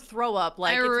drunk or throw up.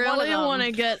 Like I it's really want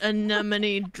to get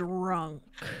Anemone drunk.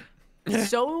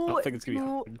 So I don't think it's gonna be do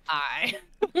hard. I.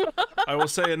 I will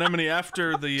say, Anemone,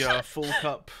 after the full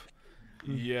cup,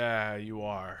 yeah, you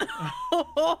are. You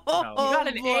got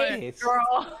an boy. 8,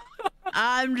 girl.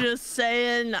 I'm just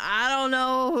saying, I don't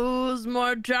know who's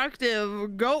more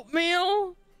attractive, goat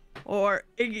meal or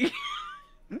Iggy.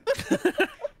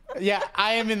 Yeah,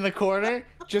 I am in the corner,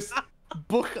 just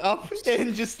book up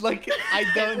and just like, I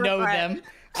don't know them.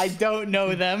 I don't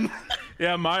know them.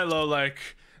 Yeah, Milo, like,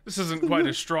 this isn't quite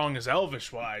as strong as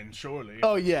Elvish wine, surely.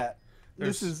 Oh yeah,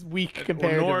 this is weak Nor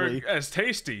comparatively. as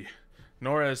tasty,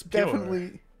 nor as pure,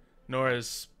 Definitely, nor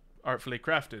as artfully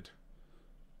crafted.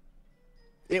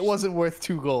 it wasn't worth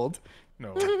 2 gold.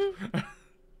 No.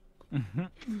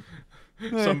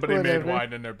 Somebody made Whatever.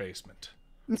 wine in their basement.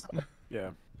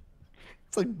 Yeah.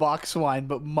 It's like box wine,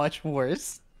 but much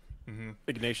worse.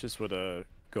 Ignatius would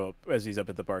go up as he's up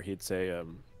at the bar. He'd say,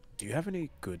 "Do you have any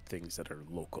good things that are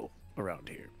local around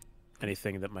here?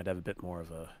 Anything that might have a bit more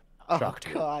of a Oh shock to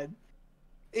it?" god.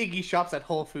 Iggy shops at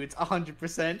Whole Foods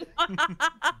 100%.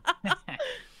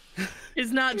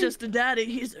 He's not just a daddy,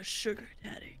 he's a sugar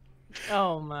daddy.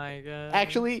 Oh my god.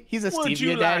 Actually, he's a Would stevia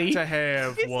you daddy. like to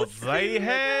have what they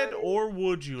had, or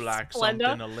would you like Splenda?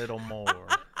 something a little more?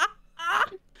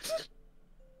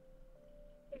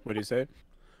 What do you say?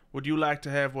 Would you like to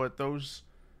have what those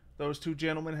 2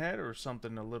 gentlemen had, or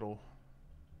something a little,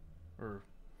 or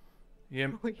yeah,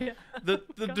 Oh, yeah.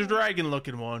 the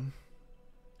dragon-looking one,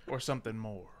 or something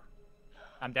more?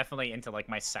 I'm definitely into like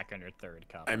my second or third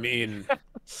cup. I mean,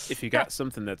 if you got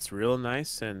something that's real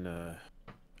nice, and I'm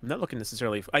not looking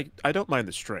necessarily. I don't mind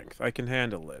the strength. I can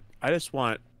handle it. I just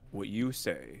want what you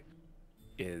say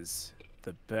is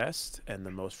the best and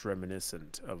the most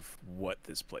reminiscent of what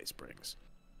this place brings.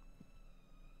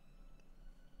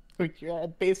 You're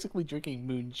basically drinking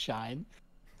moonshine.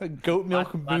 Like goat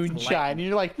milk That's moonshine. And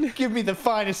you're like, give me the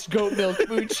finest goat milk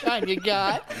moonshine you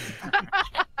got.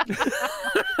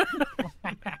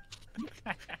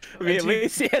 I mean, at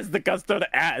least he has the gusto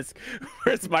to ask.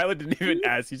 Whereas Milo didn't even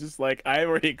ask. He's just like, I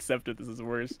already accepted this is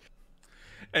worse.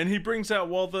 And he brings out,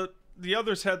 while the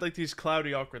others had like these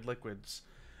cloudy, awkward liquids,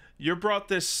 you brought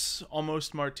this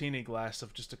almost martini glass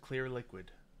of just a clear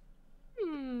liquid.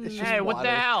 It's just Hey, what the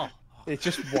water. hell? It's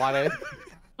just water.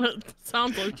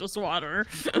 Sounds like just water.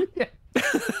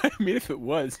 I mean, if it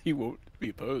was, he won't be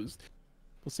opposed.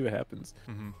 We'll see what happens.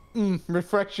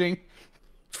 Refreshing.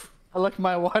 I like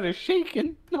my water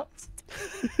shaken. No.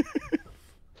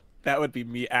 That would be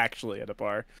me actually at a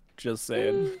bar. Just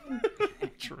saying.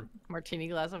 True. Martini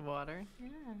glass of water.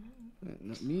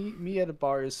 Me at a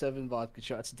bar is 7 vodka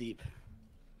shots deep.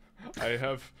 I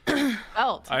have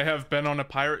Belt. been on a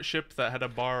pirate ship that had a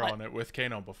bar on it with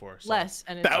Kano before. So. Less.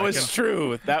 And it's That was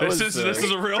true. That This was.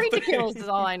 is a real 3 thing, tequilas is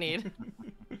all I need.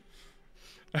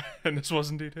 and this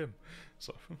was indeed him.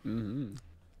 So Mhm.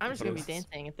 I'm just gonna be Yes.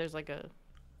 dancing. If there's like a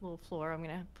little floor, I'm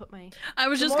gonna put my. I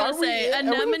was just Are gonna we- say, are we-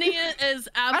 anemone is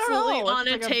absolutely know, on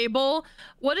it's a like a- table.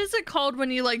 What is it called when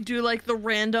you like do like the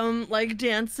random like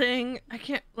dancing? I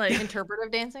can't like.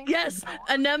 Interpretive dancing? Yes,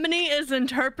 anemone is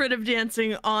interpretive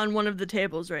dancing on one of the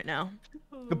tables right now.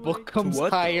 The book comes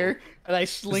what, higher, and I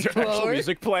Is slink there actual lower.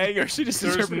 music playing, or is she just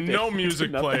there's interpreting no it? music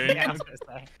Nothing. playing. Yeah, I was gonna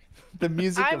say. The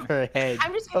music I'm- of her head.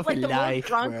 I'm just of like her the more life,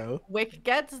 drunk bro. Wick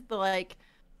gets, the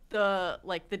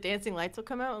dancing lights will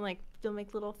come out and like they'll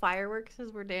make little fireworks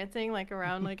as we're dancing like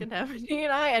around like Anemone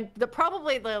and I, and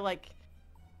probably the like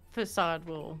facade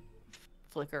will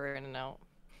flicker in and out.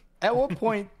 At what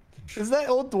point is that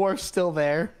old dwarf still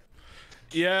there?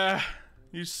 Yeah,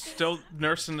 you still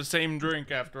nursing the same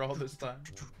drink after all this time.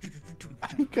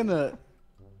 I'm gonna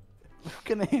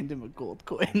hand him a gold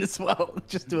coin as well,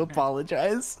 just to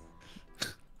apologize.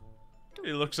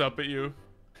 He looks up at you,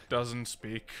 doesn't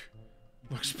speak,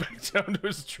 looks back down to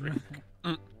his drink.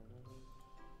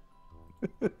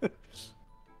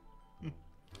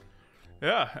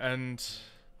 Yeah, and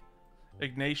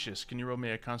Ignatius, can you roll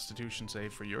me a Constitution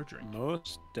save for your drink?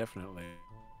 Most definitely.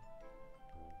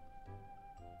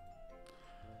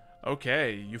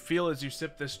 Okay, you feel as you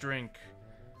sip this drink,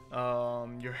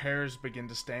 your hairs begin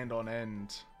to stand on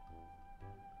end.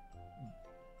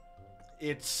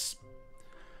 It's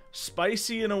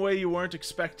spicy in a way you weren't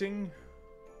expecting.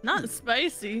 Not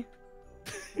spicy.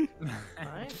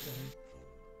 Right?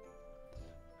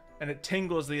 And it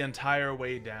tingles the entire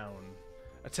way down,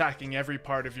 attacking every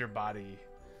part of your body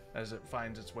as it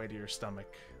finds its way to your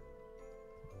stomach.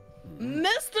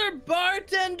 Mr.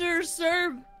 Bartender,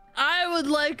 sir, I would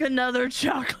like another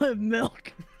chocolate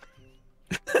milk.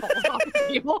 Falls off the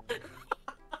table.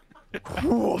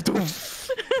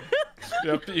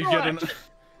 Yep,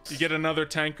 you get another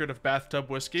tankard of bathtub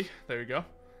whiskey. There you go.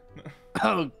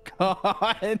 Oh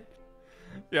god.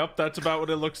 Yep, that's about what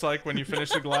it looks like when you finish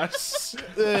the glass.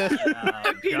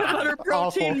 Peanut butter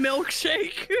protein Awful.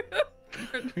 milkshake.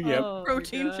 Yep. Oh,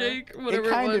 Protein God. shake, It whatever it,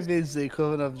 kind was. of is the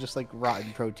equivalent of just like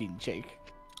rotten protein shake.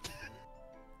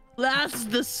 That's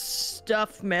the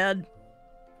stuff, man.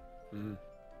 Mm.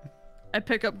 I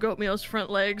pick up Goatmeal's front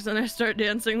legs and I start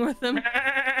dancing with him.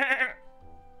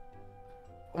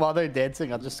 while they're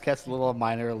dancing, I'll just cast a little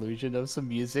minor illusion of some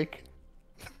music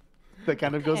that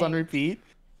kind of goes on repeat.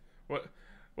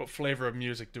 What flavor of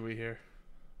music do we hear?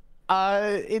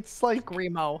 It's like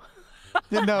Screamo.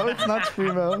 no, it's not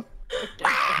screamo.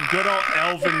 Good old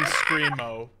Elven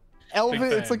screamo. Elven,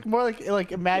 Big it's fan. like more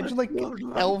like imagine like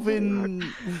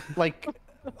Elven, like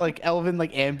Elven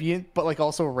like ambient, but like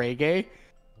also reggae.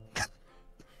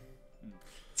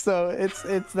 So it's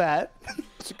that.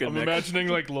 It's a good I'm mix. imagining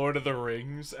like Lord of the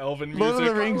Rings, Elven music. Lord of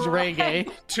the Rings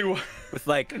reggae. To with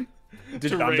like To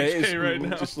djembe rage is right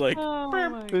now. just like Oh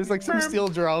my There's like some steel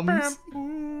drums.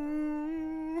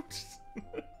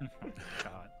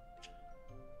 God.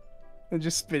 And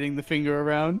just spinning the finger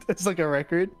around. It's like a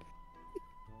record.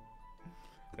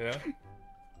 Yeah.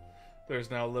 There's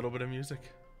now a little bit of music.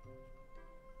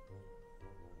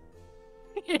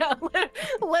 Yeah,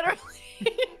 literally.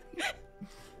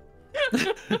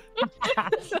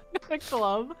 A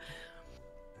club.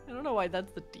 I don't know why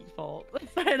that's the default.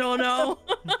 I don't know.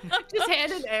 Just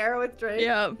hand in air with Drake.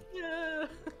 Yeah. Yeah.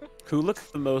 who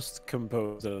looks the most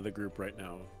composed out of the group right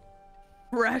now?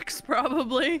 Rex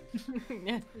probably.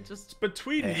 Yeah, just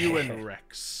Between you and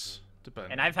Rex.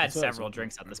 Depending. And I've had That's several awesome.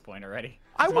 drinks at this point already.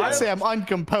 I wouldn't Miles. say I'm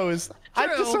uncomposed. I'm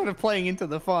just True. sort of playing into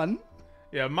the fun.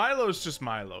 Yeah, Milo's just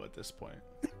Milo at this point.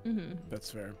 Mm-hmm. That's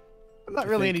fair. I'm not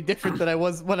really any different than I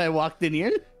was when I walked in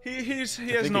here. He has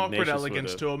think an awkward Ignatius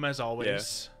elegance would've- to him as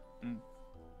always.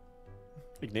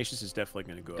 Ignatius is definitely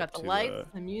going to go got up the to, lights,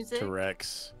 the music. to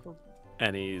Rex, Cool.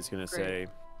 and he's going to Great. say,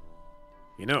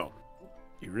 you know,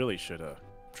 you really should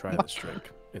try this drink.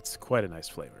 It's quite a nice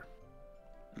flavor.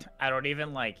 I don't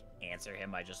even like answer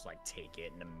him. I just like take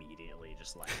it and immediately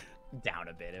just like down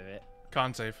a bit of it.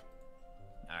 Con save.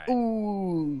 All right.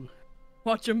 Ooh.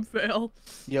 Watch him fail.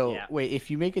 Yo, Yeah. wait,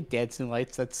 if you make a dancing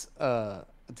lights that's a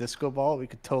disco ball, we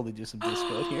could totally do some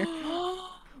disco in here.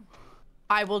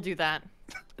 I will do that.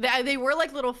 They were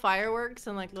like little fireworks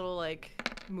and like little like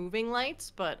moving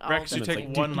lights, but I'll Rex, you It's take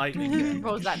like- one lightning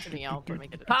propose that to me. I'll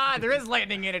make it. Ah, there is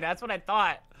lightning in it. That's what I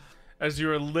thought. as you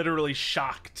are literally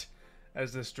shocked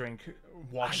as this drink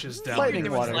washes down. Lightning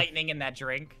There your was water. lightning in that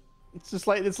drink. It's just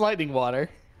like it's lightning water.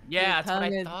 Yeah, that's what tongue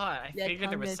I is- thought. I figured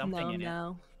there was something in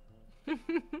it.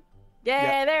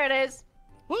 Yeah, there it is.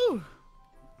 Woo!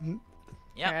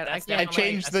 Yeah, Alright, that's I I definitely-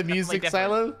 changed that's the definitely music, different.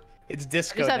 Silo. It's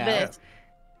disco Just have now. this.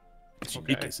 It's Okay.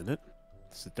 unique, isn't it?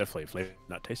 This is definitely a flavor I've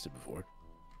not tasted before.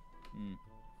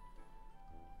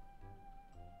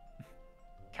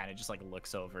 Kind of just like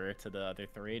looks over to the other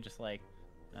three, just like,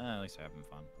 at least they're having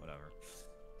fun.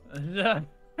 Whatever.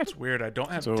 It's weird. I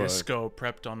don't have So, disco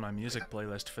prepped on my music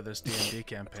playlist for this D&D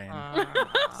campaign.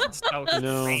 so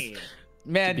No. strange.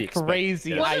 Man, be expected, crazy.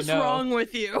 yeah. What I is know. wrong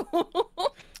with you?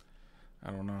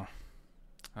 I don't know.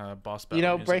 Boss battle You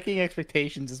know, music. breaking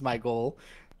expectations is my goal.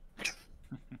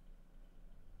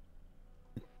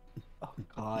 Oh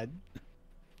God.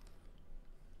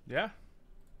 Yeah.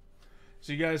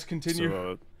 So you guys continue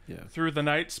So, yeah. through the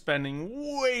night,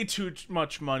 spending way too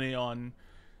much money on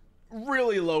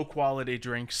really low quality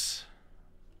drinks.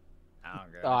 Oh,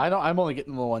 good. Oh, I don't. I'm only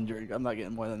getting the one drink. I'm not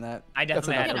getting more than that. I That's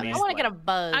definitely enough had for at me. I least want to get a like-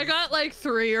 buzz. I got like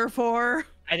 3 or 4.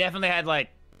 I definitely had like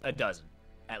a dozen,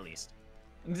 at least.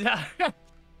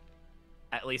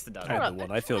 At least a I dozen. had the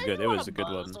one. I feel good. It was a good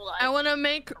one. I want to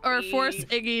make or force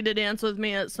Iggy to dance with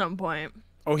me at some point.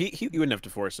 Oh, you wouldn't have to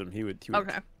force him. He would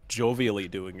Okay. jovially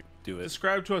do it.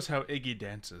 Describe to us how Iggy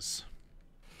dances.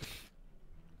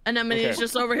 Anemone's Okay.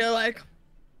 just over here like,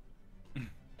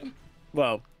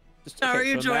 Well, just, how okay, are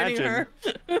you so joining imagine,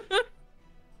 her?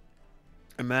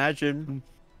 Imagine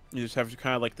you just have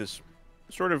kind of like this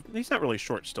sort of. He's not really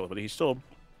short still, but he's still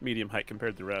medium height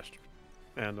compared to the rest.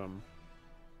 And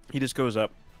he just goes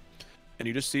up, and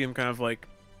you just see him kind of like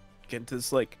get into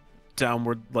this like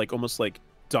downward, like almost like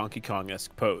Donkey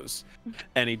Kong-esque pose,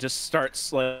 and he just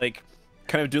starts like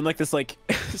kind of doing like this like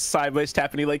sideways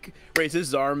tap, and he like raises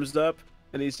his arms up,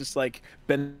 and he's just like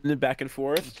bending back and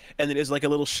forth, and then there's like a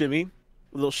little shimmy,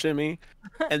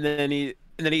 and then he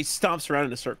stomps around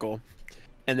in a circle,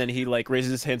 and then he like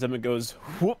raises his hands up and goes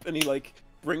whoop, and he like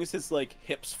brings his like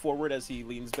hips forward as he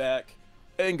leans back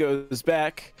and goes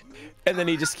back, and then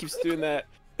he just keeps doing that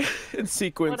in What a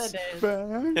sequence. day.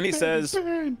 Burn, And he says,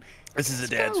 burn, This is a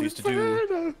dance we used to do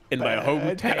burn, in my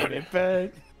burn, hometown. baby,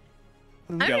 burn.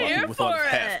 I'm Got lucky here with a lot for of it.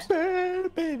 heft. Burn,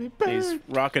 baby, And burn. he's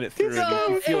rocking it through, and you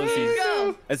Go, feel as Iggy,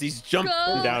 go. he's jumping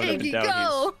Go, down and Iggy, down.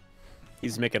 go.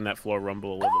 He's making that floor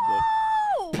rumble a little bit.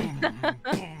 Oh! Boom,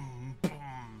 boom.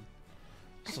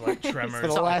 It's like tremors. For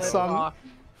the last song,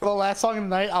 for the last song of the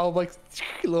night, I'll like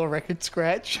a little record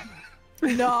scratch.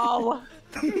 No.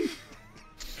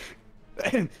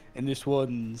 And this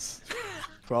one's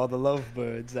For all the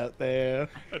lovebirds out there.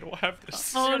 I don't have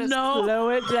this. Oh no!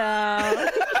 Slow it down.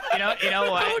 You know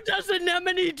what? Who does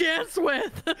Anemone dance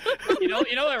with? You know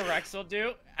what Rex will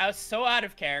do? I was so out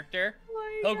of character.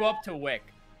 He'll go up to Wick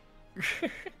and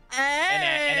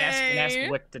ask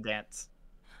Wick to dance.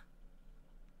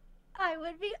 I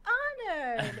would be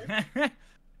honored.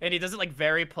 And he does it like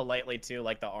very politely too,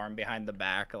 like the arm behind the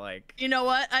back, like. You know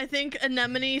what? I think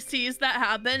Anemone sees that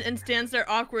happen and stands there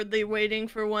awkwardly waiting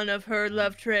for one of her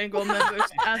love triangle members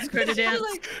to ask her to dance.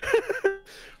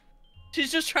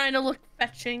 She's just trying to look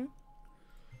fetching.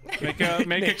 Make a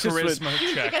charisma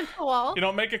check. Against the wall. You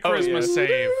don't make a charisma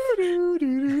save.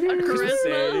 A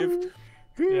charisma?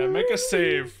 Yeah, make a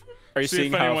save. Are you See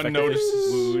seeing if how anyone effective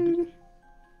notices. wooed?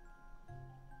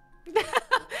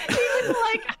 Even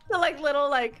like little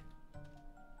like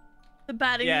The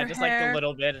batting Yeah, her just hair, like the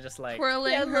little bit, and just like.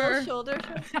 twirling yeah, her. little shoulder.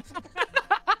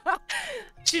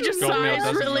 She just Goldmeal sighs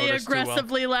doesn't really notice too well.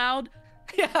 aggressively loud.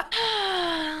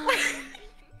 Yeah.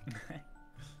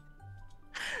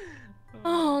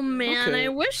 Oh man, Okay. I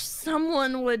wish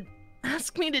someone would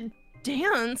ask me to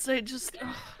dance. I just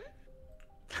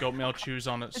Goatmeal chews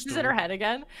on its This stool. is in her head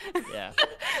again. Yeah.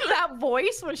 That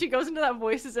voice when she goes into that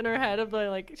voice is in her head of the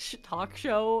like talk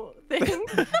show thing.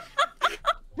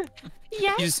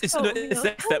 Yes. It's Goldmeal,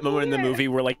 that come moment in the here. movie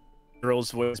where like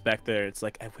girl's voice back there. It's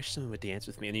like, I wish someone would dance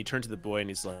with me. And he turns to the boy and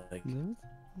he's like,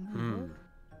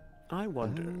 I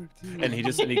wonder. And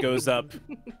he goes up.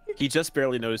 He just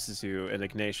barely notices you, and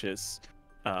Ignatius,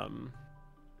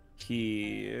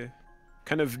 he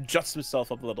kind of juts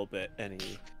himself up a little bit, and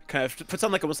he kind of puts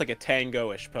on like almost like a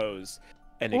tango-ish pose,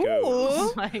 and he goes,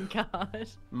 Oh my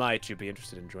gosh. "Might you be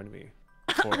interested in joining me?"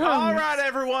 All right,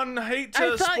 everyone. Hate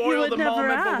I to thought you spoil would the never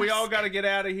moment, but we ask. all got to get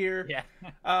out of here. Yeah.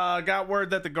 Got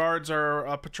word that the guards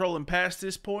are patrolling past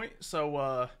this point,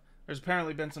 so there's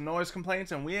apparently been some noise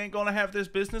complaints, and we ain't gonna have this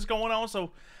business going on.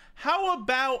 So, how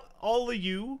about all of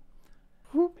you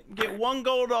get 1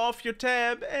 gold off your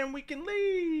tab, and we can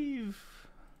leave?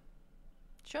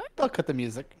 Sure. I'll cut the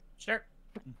music, Sure.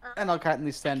 and I'll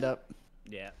kindly stand up.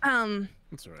 Yeah.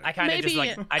 That's all right. I kind of just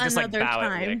Maybe like I just like another bow at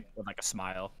time. Wick with like a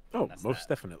smile. Oh, That's most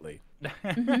definitely.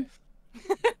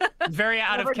 Very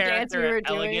out of Whatever dance we character were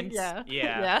doing, elegance. Yeah.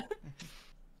 Yeah.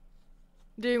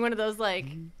 Doing one of those like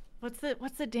what's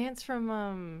the dance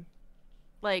from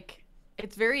like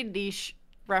it's very niche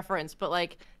reference, but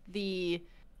like the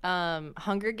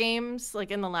Hunger Games, like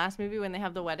in the last movie when they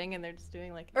have the wedding and they're just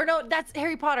doing like, or no, that's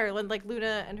Harry Potter when like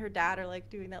Luna and her dad are like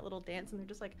doing that little dance and they're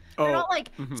just like they're not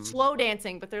like slow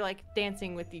dancing, but they're like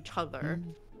dancing with each other.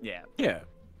 Yeah. Yeah.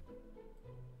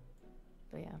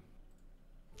 But yeah.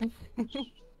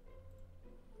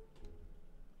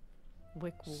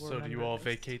 Wick will So, do you remember all this.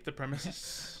 vacate the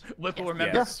premises? Wick will Yes.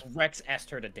 remember Yes. Rex asked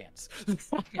her to dance.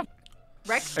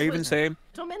 Rex I even was say,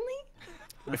 gentlemanly?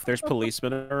 if there's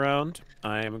policemen around,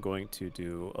 I am going to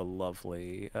do a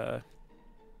lovely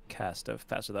cast of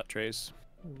Pass Without Trace.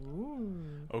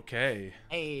 Ooh. Okay.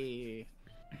 Hey.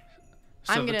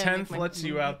 So I'm the gonna 10th make my lets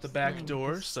you out the back moves.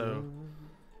 door, so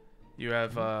you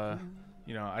have,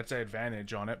 you know, I'd say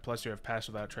advantage on it. Plus you have Pass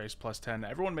Without Trace plus 10.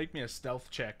 Everyone make me a stealth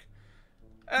check.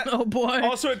 oh boy.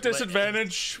 Also at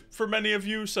disadvantage for many of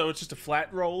you, so it's just a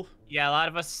flat roll. Yeah, a lot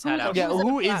of us had out. Yeah, Who's at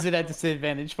who a is it at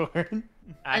disadvantage for? I'm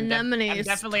Anemone I'm is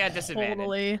definitely at disadvantage.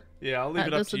 totally. Yeah, I'll leave At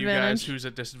it up to you guys disadvantage. who's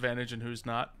at disadvantage and who's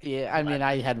not. Yeah, I mean,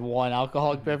 I had 1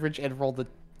 alcoholic beverage and rolled a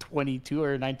 22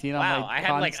 or 19 on Wow, my I had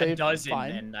con like a save. dozen,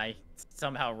 Fine. and I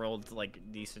somehow rolled like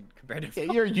decent compared to.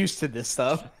 Yeah, you're used to this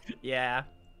stuff. Yeah.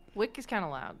 Wick is kind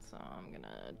of loud, so I'm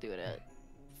gonna do it at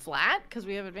flat because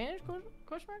we have advantage.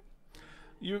 Question mark.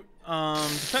 You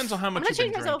depends on how much gonna you've been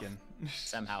change myself. drinking.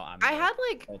 Somehow I'm. I the had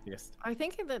like healthiest. I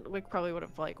think that Wick probably would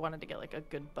have like wanted to get like a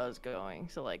good buzz going,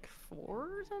 so like 4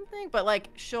 or something. But like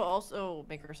she'll also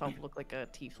make herself look like a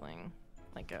tiefling,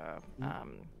 like a I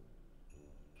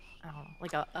don't know,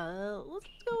 like a let's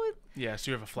go with Yeah,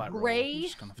 so you have a flat roll. I'm Gray.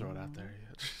 just gonna throw it out there.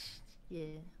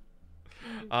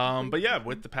 yeah. But yeah,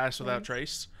 with the Pass Without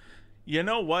Trace, you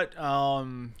know what?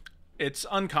 It's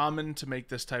uncommon to make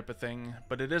this type of thing,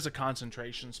 but it is a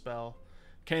concentration spell.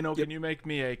 Kano, can you make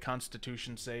me a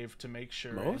Constitution save to make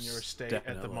sure in Most your state at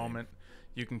the definitely. moment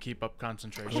you can keep up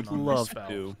concentration I'd on this love spell?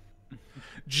 to.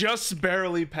 Just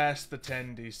barely past the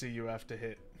 10 DC you have to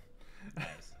hit.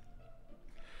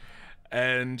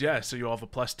 And yeah, so you all have a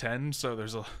plus 10, so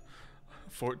there's a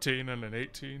 14 and an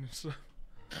 18. So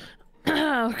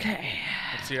Okay.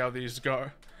 let's see how these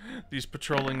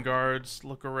patrolling guards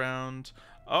look around.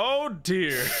 Oh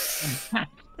dear.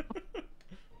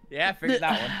 Yeah, I figured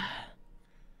that one.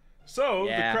 So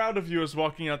Yeah. the crowd of you is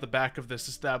walking out the back of this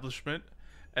establishment,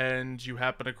 and you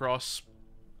happen across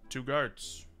 2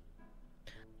 guards.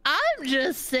 I'm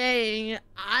just saying,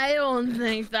 I don't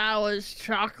think that was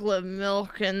chocolate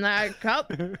milk in that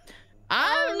cup.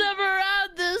 I've never had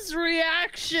this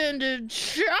reaction to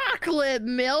chocolate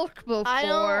milk before.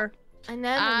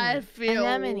 I feel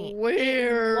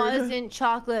weird. It wasn't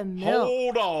chocolate milk.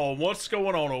 Hold on, what's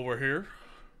going on over here?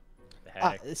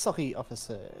 Sorry,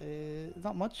 officer.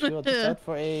 Not much. You're just out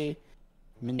for a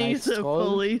midnight He's a stroll.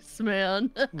 policeman.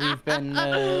 We've been.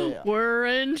 We're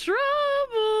in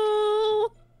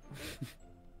trouble.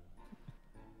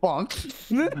 Bonk.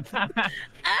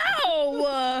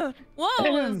 Ow!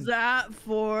 What was that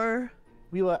for?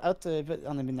 We were out a bit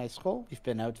on a midnight stroll. We've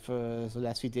been out for the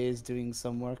last few days doing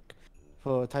some work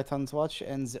for Titan's Watch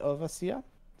and the Overseer.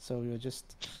 So we were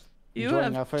just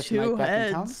enjoying our first night back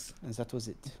in town, and that was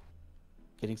it.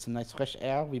 Getting some nice fresh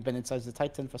air. We've been inside the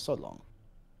Titan for so long.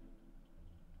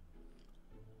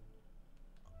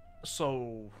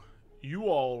 So, you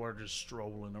all are just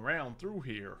strolling around through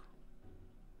here.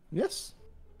 Yes.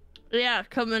 Yeah,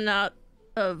 coming out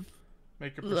of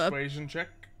Make a persuasion check.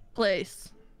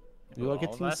 place. We were All of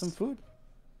getting us? some food.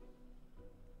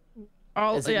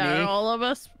 All, Is it yeah, me? are all of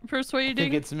us I think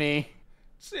persuading? it's me.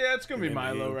 So, yeah, it's gonna be Maybe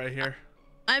Milo you. right here.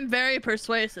 I'm very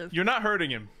persuasive. You're not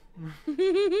hurting him.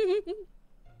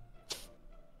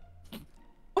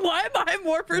 Why am I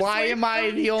more persuasive? Why am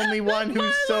I the only one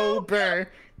who's sober?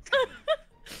 I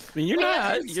mean, you're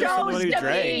not. You're so someone who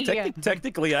silly. drank.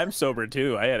 Technically, I'm sober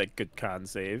too. I had a good con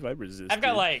save. I resisted. I've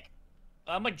got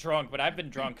I'm like drunk, but I've been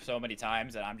drunk so many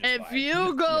times that I'm just If fine.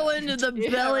 you go into the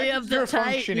belly of the You're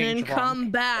Titan functioning and drunk. come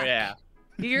back, Yeah.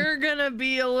 you're gonna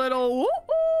be a little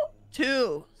woo-woo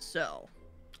too. So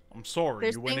I'm sorry,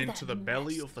 There's you went things into that the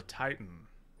belly mess. of the Titan.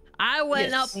 I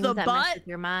went up Things the that mess butt. with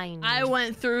your mind. I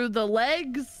went through the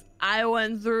legs. I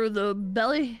went through the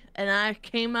belly, and I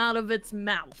came out of its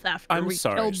mouth after I'm we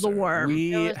sorry, killed the sir. worm.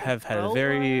 We There was a have had a throat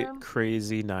very worm?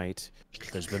 crazy night.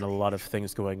 There's been a lot of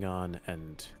things going on,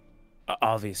 and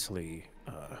obviously,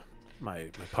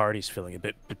 my party's feeling a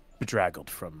bit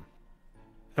bedraggled from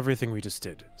everything we just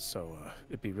did. So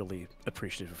it'd be really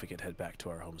appreciative if we could head back to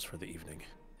our homes for the evening.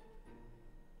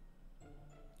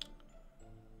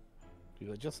 We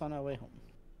were just on our way home.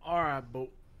 Alright, but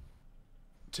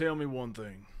tell me one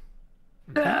thing.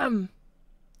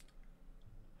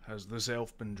 Has this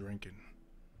elf been drinking?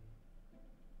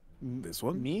 This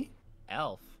one? Me?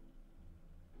 Elf.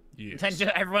 Yes. Then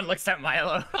just, everyone looks at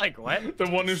Milo like, what? The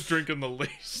one who's drinking the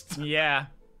least. Yeah.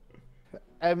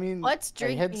 I mean, What's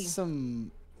I had drinking?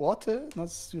 some water not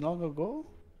too long ago.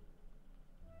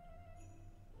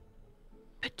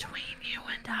 Between you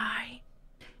and I,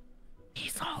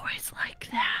 he's always like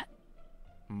that.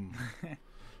 Alright,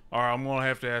 I'm gonna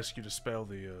have to ask you to spell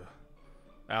the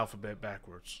alphabet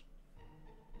backwards.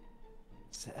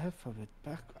 It's the alphabet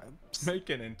back. Make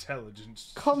an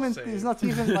intelligence Comment save. is not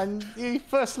even my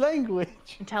first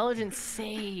language. Intelligence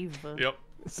save. Yep.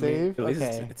 Save. At least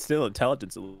Okay. it's still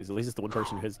intelligence. At least it's the one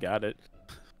person who has got it.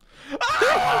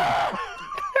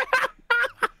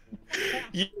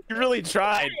 You really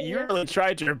tried. You really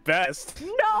tried your best.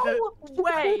 No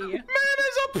way. Man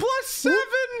is a +7!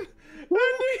 And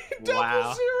he double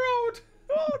Wow. zeroed!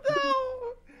 Oh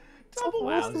no! Double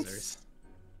Wowzers.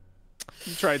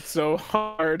 You tried so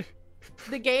hard.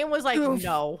 The game was like,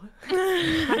 no.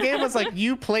 The game was like,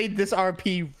 you played this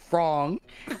RP wrong.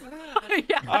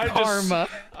 I Karma.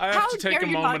 I have How to take dare a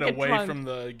you not moment get away drunk? from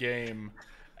the game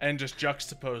and just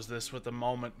juxtapose this with the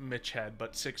moment Mitch had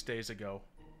but 6 days ago.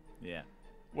 Yeah.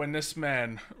 When this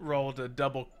man rolled a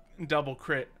double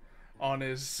crit on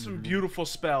his beautiful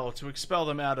spell to expel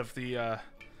them out of the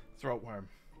throat worm.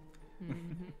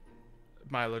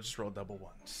 Milo just rolled double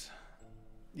ones.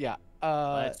 Yeah.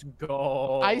 Let's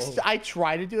go. I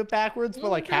try to do it backwards, but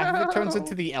like half of it turns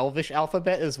into the Elvish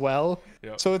alphabet as well.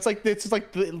 Yep. So it's like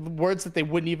the words that they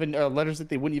wouldn't even, letters that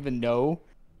they wouldn't even know.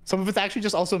 Some of it's actually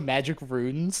just also magic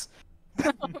runes.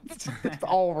 It's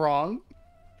all wrong.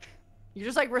 You're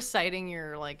just like reciting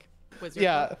your like wizard.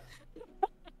 Yeah.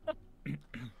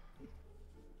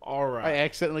 All I right,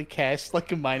 accidentally cast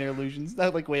like a minor illusions,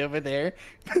 not like way over there.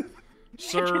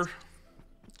 sir.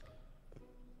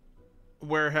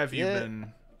 Where have you Yeah.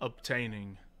 been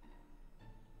obtaining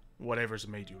whatever's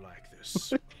made you like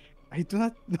this? I do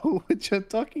not know what you're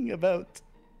talking about.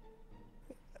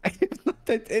 I have not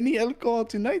had any alcohol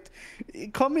tonight.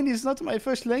 Common is not my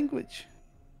first language.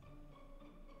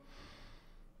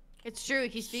 It's true.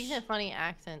 He speaks in a funny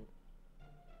accent.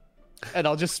 And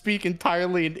I'll just speak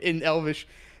entirely in Elvish.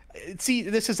 See,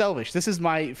 this is Elvish. This is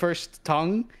my first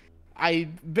tongue.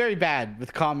 I'm very bad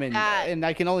with common, and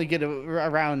I can only get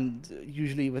around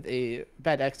usually with a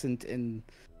bad accent and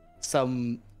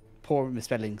some poor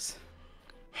misspellings.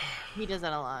 He does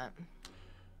that a lot.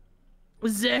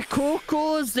 The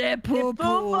cuckoo, the poo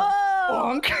poo.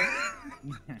 Bonk.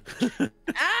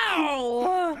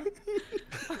 Ow!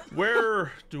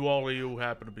 Where do all of you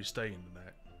happen to be staying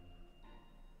tonight?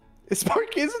 Isn't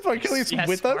Sparkelius Yes,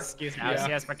 with us? Sparky's house. Yeah.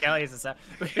 Yes, Sparkelius is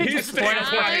He's just point staying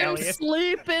us with I'm Sparkelius.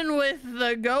 sleeping with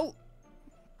the goat.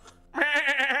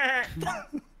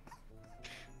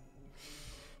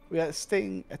 We are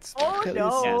staying at Oh, Sparkelius'.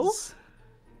 no. Yes.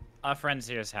 Our friend's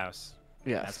here's house.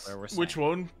 Yes. That's where we're staying. Which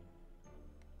one?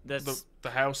 This. The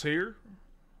house here?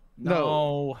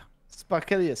 No.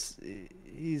 Sparkelius.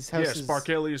 His house Yes, is...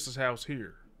 Sparkelius' house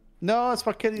here. No,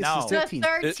 Sparkelius No. is The 13.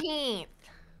 13th.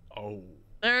 Oh.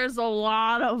 There's a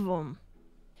lot of them.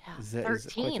 Yeah, Is that- is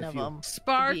it quite 13 a of few? them.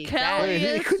 Sparkelius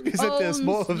It could be that there's owns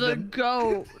more of the them.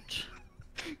 goat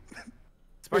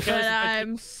Sparkelius that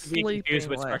I'm be sleeping confused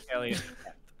with with Sparkelius.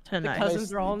 tonight.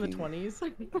 cousins are all in the 20s.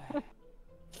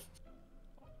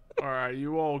 All right,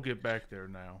 you all get back there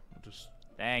now. Just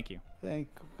Thank you.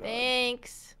 Thank God.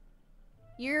 Thanks.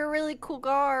 You're a really cool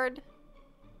guard.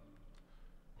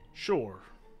 sure.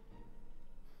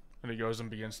 And he goes and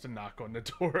begins to knock on the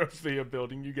door of the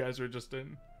building you guys were just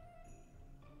in.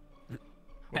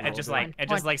 And just Run, like,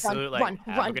 run, salute, like, run,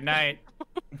 have run. a good night.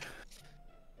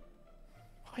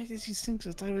 Why did he think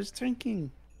that I was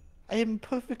drinking? I am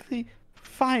perfectly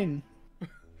fine.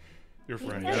 Your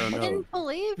friend. I don't know. didn't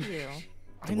believe you.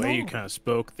 The way you kind of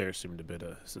spoke there seemed a bit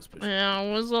suspicious. Yeah,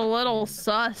 it was a little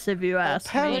sus if you ask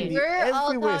Apparently, me. We're all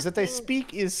every word that I talking-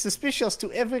 speak is suspicious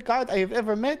to every guard I have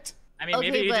ever met. I mean,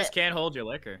 Okay, maybe you but- just can't hold your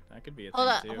liquor. That could be a Hold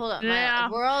thing, up, too. hold up. Yeah.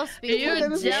 We're all speaking You Well, then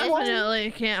like it's this. one-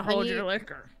 definitely can't hold you- your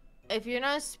liquor. If you're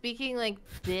not speaking like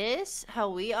this, how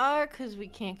we are, because we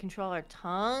can't control our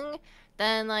tongue,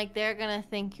 then like they're gonna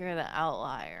think you're the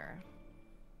outlier.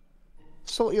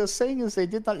 So what you're saying is they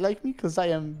did not like me because I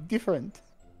am different.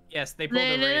 Yes, they pulled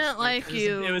They a race. didn't like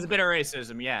you. It was a bit of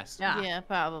racism, yes. Yeah.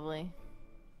 Probably.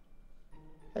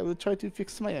 I will try to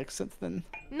fix my accent then.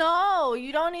 No,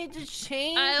 you don't need to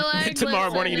change. I like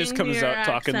Tomorrow morning he just listening comes to your up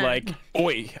talking accent. like,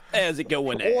 "Oi, how's it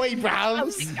going there?" Oi,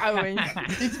 Browns!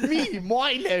 It's me,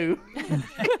 Milo!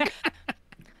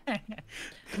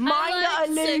 I like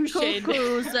the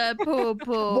cuckoos that poo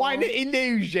poo. Minor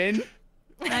illusion!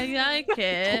 I like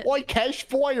it. I catch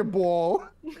fireball!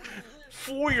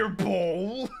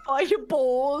 Fireball.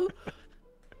 Fireball.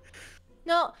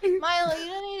 No, Milo, you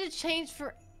don't need to change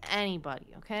for anybody,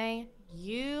 okay?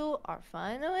 You are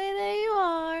fine the way that you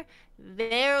are.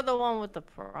 They're the one with the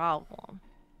problem.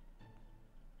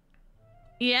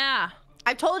 Yeah.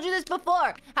 I've told you this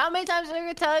before. How many times am I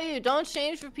gonna tell you? Don't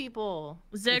change for people.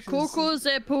 The cuckoos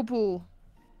that poo poo.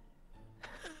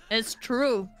 It's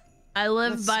true. I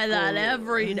live Let's by that go-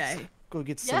 every let's day. Go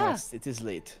get some Yeah. rest. It is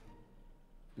late.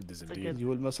 It is a indeed. good- You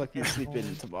will most likely sleep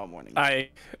in tomorrow morning.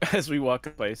 As we walk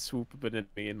up, I swoop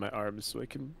Benigni in my arms so I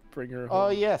can bring her home. Oh,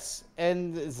 yes.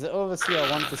 And the overseer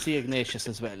wants to see Ignatius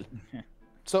as well.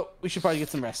 So, we should probably get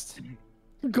some rest.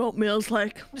 Goat meal's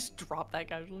like. Just drop that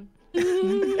casually.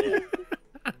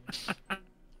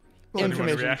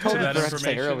 Information react to totally that forgot to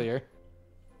say information? earlier.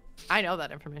 I know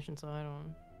that information, so I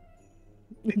don't.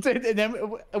 And then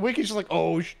Wicked's just like,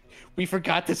 oh, we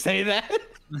forgot to say that.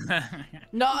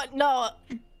 No.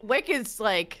 Wicked's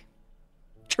like,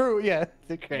 True, yeah.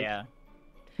 Okay. Yeah.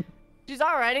 she's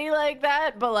already like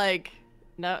that, but like,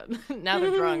 no, now they're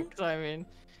drunk. So I mean,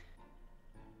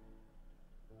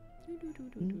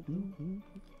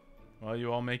 Well,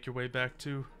 you all make your way back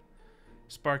to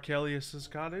Sparkelius's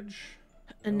cottage.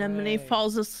 Anemone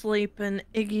falls asleep in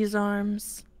Iggy's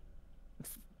arms.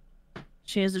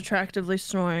 She is attractively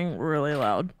snoring really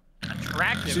loud.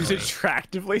 Attractive. She's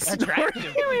attractively snoring.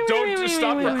 Attractive. Don't just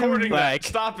stop recording Like- that.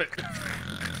 Stop it.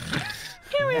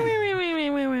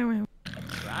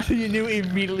 You knew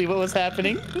immediately what was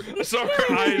happening. So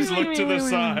her eyes look to the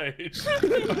side.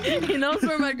 He knows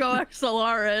where my Go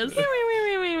XLR is.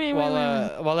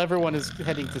 While everyone is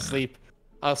heading to sleep,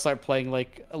 I'll start playing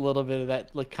like a little bit of that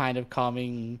like kind of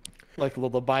calming like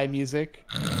lullaby music.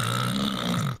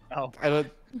 Oh,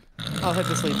 I'll head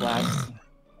to sleep last.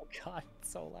 God,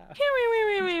 so loud.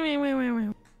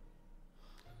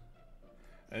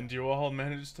 And you all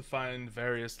manage to find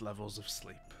various levels of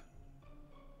sleep.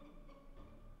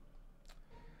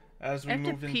 As we I have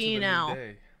to move into pee the now. new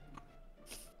day.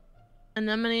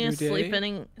 Anemone is New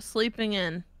day? sleeping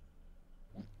in.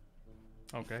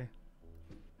 Okay.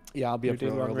 Yeah, I'll be You up did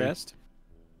real long early. rest.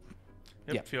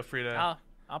 Yep, Yeah. feel free to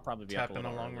I'll probably be tap up a in a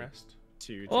little long early, rest.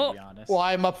 too, to Oh. be honest. Well,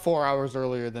 I'm up 4 hours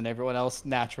earlier than everyone else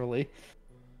naturally.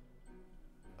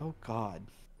 Oh God.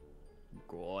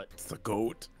 God. It's the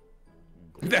goat.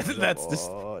 That's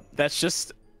God.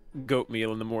 just goat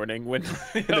meal in the morning when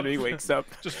and then he wakes up.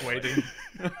 Just waiting.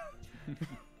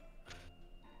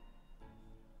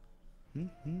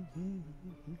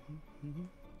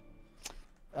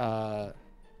 I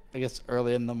guess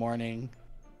early in the morning,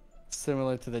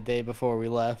 similar to the day before we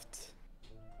left,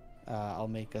 I'll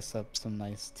make us up some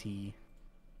nice tea,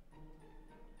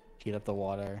 heat up the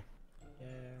water,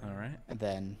 All right. and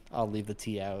then I'll leave the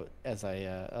tea out as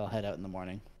I'll head out in the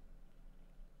morning.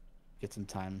 Get some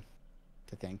time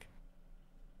to think.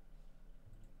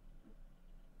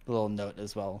 A little note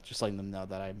as well, just letting them know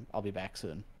that I'll be back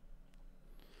soon.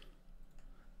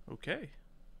 Okay.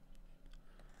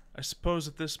 I suppose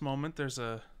at this moment there's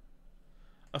a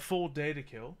full day to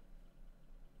kill.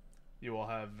 You all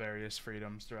have various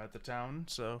freedoms throughout the town,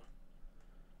 so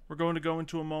we're going to go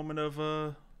into a moment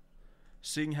of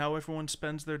seeing how everyone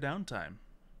spends their downtime.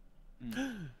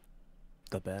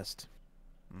 The best.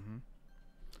 Mm-hmm.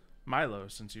 Milo,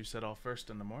 since you set off first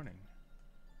in the morning,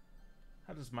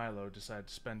 how does Milo decide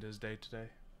to spend his day today?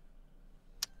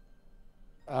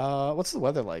 What's the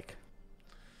weather like?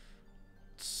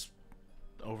 It's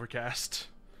overcast.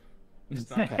 It's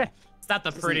It's not, Okay. not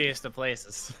the prettiest of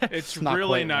places. it's not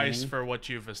really quite nice raining. for what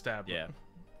you've established. Yeah.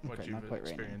 What Okay, not you've quite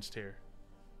raining. experienced here.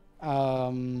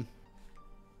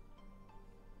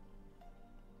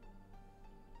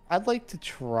 I'd like to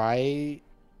try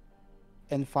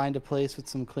and find a place with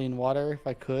some clean water if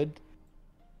I could.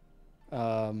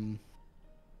 Or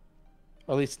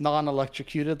at least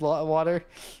non-electrocuted water.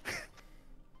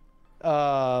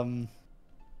 To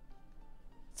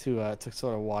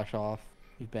sort of wash off.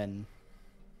 We've been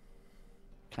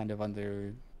kind of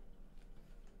under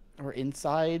or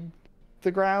inside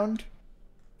the ground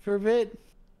for a bit.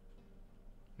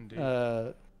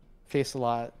 Indeed. Face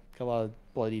got a lot of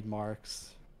bloodied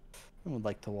marks. I would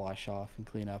like to wash off and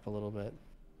clean up a little bit.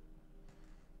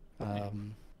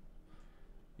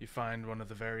 You find one of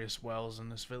the various wells in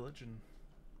this village and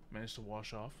manage to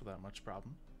wash off without much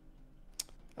problem.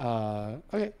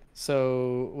 Okay.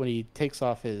 So when he takes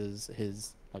off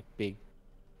his like big,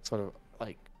 sort of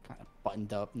like kind of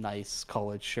buttoned up, nice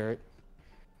collared shirt,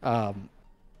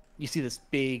 you see this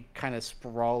big kind of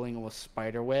sprawling almost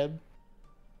spider web,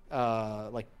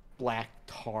 like black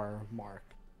tar mark,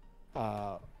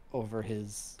 over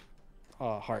his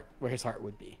heart, where his heart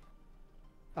would be.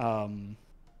 And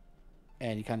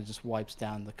he kind of just wipes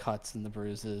down the cuts and the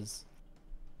bruises.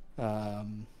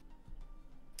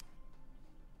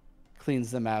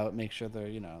 Cleans them out, makes sure they're,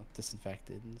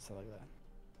 disinfected and stuff like that,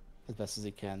 as best as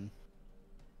he can.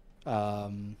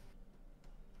 And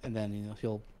then,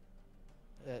 he'll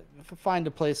find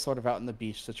a place sort of out on the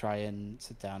beach to try and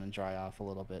sit down and dry off a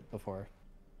little bit before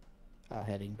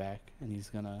heading back. And he's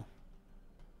gonna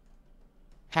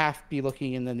half be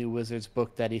looking in the new wizard's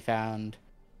book that he found,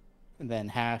 and then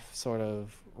half sort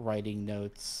of writing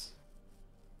notes,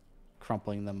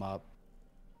 crumpling them up,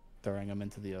 throwing them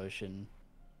into the ocean,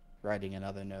 writing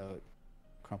another note,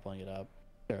 crumpling it up,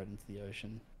 throwing it into the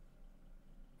ocean,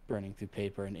 burning through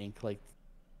paper and ink. Like,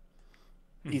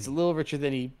 he's a little richer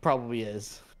than he probably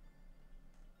is.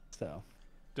 So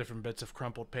Different bits of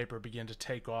crumpled paper begin to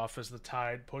take off as the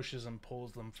tide pushes and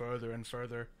pulls them further and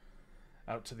further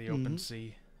out to the open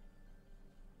sea.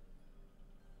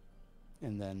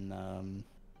 And then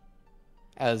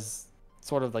as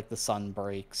sort of like the sun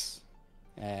breaks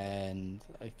and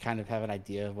I kind of have an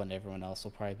idea of when everyone else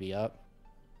will probably be up,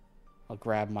 I'll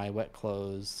grab my wet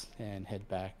clothes and head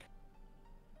back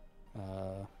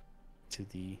to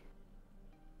the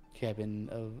cabin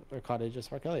or cottage of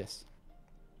Sparkelius.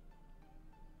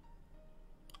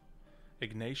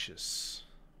 Ignatius,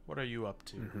 what are you up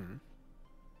to?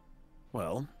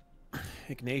 Well,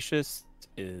 Ignatius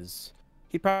is...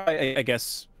 He probably, I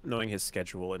guess, knowing his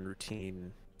schedule and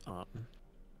routine,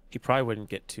 he probably wouldn't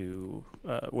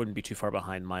be too far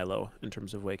behind Milo in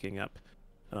terms of waking up.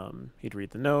 He'd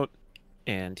read the note,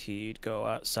 and he'd go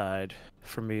outside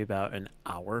for maybe about an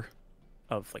hour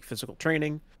of like physical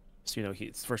training. So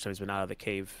it's the first time he's been out of the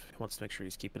cave. He wants to make sure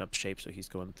he's keeping up shape, so he's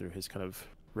going through his kind of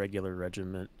regular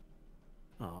regiment.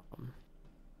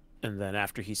 And then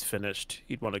after he's finished,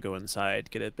 he'd want to go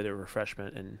inside, get a bit of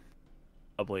refreshment, and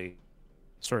probably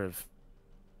sort of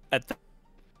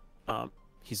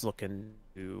he's looking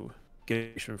to get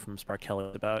information from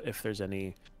Sparkelius about if there's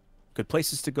any good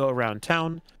places to go around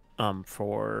town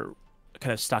for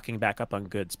kind of stocking back up on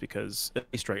goods, because at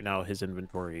least right now his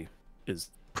inventory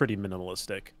is pretty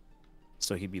minimalistic.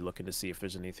 So he'd be looking to see if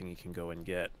there's anything he can go and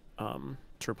get to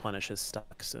replenish his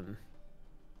stocks and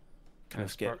kind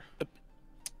of get...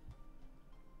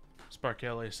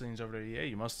 Sparkelius leans over to you. Yeah,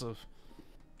 you must have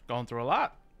gone through a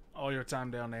lot all your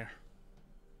time down there.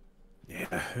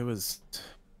 Yeah, it was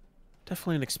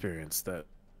definitely an experience that,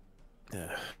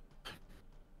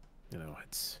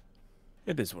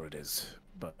 it is what it is.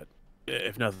 But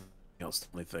if nothing else, the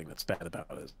only thing that's bad about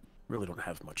it is I really don't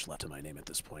have much left in my name at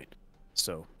this point.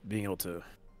 So being able to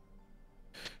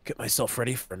get myself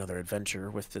ready for another adventure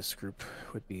with this group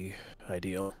would be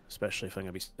ideal, especially if I'm going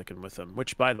to be sticking with them.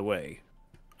 Which, by the way,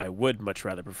 I would much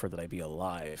rather prefer that I be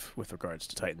alive with regards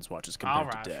to Titan's Watches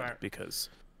compared to dead, fair. because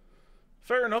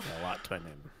Fair enough. a lot to my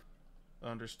name.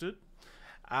 Understood.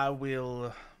 I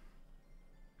will.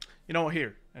 You know what?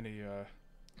 Here, and he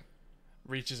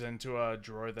reaches into a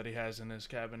drawer that he has in his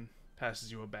cabin,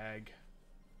 passes you a bag.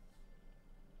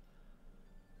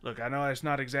 Look, I know it's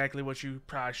not exactly what you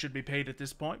probably should be paid at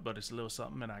this point, but it's a little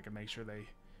something, and I can make sure they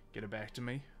get it back to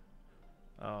me.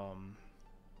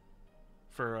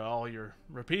 For all your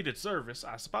repeated service,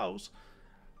 I suppose.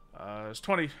 There's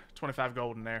 25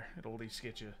 gold in there. It'll at least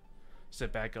get you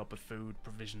set back up with food,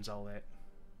 provisions, all that.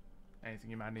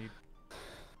 Anything you might need.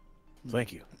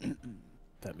 Thank you.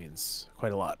 That means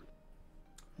quite a lot.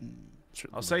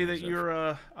 I'll say that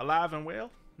you're alive and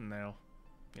well, and they'll,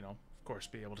 of course,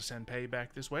 be able to send pay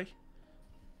back this way.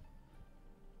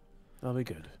 That'll be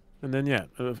good. And then,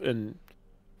 and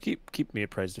keep me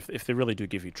apprised if they really do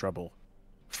give you trouble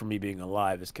for me being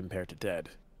alive as compared to dead.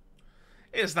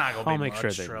 It's not gonna be much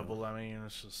sure trouble. I mean,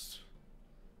 it's just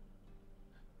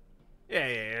yeah,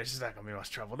 it's just not gonna be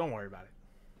much trouble. Don't worry about it.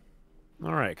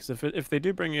 All right, because if they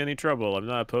do bring you any trouble, I'm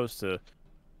not opposed to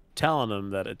telling them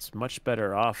that it's much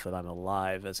better off that I'm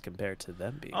alive as compared to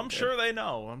them being I'm dead. sure they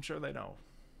know. I'm sure they know.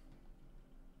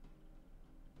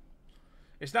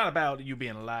 It's not about you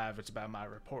being alive. It's about my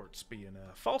reports being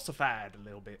falsified a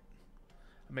little bit.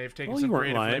 I may have taken some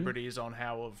creative liberties on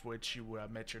how of which you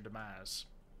met your demise.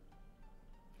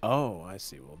 Oh, I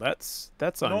see. Well, that's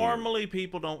on Normally,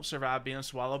 people don't survive being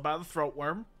swallowed by the throat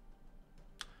worm.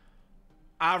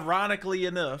 Ironically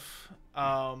enough,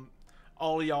 all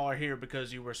of y'all are here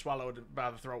because you were swallowed by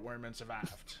the throat worm and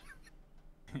survived.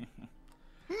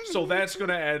 So that's going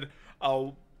to add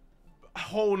a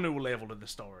whole new level to the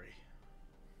story.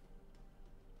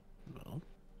 Well,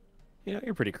 yeah,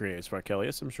 you're pretty creative,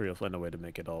 Sparkelius. I'm sure you'll find a way to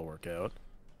make it all work out.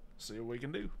 See what we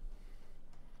can do.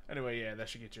 Anyway, yeah, that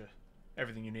should get you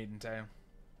everything you need in town.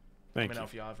 Thank Let me you. know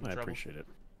if y'all have any I trouble. appreciate it.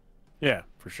 Yeah,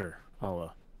 for sure.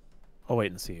 I'll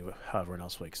wait and see how everyone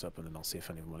else wakes up, and then I'll see if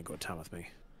anyone want to go to town with me.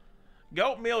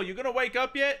 Goat Mill, you gonna wake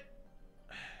up yet?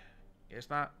 Guess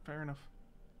not. Fair enough.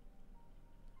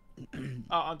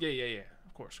 Yeah.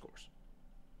 Of course.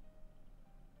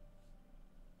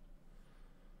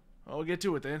 Well, we'll get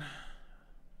to it then.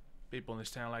 People in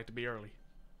this town like to be early.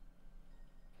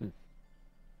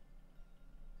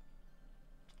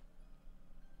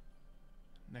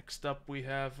 Next up, we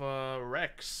have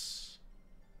Rex.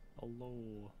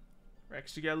 Hello.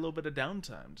 Rex, you got a little bit of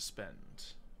downtime to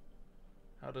spend.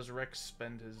 How does Rex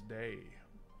spend his day?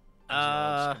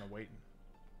 Just kind of waiting.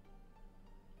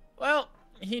 Well,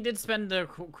 he did spend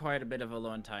quite a bit of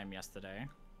alone time yesterday.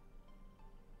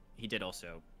 He did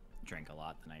also drink a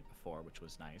lot the night before, which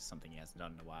was nice, something he hasn't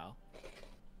done in a while.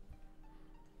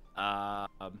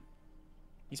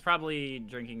 He's probably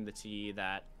drinking the tea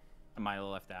that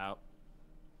Milo left out.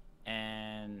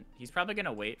 And he's probably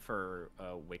gonna wait for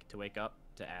Wick to wake up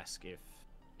to ask if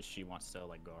she wants to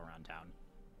go around town.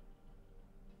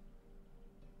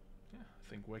 Yeah, I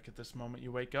think Wick at this moment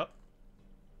you wake up.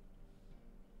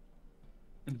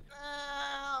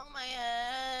 Oh, my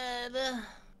head.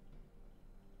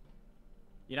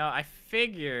 You know, I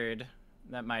figured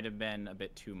that might have been a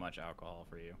bit too much alcohol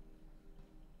for you.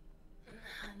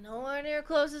 Nowhere near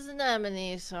close as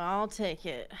Anemone, so I'll take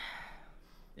it.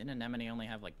 Didn't Anemone only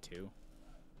have 2?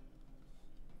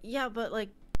 Yeah, but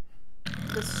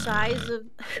the size of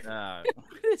the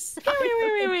size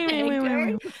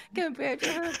Wait. compared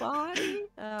to her body.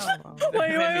 Oh,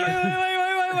 Wait.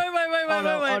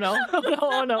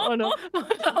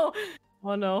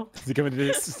 Oh no. Is he coming to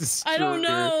this? I don't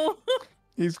know.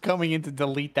 He's coming in to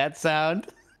delete that sound.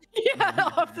 yeah,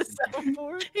 off the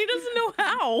soundboard. He doesn't know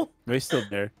how. No, he's still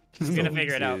there. He's gonna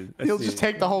figure it out. He'll just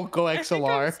take the whole Go I think I'm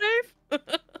XLR. safe.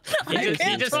 He I just- he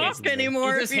can't just talk hits-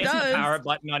 anymore He if just he hits the does. power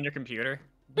button on your computer.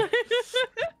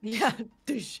 Yeah,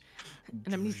 douche.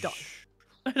 Anemone's done.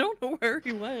 I don't know where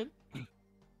he went. Might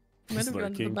He's have gone to the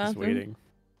lurking, he's bathroom. waiting.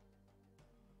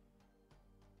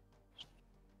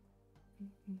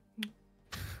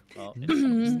 Well,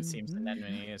 it seems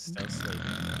Anemone is still sleeping.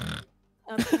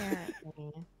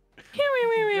 Apparently.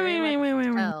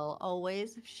 Tell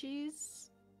always if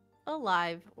she's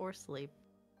alive or asleep.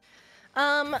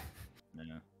 Yeah.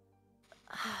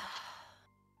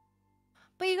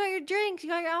 But you got your drinks, you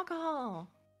got your alcohol.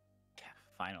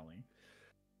 Finally.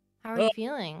 How are you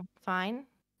feeling? Fine?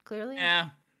 Clearly? Yeah,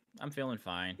 I'm feeling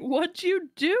fine. What'd you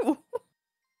do?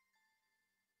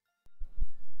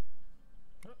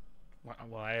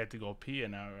 Well, I had to go pee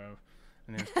an hour,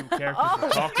 and there's two characters were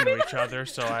talking to each other,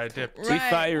 so I dipped. We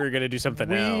thought you were gonna do something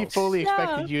We else. fully No.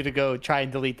 expected you to go try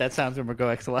and delete that sounds when we go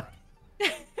XY.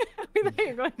 We thought you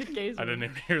were going to gaze. I didn't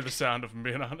even hear the sound of him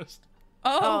being honest.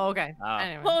 Oh, okay. Oh.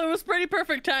 Anyway. Well, it was pretty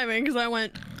perfect timing because I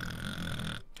went.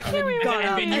 And then you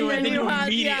And then you had-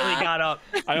 immediately yeah. got up.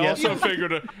 I Yeah. also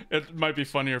figured it might be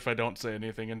funnier if I don't say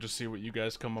anything and just see what you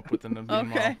guys come up with in the meanwhile.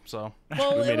 Okay. So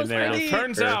Well, We it made a was narrative. pretty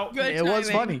turns out, good It was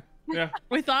timing. funny. yeah.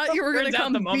 We thought you were gonna Turns out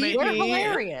come the moment beat You're me.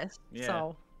 hilarious. Yeah.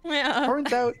 So. Yeah.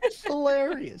 Turns out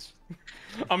hilarious.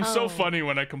 I'm so Oh. funny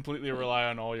when I completely rely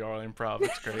on all your improv.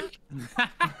 It's great.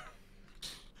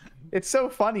 It's so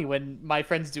funny when my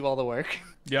friends do all the work.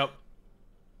 Yep.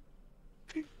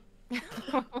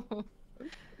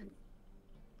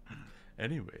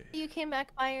 Anyway. You came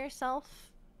back by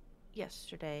yourself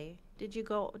yesterday. Did you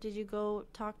go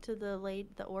talk to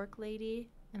the orc lady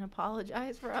and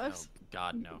apologize for Oh us?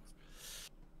 God, no.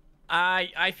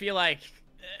 I feel like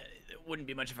it wouldn't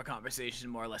be much of a conversation,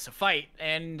 more or less a fight,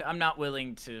 and I'm not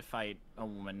willing to fight a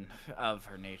woman of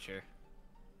her nature.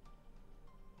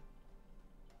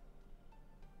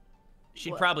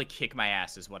 She'd What? probably kick my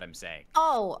ass, is what I'm saying.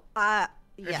 Oh,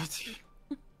 yeah.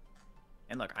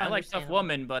 And look, I like tough Understandable.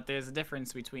 woman, but there's a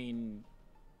difference between.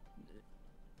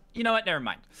 You know what? Never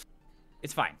mind.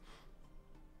 It's fine.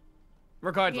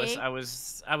 Regardless, Okay. I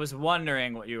was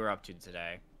wondering what you were up to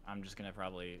today. I'm just gonna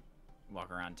probably walk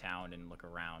around town and look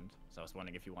around. So I was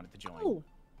wondering if you wanted to join.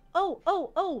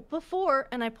 Oh, before,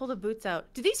 and I pull the boots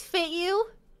out. Do these fit you?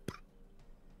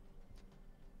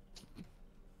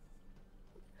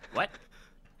 What?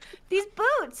 These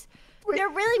boots! They're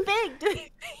really big.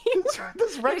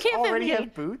 Does Rex can't fit already me.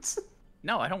 have boots?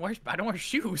 No, I don't wear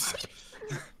shoes.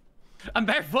 I'm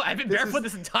barefoot. I've been barefoot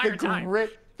this entire time.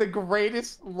 The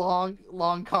greatest long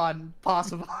con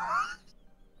possible.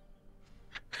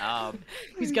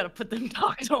 He's got to put them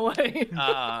dogs away.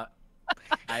 I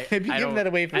Maybe I give don't- that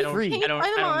away for I don't, free. I don't, Try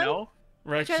I them don't on. know.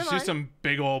 Rex, Try you them see on. some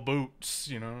big old boots,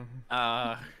 you know.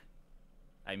 I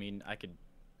mean, I could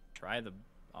try them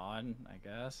on, I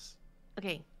guess.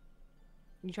 Okay.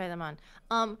 You try them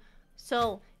on.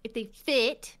 So if they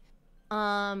fit,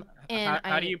 and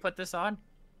How do you put this on?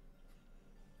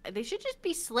 they should just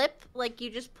be slip, like you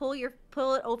just pull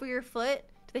it over your foot.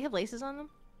 Do they have laces on them?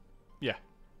 Yeah.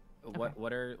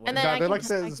 What are And then No, I they're can- like I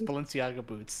says can- Balenciaga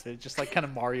boots. They're just like kind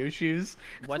of Mario shoes.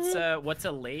 what's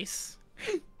a lace?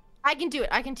 I can do it.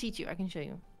 I can teach you. I can show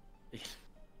you.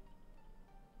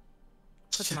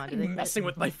 Put them on. Do they fit? Messing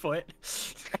with my foot.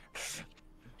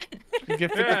 You can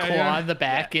fit Yeah, the claw yeah. in the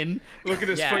back in. Look at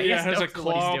his Yeah, foot. he Yeah, has it has no a clue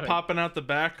what he's claw doing. popping out the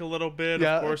back a little bit.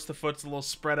 Yeah. Of course, the foot's a little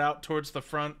spread out towards the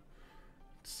front.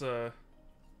 It's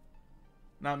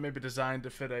not maybe designed to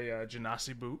fit a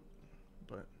Genasi boot,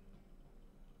 but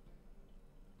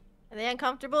Are they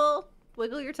uncomfortable?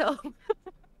 Wiggle your toe.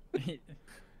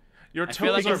 your I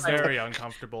feel toes like are it's like- very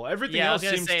uncomfortable. Everything Yeah, I else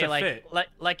was gonna seems say to like, fit.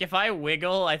 like if I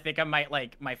wiggle, I think I might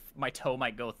like my toe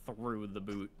might go through the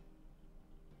boot.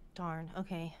 Darn.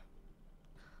 Okay.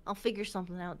 I'll figure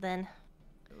something out then.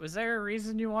 Was there a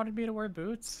reason you wanted me to wear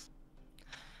boots?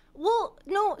 Well,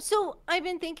 no. So I've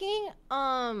been thinking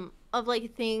of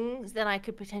like things that I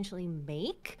could potentially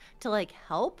make to like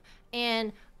help,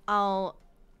 and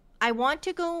I want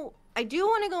to go. I do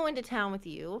want to go into town with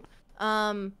you,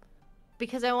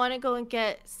 because I want to go and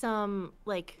get some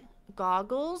like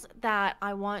goggles that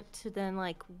I want to then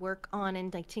like work on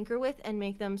and like tinker with and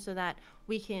make them so that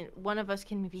one of us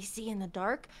can maybe see in the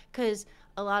dark, because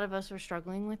a lot of us are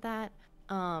struggling with that.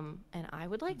 And I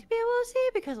would like to be able to see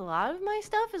because a lot of my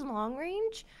stuff is long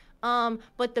range.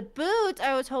 But the boots,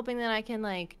 I was hoping that I can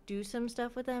like do some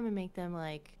stuff with them and make them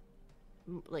like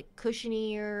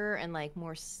cushionier and like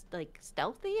more like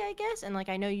stealthy, I guess. And like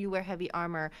I know you wear heavy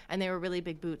armor and they were really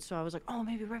big boots, so I was like, oh,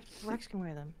 maybe Rex can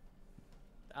wear them.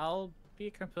 I'll be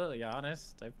completely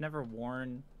honest. I've never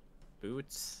worn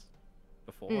boots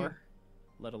before,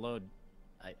 let alone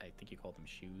I think you call them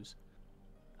shoes.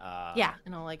 Yeah,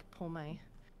 and I'll like pull my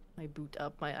boot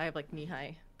up. I have like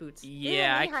knee-high boots.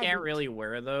 Yeah, I knee-high can't boots. really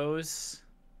wear those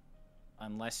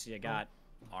unless you got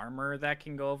armor that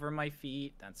can go over my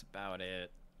feet. That's about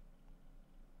it.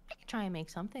 I could try and make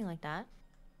something like that.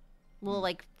 Little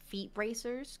like feet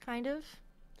bracers, kind of.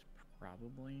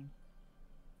 Probably.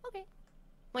 Okay.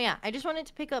 Well, yeah, I just wanted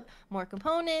to pick up more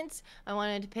components. I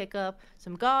wanted to pick up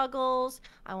some goggles.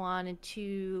 I wanted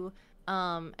to,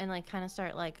 and like kind of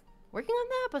start like working on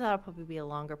that, but that'll probably be a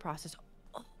longer process.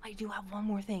 Oh, I do have one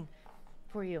more thing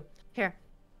for you. Here.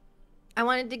 I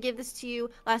wanted to give this to you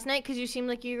last night because you seemed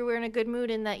like you were in a good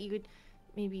mood and that you would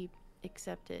maybe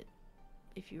accept it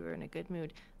if you were in a good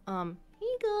mood. Here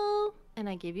you go. And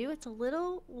I give you, it's a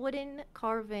little wooden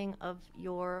carving of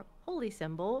your holy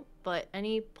symbol, but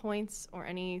any points or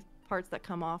any parts that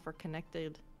come off are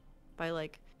connected by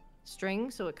like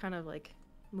string, so it kind of like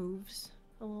moves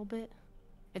a little bit.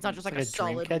 It's not just like a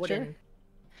solid wooden.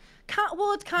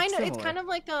 Well, it's kind of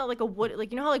like a wood,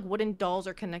 like you know how like wooden dolls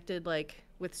are connected like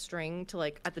with string to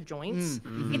like at the joints.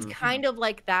 It's kind of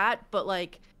like that, but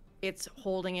like it's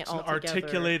holding it all together. An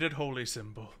articulated holy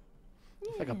symbol.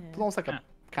 Like almost like a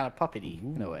kind of puppety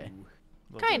in a way.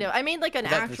 Kind of. I made like an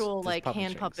actual like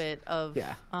hand puppet of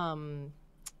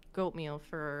goat meal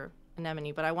for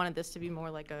Anemone, but I wanted this to be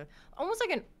more like a almost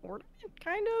like an ornament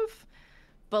kind of,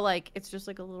 but like it's just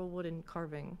like a little wooden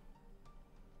carving.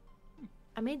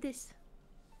 I made this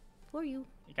for you.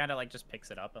 He kind of like just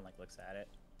picks it up and like looks at it.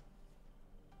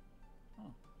 Oh.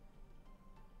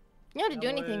 You don't have to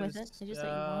do anything with it. It's just that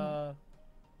you want it.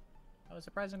 That was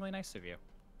surprisingly nice of you.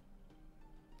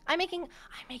 I'm making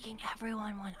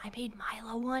everyone one. I made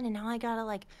Milo one, and now I gotta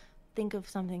like think of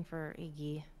something for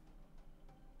Iggy.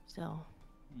 So.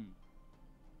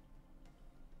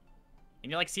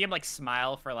 And you like see him like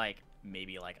smile for like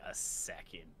maybe like a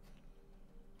second.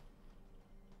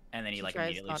 And then he like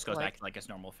immediately just goes back to like his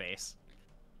normal face.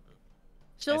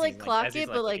 She'll like clock it,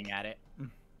 but like looking at it.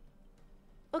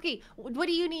 Okay, what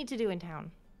do you need to do in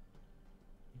town?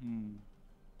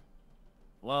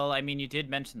 Well, I mean, you did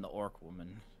mention the orc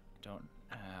woman.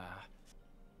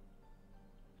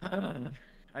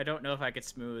 I don't know if I could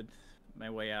smooth my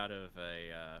way out of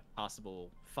a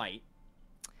possible fight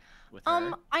with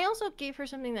her. I also gave her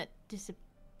something that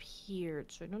disappeared,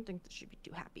 so I don't think that she'd be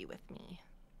too happy with me.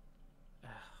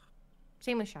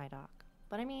 Same with Shydock.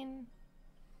 But I mean...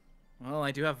 Well,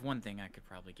 I do have one thing I could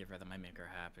probably give her that might make her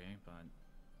happy, but...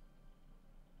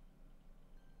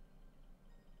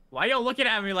 Why y'all looking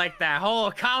at me like that?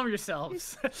 Oh, calm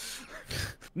yourselves.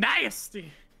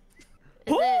 Nasty!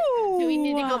 Do we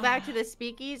need to go back to the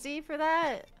speakeasy for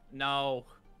that? No.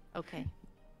 Okay.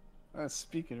 That's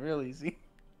speaking real easy.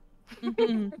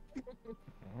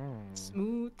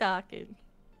 Smooth talking.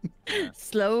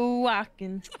 Slow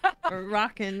walking. Or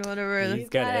rocking, whatever. He's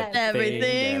got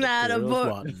everything that a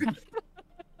book.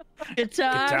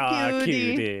 Guitar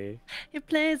cutie. He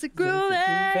plays a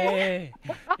groovy.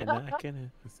 And I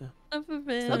can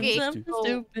Okay, something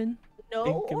stupid.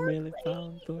 No, really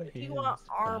you want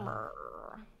armor.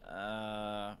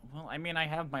 Well, I mean, I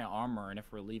have my armor, and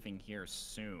if we're leaving here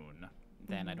soon,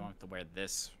 then I don't have to wear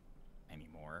this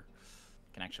anymore.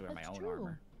 I can actually wear my own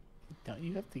armor. Don't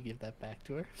you have to give that back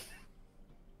to her?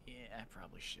 Yeah, I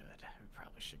probably should. I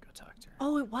probably should go talk to her.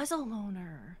 Oh, it was a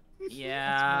loner.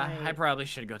 Yeah, right. I probably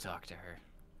should go talk to her.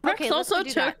 Rex Okay, also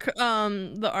took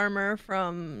the armor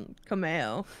from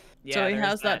Kameo, Yeah, so he there's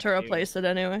has that to too. replace it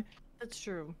anyway. That's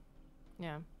true.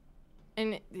 Yeah.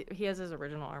 And he has his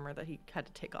original armor that he had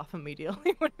to take off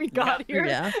immediately when we got here.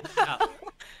 Yeah.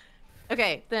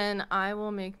 Okay, then I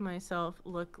will make myself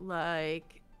look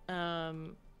like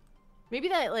maybe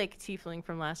that like tiefling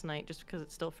from last night, just because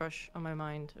it's still fresh on my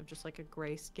mind, of just like a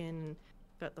gray skin,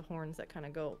 got the horns that kind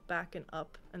of go back and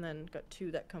up, and then got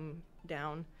two that come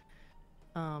down.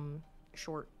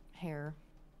 Short hair.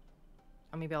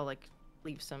 Or maybe I'll like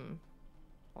leave some,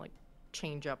 like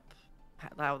change up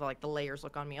how like the layers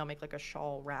look on me. I'll make like a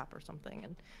shawl wrap or something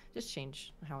and just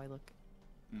change how I look.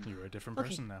 You're a different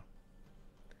person now.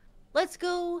 Let's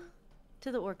go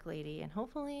to the orc lady and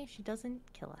hopefully she doesn't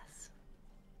kill us.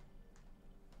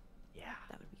 Yeah.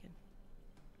 That would be good.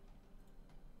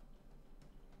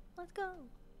 Let's go.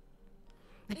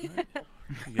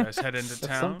 You guys head into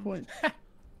town. At some point.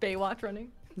 Baywatch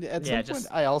running. Yeah, at some point,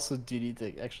 I also do need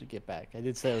to actually get back. I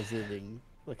did say I was leaving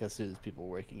like as soon as people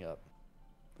were waking up,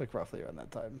 like roughly around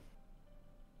that time.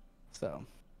 So.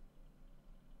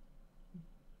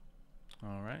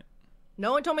 All right.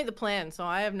 No one told me the plan, so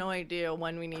I have no idea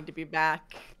when we need to be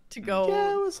back to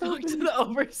go talk to the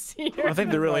overseer. I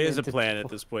think there really is a plan at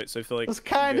this point, so I feel like I was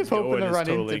kind of hoping to run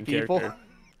into people.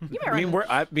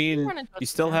 You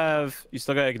still got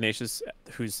Ignatius,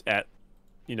 who's at,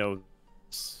 an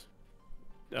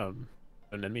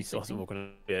enemy still hasn't woken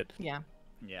up yet. Yeah.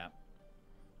 Yeah.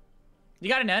 You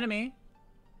got an enemy.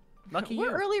 Lucky We're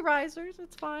you. early risers.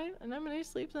 It's fine. Anemone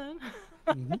sleeps in.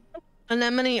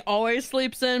 Anemone always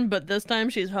sleeps in, but this time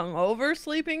she's hungover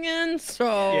sleeping in,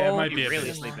 so Yeah, it might be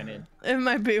really sleeping in. it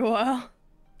might be a while.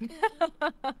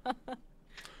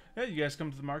 Yeah, you guys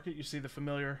come to the market. You see the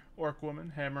familiar orc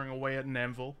woman hammering away at an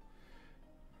anvil.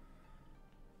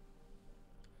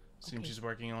 Seems she's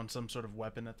working on some sort of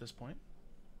weapon at this point.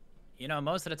 You know,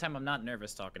 most of the time I'm not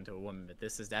nervous talking to a woman, but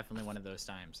this is definitely one of those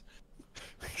times.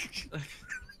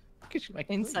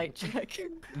 Insight check.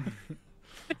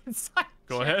 Insight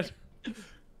Go check. ahead.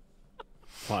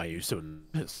 Why are you so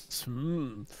nervous?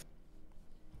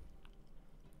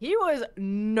 He was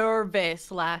nervous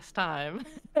last time.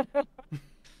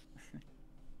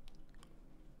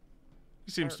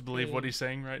 He seems to believe what he's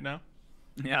saying right now.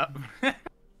 Yep.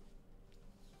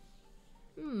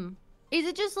 Is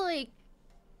it just like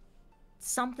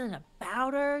something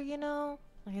about her, you know?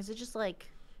 Like, is it just like,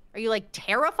 are you like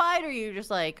terrified, or are you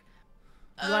just like,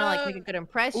 you want to like make a good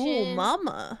impression? Ooh,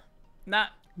 mama. Not.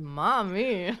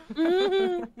 Mommy.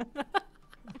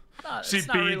 See it's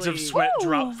not beads of really- sweat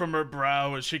drop from her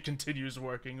brow as she continues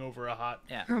working over a hot,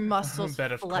 Yeah. Her muscles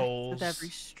Bed of flex coals. with every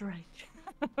strike.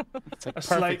 It's like a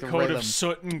slight perfect coat rhythm. of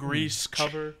soot and grease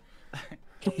cover.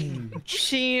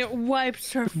 She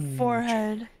wipes her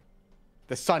forehead.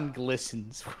 The sun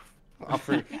glistens off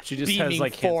her She just beaming has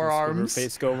like hands on her forearms.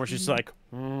 face going where she's like,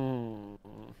 mm.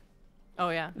 Oh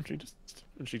yeah.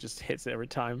 and she just hits it every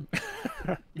time,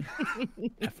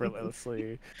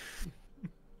 effortlessly.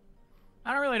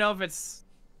 I don't really know if it's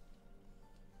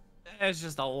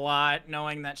just a lot,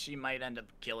 knowing that she might end up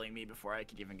killing me before I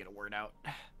could even get a word out.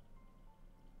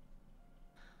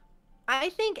 I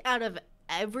think out of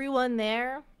everyone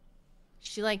there,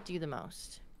 she liked you the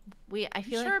most. I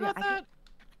feel sure like about that?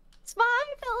 It's fine.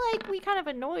 I felt like we kind of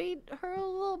annoyed her a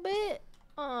little bit.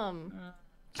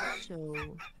 So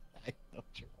I know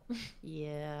you're-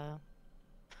 yeah.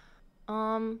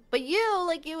 But you,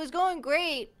 like, it was going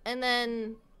great, and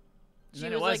then she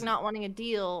then it was like wasn't. not wanting a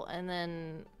deal, and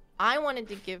then I wanted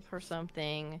to give her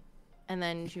something, and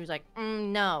then she was like,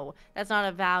 no, that's not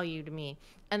a value to me.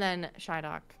 And then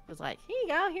Shydock was like, here you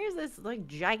go, here's this like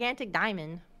gigantic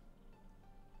diamond.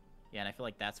 Yeah, and I feel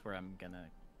like that's where I'm gonna.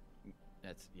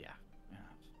 That's yeah. Oh,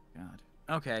 God.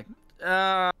 Okay.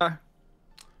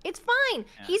 It's fine.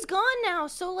 Yeah. He's gone now,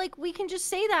 so like we can just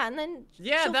say that, and then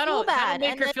Yeah, she'll that'll feel bad.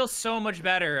 make and her then, feel so much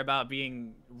better about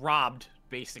being robbed,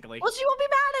 basically. well, she won't be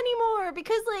mad anymore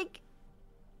because like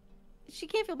she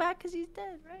can't feel bad because he's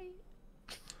dead, right?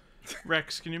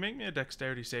 Rex, can you make me a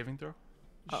dexterity saving throw?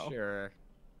 Oh. Sure.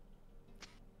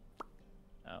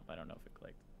 Oh, I don't know if it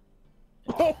clicked.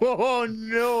 Oh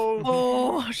no!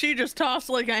 Oh, she just tossed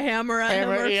like a hammer at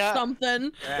Hammer, him or yeah.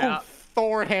 something. Yeah. Oh,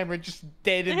 Thor hammer just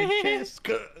dead in the chest.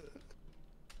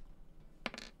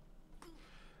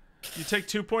 You take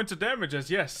 2 points of damage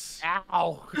as yes,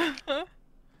 Ow!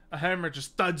 a hammer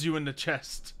just thuds you in the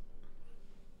chest.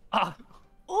 Ah,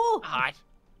 Oh, hot.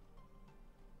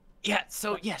 Yeah.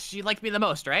 So yeah, she liked me the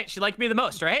most, right? She liked me the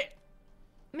most, right?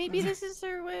 maybe this is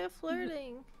her way of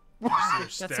flirting.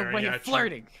 That's a Staring way at of you.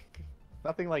 flirting.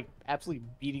 Nothing like absolutely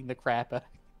beating the crap out of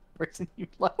the person you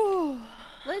love.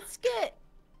 Let's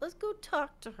go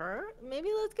talk to her. Maybe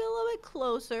let's get a little bit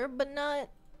closer, but not.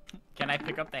 Can I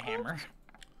pick up the hammer?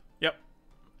 Yep.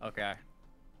 Okay.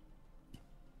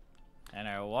 And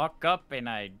I walk up and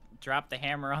I drop the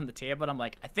hammer on the table. And I'm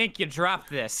like, I think you dropped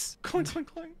this. Clink,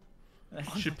 clink, clink.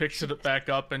 She picks it back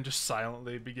up and just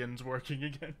silently begins working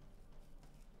again.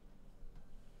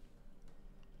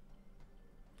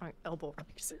 My elbow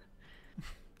raiser.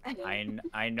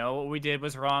 I know what we did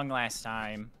was wrong last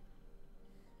time.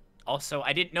 Also,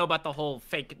 I didn't know about the whole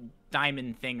fake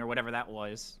diamond thing or whatever that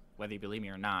was, whether you believe me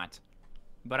or not.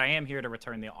 But I am here to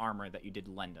return the armor that you did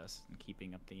lend us, and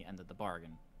keeping up the end of the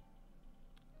bargain.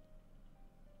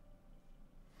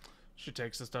 She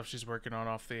takes the stuff she's working on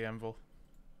off the anvil.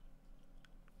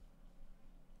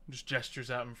 Just gestures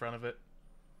out in front of it.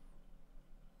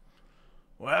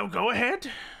 Well, go ahead.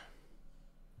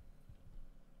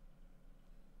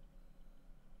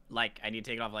 Like, I need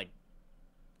to take it off, like,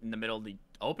 in the middle of the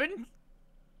open?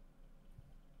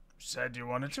 Said you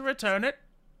wanted to return it.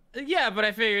 Yeah, but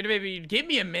I figured maybe you'd give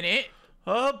me a minute.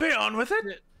 Be on with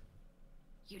it.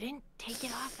 You didn't take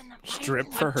it off in the.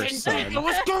 Strip for her son.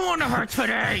 What's going on to her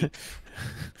today?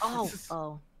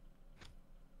 Oh.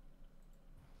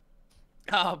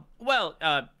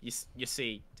 You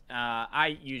see,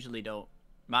 I usually don't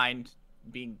mind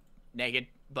being naked,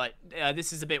 but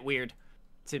this is a bit weird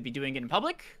to be doing it in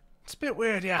public. It's a bit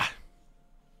weird, yeah.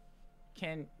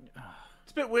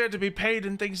 It's a bit weird to be paid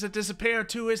in things that disappear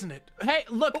too, isn't it? Hey,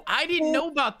 look, I didn't know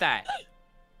about that.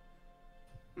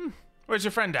 Where's your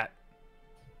friend at?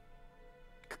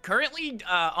 Currently,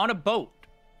 on a boat,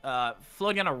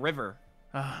 floating on a river,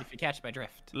 Ah, if you catch my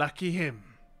drift. lucky him.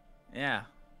 Yeah,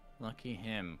 lucky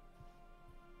him.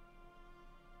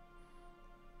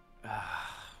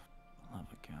 Love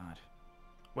of God.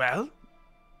 Well,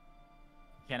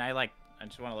 Can I, like, I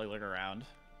just want to look around.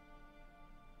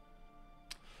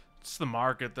 It's the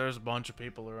market. There's a bunch of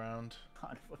people around.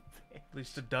 Son of a bitch. At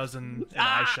least a dozen in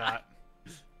eye shot.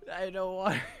 I don't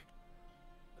want.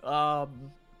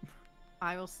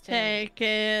 I will stand Take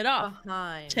it off.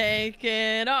 behind Take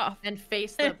it off. and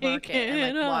face the market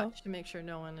and it like off. watch to make sure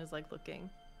no one is like looking.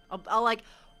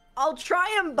 I'll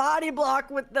try and body block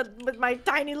with my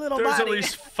tiny little There's body. at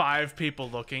least 5 people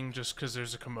looking just because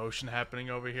there's a commotion happening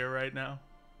over here right now.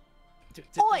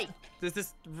 Oi! Does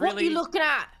this What are really? you looking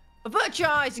at? Avert your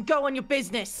eyes and go on your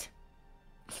business.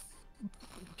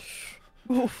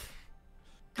 Can't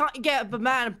you get a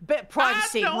man a bit of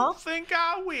privacy, I don't huh? think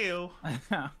I will.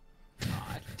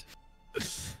 God.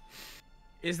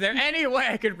 Is there any way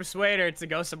I could persuade her to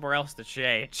go somewhere else to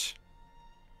change?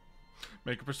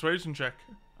 Make a persuasion check.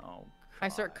 Oh. I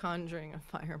start conjuring a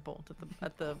firebolt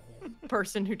at the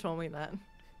person who told me that.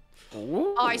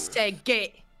 Ooh. I said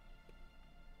get.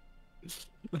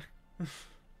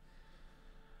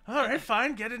 All right,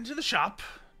 fine. Get into the shop.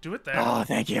 Do it there. Oh,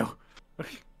 thank you.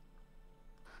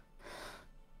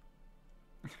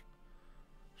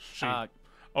 She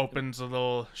opens a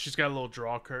little. She's got a little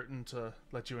draw curtain to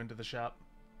let you into the shop.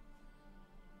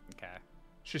 Okay.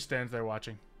 She stands there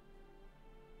watching.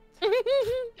 You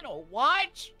know,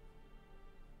 watch.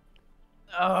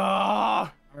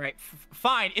 All right,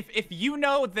 fine. If you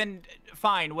know, then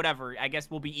fine. Whatever. I guess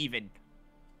we'll be even.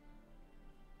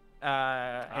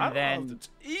 I And don't know if then it's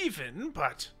even,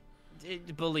 but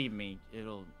believe me,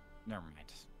 it'll. Never mind.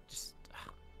 Just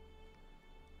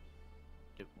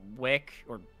Wick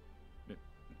or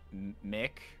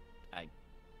Mick. I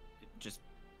just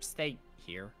stay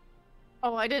here.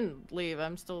 Oh, I didn't leave.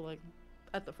 I'm still like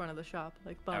at the front of the shop,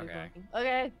 like body Okay. blocking.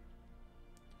 Okay.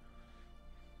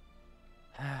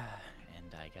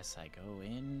 And I guess I go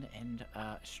in and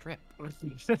strip.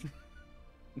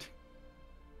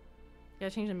 Yeah,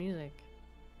 change the music.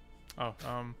 oh,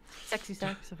 Sexy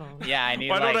saxophone. Yeah, I need.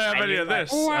 why like, don't I have any need, of like-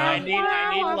 this?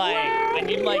 I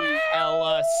need like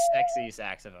hella sexy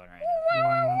saxophone right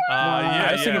yeah,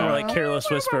 I was thinking yeah. more like Careless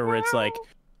Whisper, where it's like.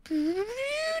 now.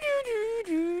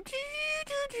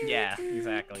 Yeah,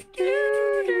 exactly.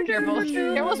 Careful.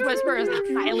 Careless Whisper is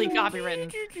highly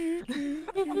copywritten.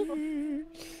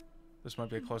 This might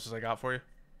be the closest I got for you.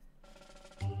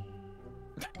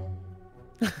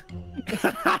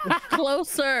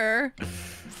 Closer.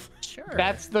 Sure.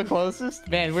 That's the closest?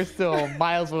 Man, we're still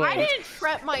miles away. I didn't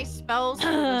prep my spells for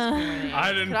this morning.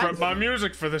 I didn't Could prep my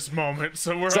music for this moment,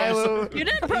 so we're all. Silo, You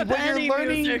didn't prep what any you're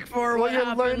learning, music for what what you're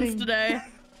happens learning today.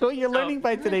 So what you're learning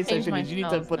by today's change session my is you need to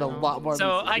spells put a now. lot more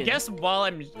So music I in. guess while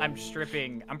I'm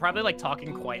stripping, I'm probably like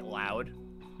talking quite loud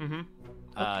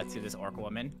to this orc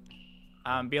woman.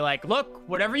 Be like, look,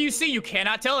 whatever you see, you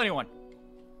cannot tell anyone.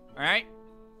 All right.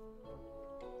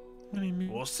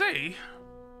 We'll see.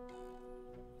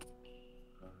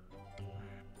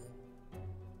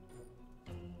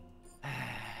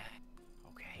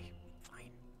 Okay,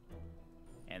 fine.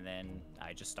 And then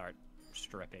I just start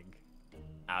stripping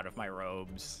out of my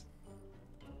robes,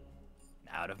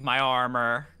 out of my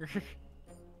armor.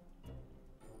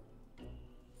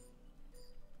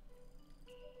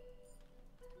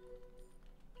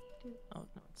 Oh,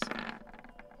 no, it's...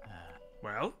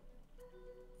 Well,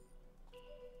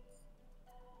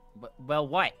 Well,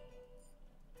 what?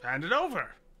 hand it over.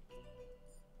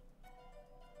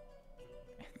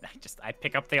 I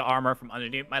pick up the armor from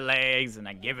underneath my legs and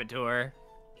I give it to her.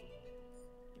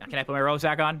 Now, can I put my robes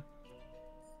back on?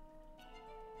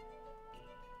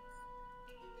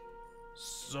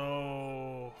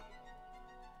 So,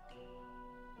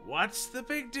 what's the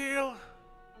big deal?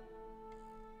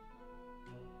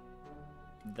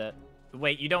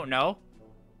 Wait, you don't know?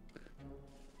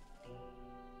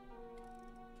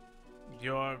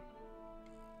 You're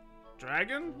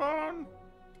Dragonborn?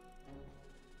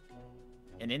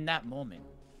 And in that moment,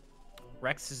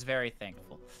 Rex is very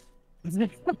thankful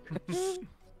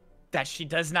that she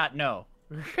does not know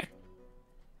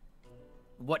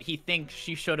what he thinks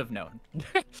she should have known.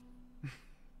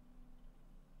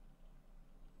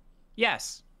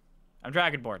 Yes, I'm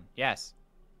Dragonborn. Yes,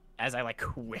 as I like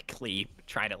quickly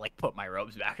try to like put my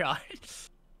robes back on.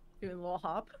 Doing a little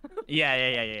hop.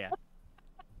 Yeah.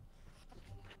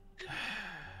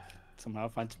 Somehow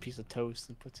finds a piece of toast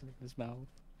and puts it in his mouth.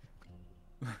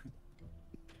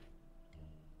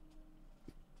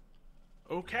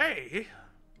 Okay.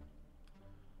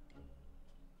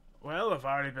 Well, I've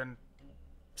already been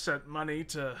sent money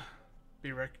to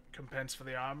be recompensed for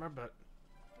the armor, but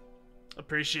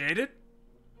appreciate it.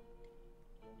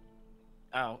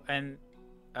 Oh, and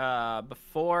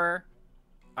before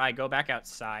I go back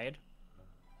outside,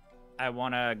 I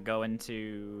want to go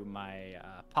into my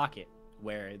pocket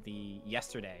where the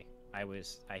yesterday I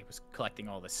was collecting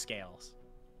all the scales,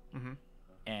 Mm-hmm.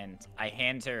 and I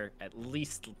hand her at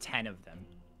least 10 of them.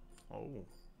 Oh.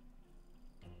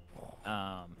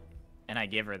 And I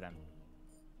give her them.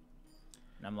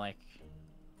 And I'm like,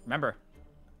 remember?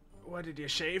 What, did you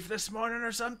shave this morning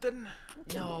or something?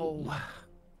 No.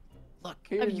 Look.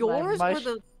 Here's my Yours mush-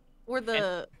 were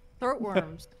the throat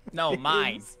worms. No,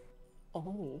 mine.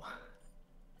 Oh.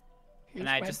 Here's And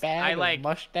I my just, bag I of like,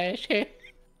 mustache hair.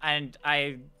 and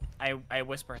I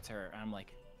whisper to her, and I'm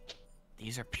like,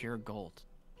 these are pure gold.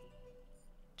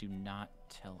 Do not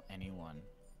tell anyone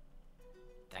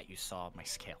that you saw my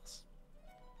scales.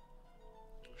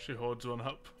 She holds one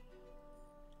up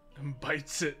and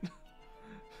bites it.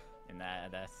 And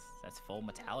that's full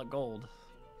metallic gold.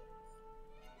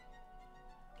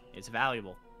 It's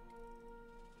valuable.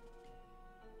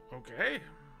 Okay.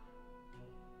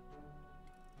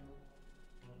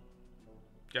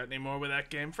 Got any more where that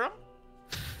came from?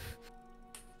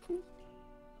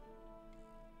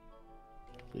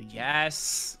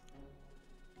 Yes.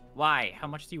 Why? How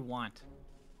much do you want?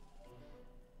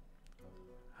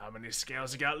 How many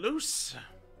scales you got loose?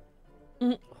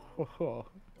 Oh.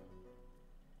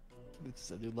 This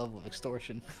is a new level of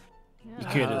extortion. You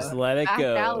could just let it Back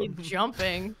go. alley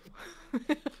jumping.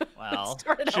 Well,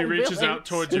 Started She out reaches willing. out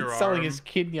towards your Selling arm his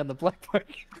kidney on the black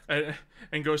market.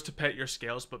 and goes to pet your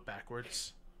scales, but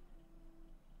backwards.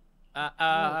 Ooh.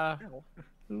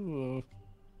 I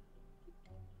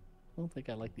don't think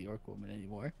I like the orc woman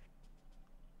anymore.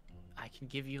 I can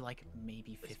give you like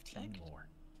maybe 15 more.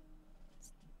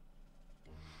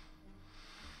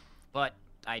 But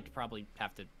I'd probably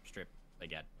have to strip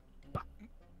again.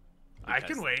 I can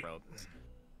Because the wait. robe-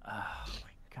 Oh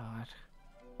my god.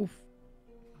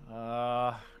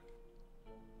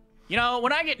 You know,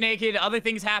 when I get naked, other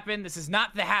things happen. This is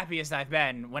not the happiest I've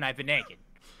been when I've been naked.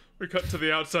 We cut to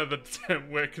the outside of the tent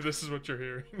wick. This is what you're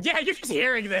hearing. Yeah, you're just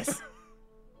hearing this.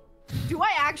 Do I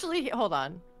actually hold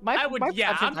on? I would,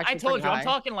 yeah. perception's I actually told pretty you, I'm high.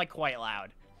 talking like quite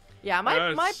loud. Yeah, my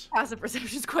Yes. passive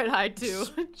perception's quite high too.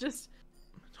 Just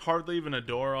Hardly even a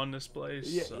door on this place.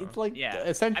 Yeah, so. it's like Yeah, I'm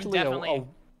essentially a definitely-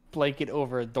 blanket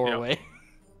over a doorway.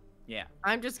 Yeah.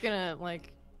 I'm just gonna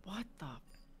like, what the?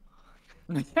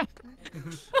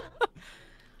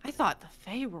 I thought the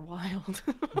Fae were wild.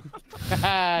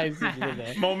 I see what you did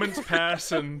there. Moments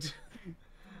pass and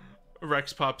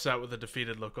Rex pops out with a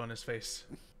defeated look on his face.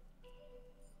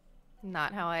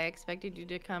 Not how I expected you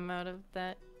to come out of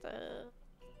that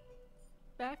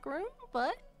back room,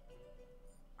 but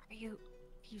are you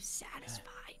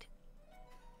satisfied?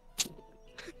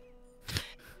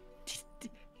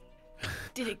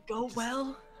 Did it go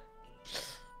well?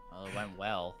 Well, it went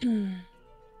well.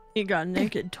 You got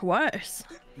naked twice.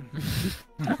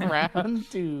 Round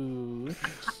 2.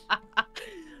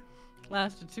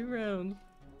 Lasted 2 rounds.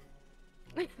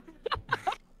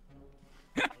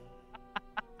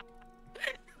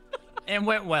 And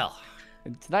went well.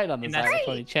 And tonight on the And that's- Silent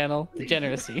Pony channel,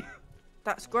 Degeneracy.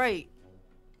 That's great.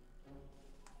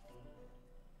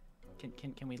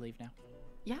 Can we leave now?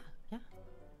 Yeah, yeah.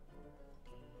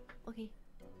 Okay.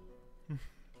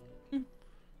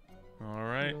 All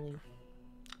right.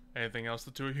 Anything else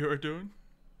the two of you are doing?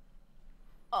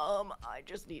 I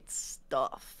just need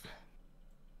stuff.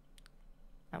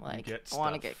 I'm like, Get I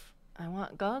want to stuff. get, I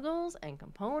want goggles and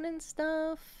component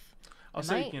stuff. I'll I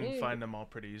say you might can need- find them all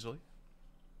pretty easily.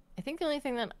 I think the only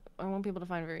thing that I won't be able to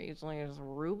find very easily is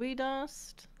ruby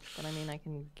dust. But I mean, I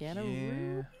can get a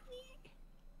ruby,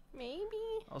 maybe.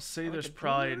 I'll say Like there's a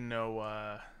probably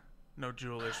jeweler? no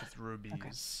jewelers with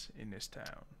rubies in this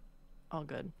town. All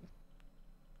good.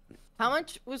 How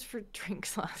much was for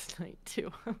drinks last night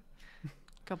too?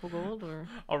 Couple gold or?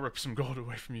 I'll rip some gold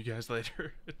away from you guys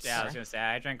later. It's, Yeah, I was gonna say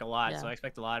I drank a lot, so Yeah. I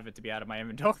expect a lot of it to be out of my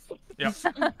inventory. Yep.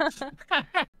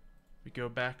 We go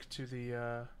back to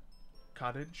the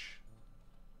cottage.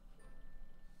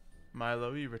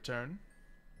 Milo, you return.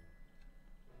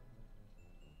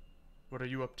 What are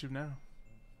you up to now?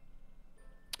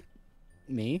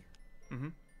 Me? Mm-hmm.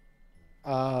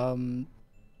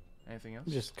 Anything else?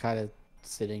 Just kind of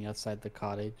sitting outside the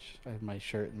cottage. I have my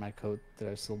shirt and my coat that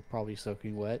are still probably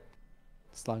soaking wet,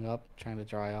 slung up, trying to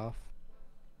dry off.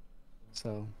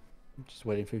 So, I'm just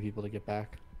waiting for people to get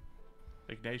back.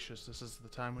 Ignatius, this is the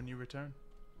time when you return.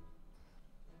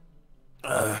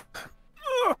 All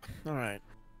right.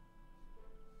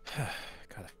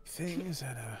 Got a few things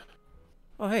and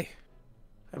oh hey,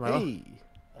 Milo. Hey,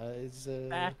 is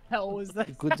The hell was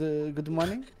that? good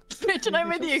morning. Mitch and I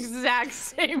made the exact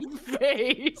same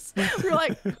face. We were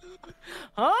like,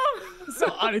 huh? So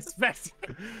unexpected.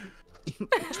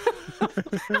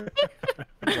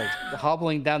 Like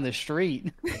hobbling down the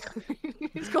street.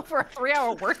 Let's go for a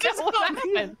 3-hour workout. What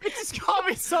happened? It just caught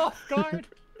me so off guard.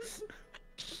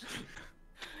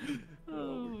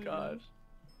 Oh my gosh.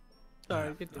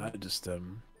 Sorry.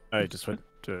 I just went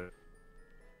to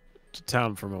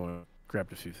town for a moment,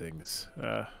 grabbed a few things,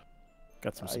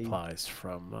 got some supplies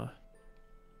from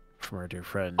our dear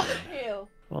friend. And, Ew.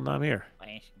 well, now I'm here.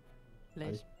 I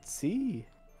see.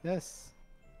 Yes.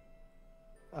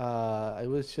 I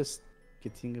was just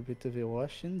getting a bit of a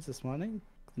wash-ins this morning,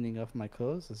 cleaning off my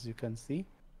clothes, as you can see.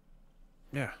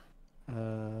 Yeah.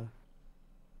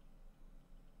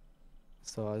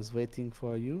 So I was waiting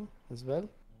for you as well.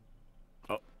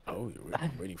 Oh, you were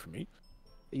waiting for me?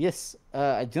 Yes.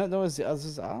 I do not know as the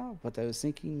others are, but I was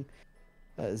thinking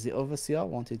the overseer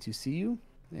wanted to see you,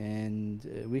 and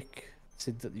Wick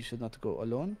said that you should not go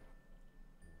alone.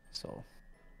 So.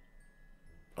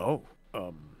 Oh,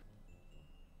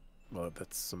 well,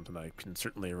 that's something I can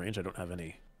certainly arrange. I don't have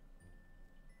any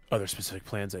other specific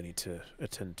plans I need to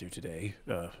attend to today.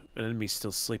 An enemy's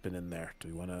still sleeping in there. Do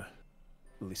we want to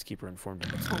at least keep her informed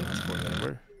of what's going on before we let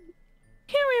her?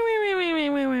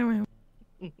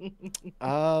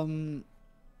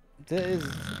 There is.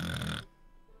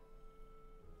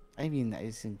 I mean,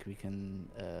 I think we can.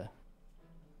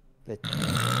 Let.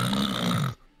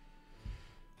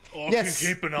 Yes,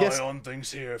 can keep an eye on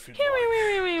things here if you'd like.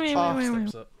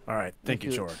 Steps up. All right, thank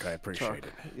you, you, Jork. I appreciate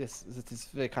it. Yes, that is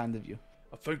very kind of you.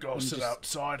 I think I'll sit just-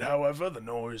 outside, however, the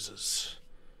noise is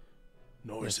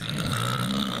noisy.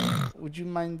 Would you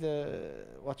mind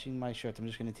watching my shirt? I'm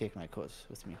just going to take my coat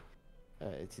with me.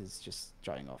 It is just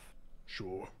drying off.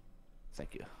 Sure.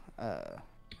 Thank you.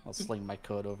 I'll sling my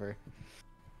coat over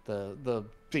the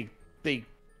big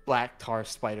black tar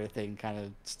spider thing, kind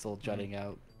of still jutting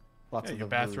out. Lots Yeah, of you the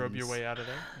bathrobe wounds. your way out of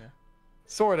there. Yeah.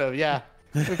 Sort of, yeah.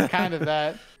 Kind of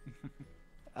that.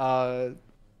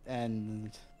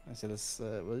 And I said,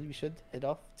 well, we should head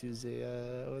off to the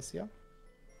OSCR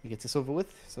and get this over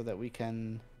with so that we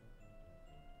can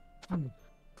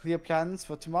clear plans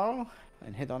for tomorrow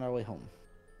and head on our way home.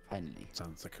 Finally.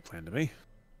 Sounds like a plan to me.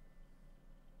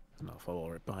 And I'll follow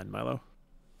right behind Milo.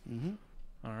 Mm-hmm.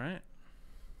 All right.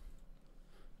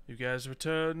 You guys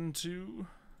return to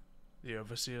the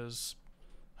overseer's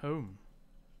home.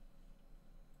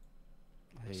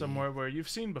 Somewhere where you've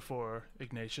seen before,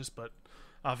 Ignatius, but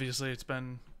obviously it's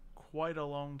been quite a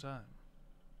long time.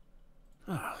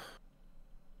 Ah.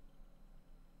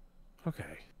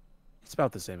 Okay. It's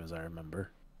about the same as I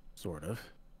remember. Sort of.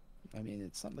 I mean,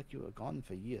 it's not like you were gone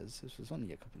for years. This was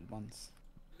only a couple of months.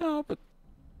 No, but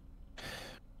at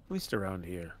least around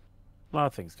here, a lot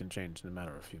of things can change in a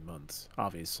matter of a few months.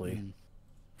 Obviously, Mm.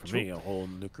 for True. me, a whole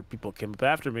new group of people came up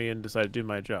after me and decided to do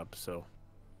my job. So,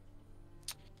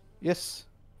 Yes.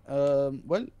 Well,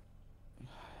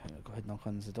 I'll go ahead and knock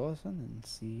on the door then and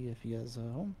see if he has a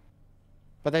home.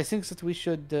 But I think that we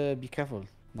should be careful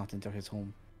not enter his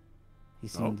home. He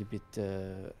seemed a bit.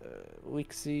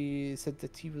 Wixie said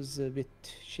that he was a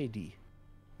bit shady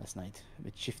last night, a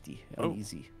bit shifty,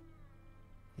 uneasy.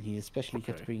 And he especially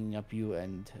kept Okay. bringing up you,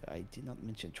 and I did not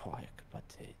mention Troik, but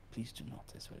please do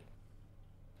not as well.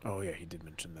 oh yeah, he did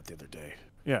mention that the other day.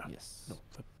 Yeah. Yes. No,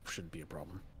 that shouldn't be a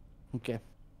problem. Okay.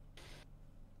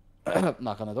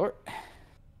 Knock on the door.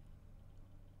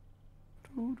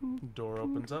 Door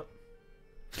opens up.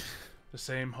 The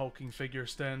same hulking figure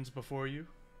stands before you.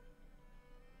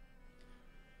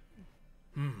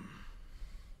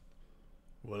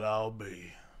 Well, I'll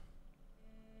be.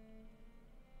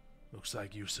 Looks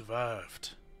like you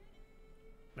survived.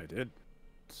 I did.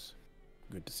 It's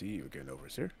good to see you again,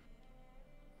 Overseer.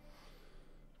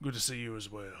 Good to see you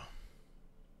as well.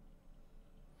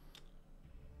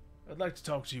 I'd like to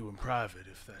talk to you in private,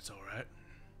 if that's all right.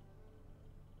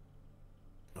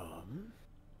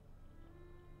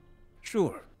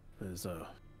 Sure. As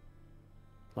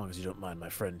long as you don't mind my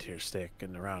friend here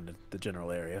sticking around in the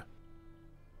general area.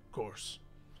 Of course.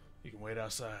 You can wait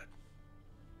outside.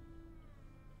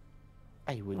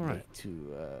 I would All right. like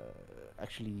to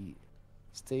actually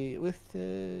stay with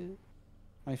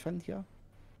my friend here,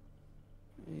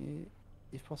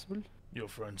 if possible. Your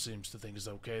friend seems to think it's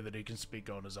okay that he can speak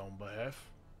on his own behalf.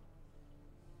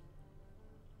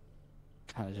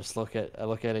 Kind of just look at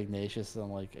Ignatius and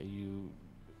I'm like, are you?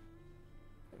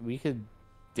 We could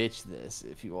ditch this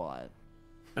if you want.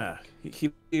 He looks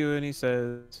at you and he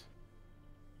says,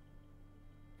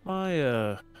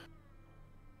 my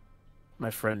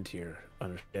friend here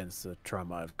understands the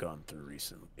trauma I've gone through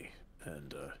recently,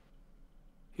 and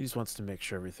he just wants to make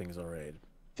sure everything's alright.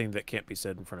 Thing that can't be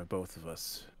said in front of both of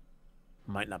us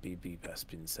might not be best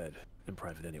being said in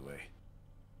private anyway.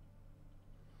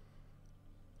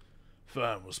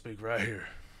 Fine, we'll speak right here.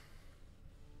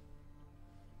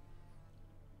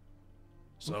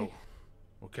 So, Okay.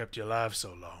 what kept you alive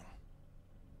so long?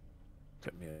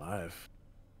 Kept me alive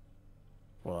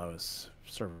while I was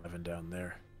surviving down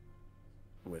there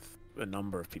with a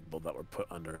number of people that were put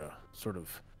under a sort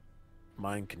of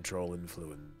mind control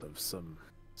influence of some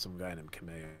guy named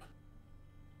Kameo.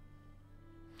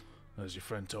 As your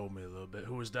friend told me a little bit,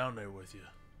 who was down there with you?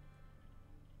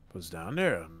 Was down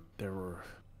there. There were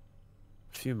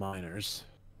a few miners,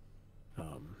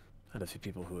 and a few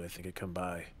people who I think had come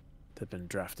by that had been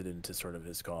drafted into sort of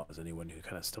his cause. Anyone who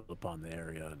kind of stumbled upon the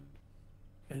area and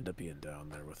ended up being down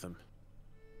there with him.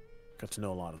 Got to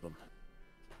know a lot of them.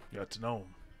 You got to know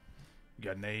them. You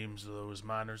got names of those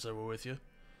miners that were with you?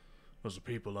 Those are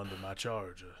people under my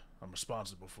charge. I'm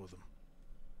responsible for them.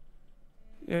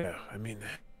 Yeah, I mean,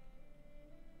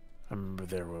 I remember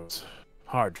there was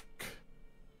Hardrick.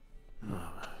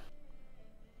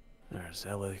 There's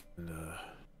Alec, and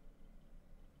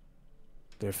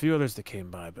there are a few others that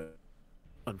came by, but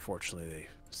unfortunately they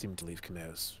seemed to leave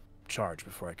Kameo's charge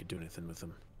before I could do anything with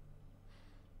them.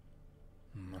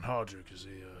 And Hardrick, is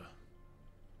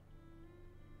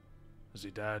he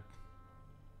dead?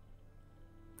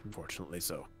 Unfortunately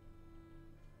so.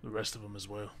 The rest of them as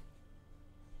well?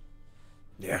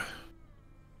 Yeah.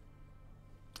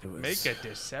 It was... Make a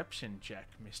deception check,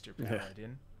 Mr.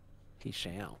 Paladin. He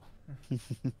shall.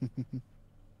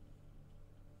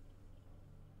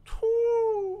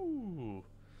 Ooh.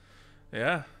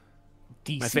 Yeah.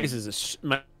 Decent. My face is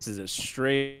as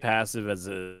straight passive as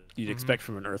you'd expect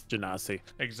from an Earth Genasi.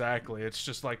 Exactly. It's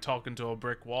just like talking to a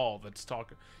brick wall that's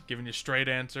giving you straight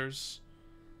answers.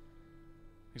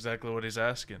 Exactly what he's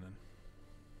asking.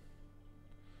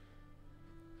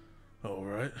 All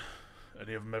right.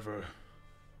 Any of them ever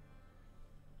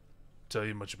tell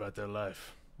you much about their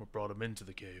life? What brought them into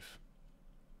the cave?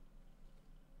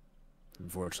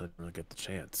 Unfortunately, I didn't get the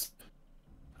chance.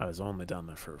 I was only down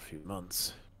there for a few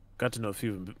months. Got to know a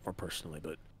few of them a bit more personally,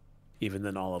 but even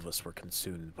then all of us were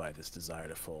consumed by this desire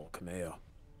to follow Kameo.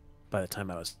 By the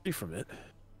time I was free from it,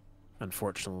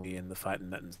 unfortunately in the fighting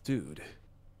that ensued,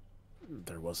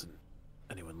 there wasn't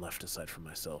anyone left aside from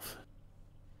myself.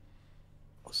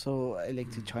 So I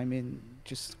like to chime in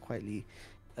just quietly.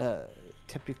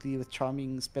 Typically with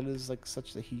charming spells like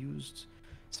such that he used,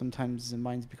 sometimes the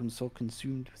minds become so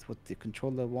consumed with what the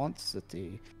controller wants that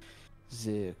the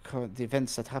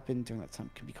events that happen during that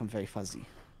time can become very fuzzy.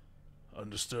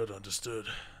 Understood.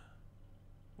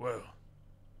 Well,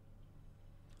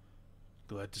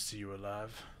 glad to see you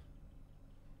alive.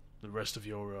 The rest of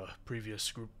your previous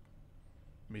group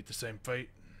meet the same fate?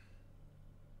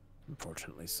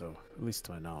 Unfortunately so, at least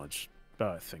to my knowledge.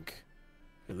 But I think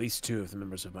at least 2 of the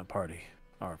members of my party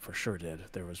are for sure dead.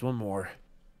 There was one more.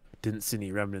 Didn't see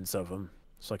any remnants of them,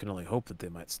 so I can only hope that they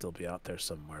might still be out there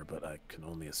somewhere, but I can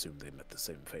only assume they met the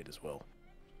same fate as well.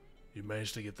 You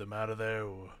managed to get them out of there,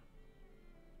 or...?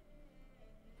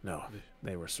 No,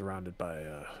 they were surrounded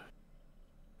by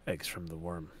eggs from the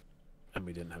worm, and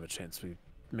we didn't have a chance. We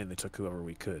mainly took whoever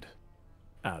we could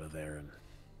out of there, and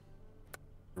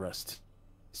the rest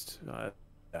out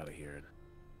of here.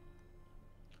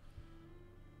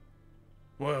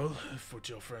 Well, if what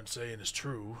your friend's saying is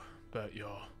true about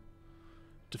your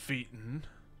defeating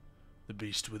the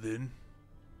beast within,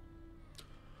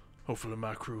 hopefully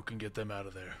my crew can get them out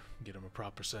of there and get them a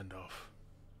proper send-off.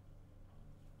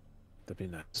 That'd be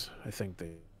nice. I think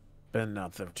they've been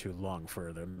out there too long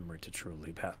for their memory to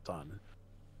truly pass on,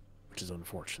 which is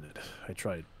unfortunate. I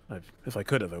tried. If I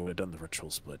could have, I would have done the ritual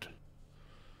split.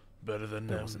 Better than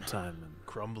There them wasn't time. And...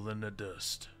 crumbling to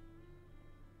dust.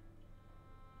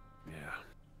 Yeah.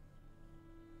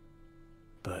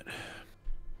 But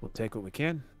we'll take what we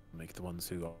can, make the ones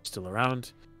who are still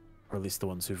around, or at least the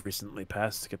ones who've recently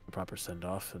passed, get the proper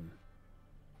send-off, and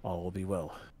all will be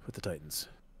well with the Titans.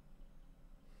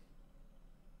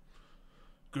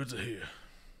 Good to hear.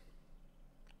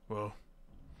 Well,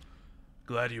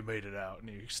 glad you made it out, and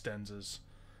he extends his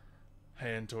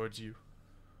hand towards you.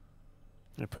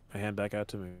 I put my hand back out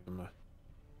to him, a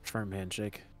firm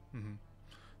handshake. Mm-hmm.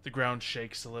 The ground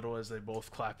shakes a little as they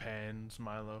both clap hands,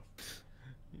 Milo.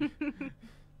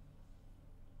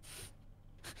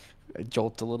 I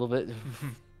jolt a little bit.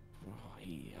 Oh,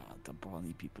 yeah, the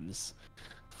brawny people is...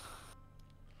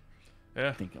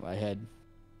 Yeah. Think in my head.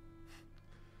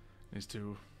 These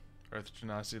 2 Earth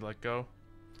Genasi let go.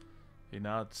 He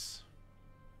nods.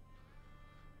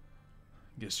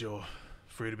 Guess you're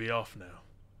free to be off now.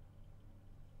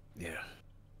 Yeah.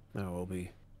 No, we'll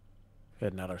be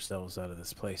heading out ourselves out of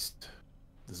this place.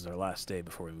 This is our last day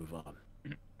before we move on.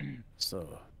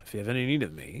 So, if you have any need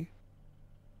of me,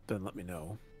 then let me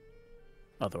know.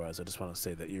 Otherwise, I just want to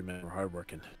say that your men were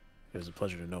hardworking. It was a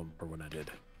pleasure to know more when I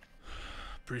did.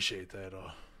 Appreciate that.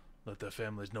 I'll let their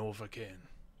families know if I can.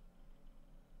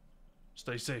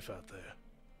 Stay safe out there.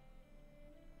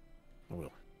 I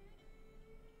will.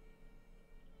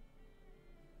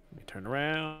 Let me turn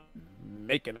around,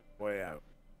 making my way out.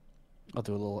 I'll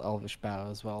do a little elvish bow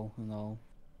as well, and I'll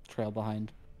trail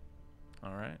behind.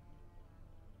 All right.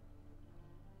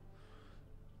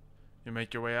 You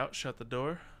make your way out, shut the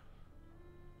door,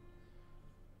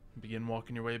 begin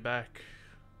walking your way back.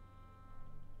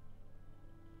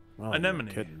 Well, Anemone.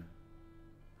 you're kidding.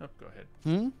 Oh, go ahead.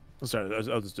 I'm sorry,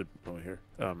 I'll just do it over here.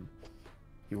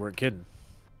 You weren't kidding.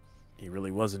 He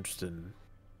really was interested in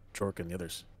Jork and the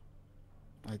others.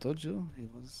 I told you, he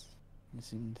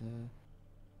seemed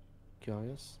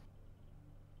curious.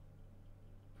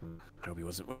 I hope he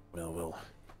wasn't. Well, we'll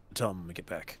tell him when we get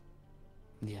back.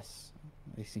 Yes,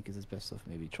 I think it is best if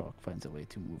maybe Chalk finds a way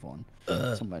to move on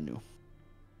somewhere new.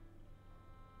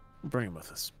 Bring him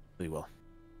with us. We will.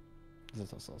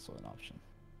 That's also an option.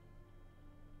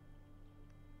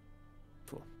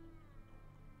 Cool.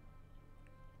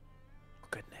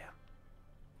 Good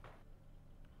now.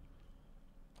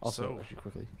 Also, So- actually,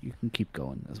 quickly, you can keep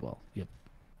going as well. Yep.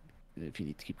 If you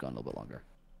need to keep going a little bit longer.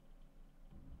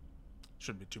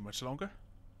 Shouldn't be too much longer.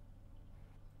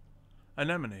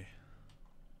 Anemone.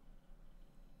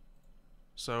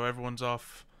 So everyone's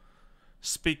off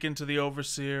speaking to the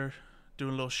overseer,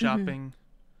 doing a little shopping.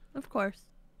 Of course.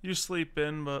 You sleep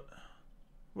in, but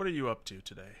what are you up to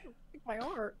today? My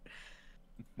heart.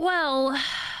 Well,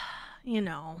 you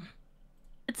know,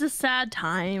 it's a sad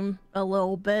time a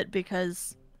little bit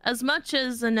because as much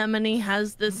as Anemone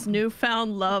has this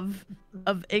newfound love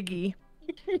of Iggy,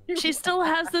 she still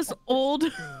has this old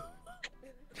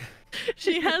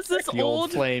she has this The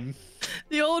old flame.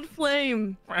 the old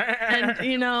flame. And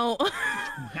you know,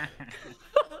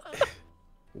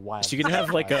 Wild. She can have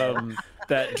like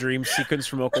that dream sequence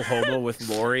from Oklahoma with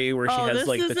Lori where she has this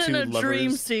like the isn't two a lovers.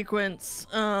 dream sequence.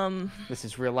 This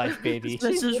is real life, baby.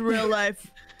 This is real life.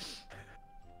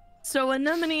 So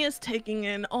Anemone is taking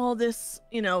in all this,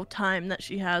 you know, time that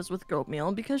she has with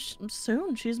Goatmeal because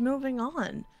soon she's moving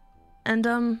on. And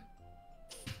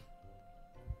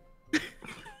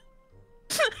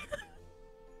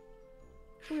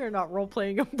We are not role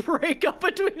playing a breakup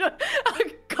between a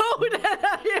goat and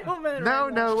a human. No,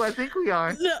 right now. no, I think we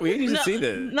are. We need to see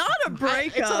this. Not a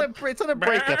breakup. It's not a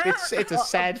breakup. It's a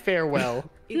sad farewell.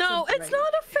 No, a it's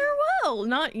not a farewell.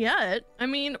 Not yet. I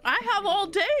mean, I have all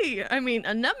day. I mean,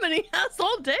 Anemone has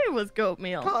all day with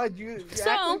Goatmeal. God,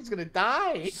 Jacklin's gonna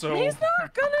die. So He's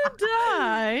not gonna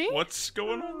die. what's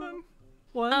going on then?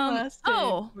 One last day.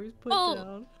 before he's put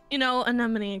down. You know,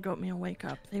 Anemone and Goatmeal wake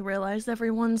up. They realize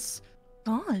everyone's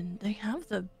gone. They have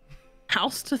the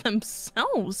house to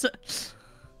themselves.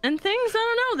 And things,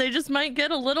 I don't know, they just might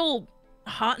get a little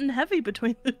hot and heavy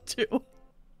between the two.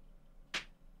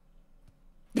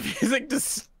 He's like,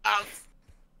 just stop.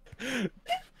 We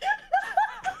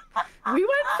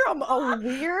went from a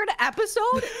weird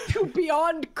episode to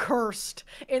beyond cursed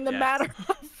in the matter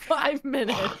of 5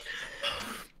 minutes.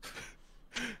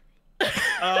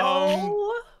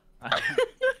 Oh,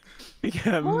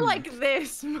 more like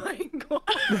this, Michael.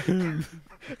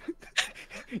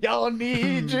 Y'all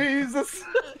need Jesus.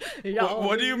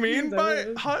 What do you mean by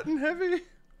hot and heavy?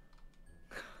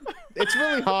 It's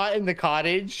really hot in the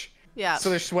cottage, Yeah. so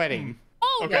they're sweating.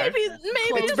 Oh, Okay. maybe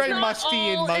It's it's very not musty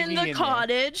and all muggy in in the there.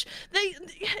 cottage.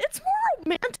 It's more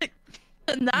romantic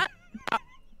than that.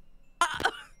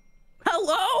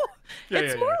 Hello?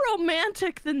 It's more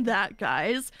romantic than that,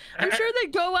 guys. I'm sure they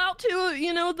go out to,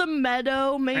 you know, the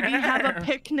meadow, maybe have a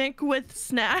picnic with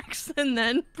snacks, and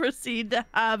then proceed to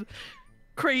have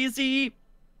crazy,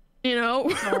 you know,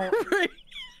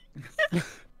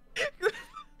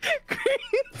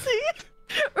 crazy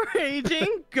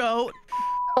raging goat.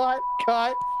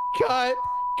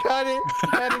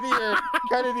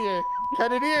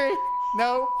 Cut it here.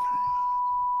 No.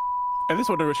 I just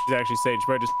wonder what she's actually saying. She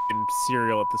probably just eating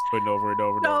cereal at this point over and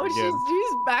over and No, over again.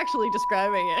 she's actually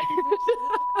describing it.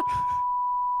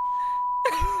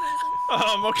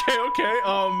 Okay.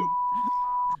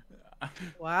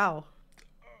 Wow.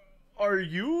 Are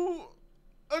you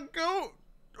a goat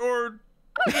or?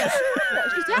 She's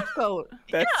half goat.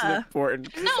 That's Yeah. an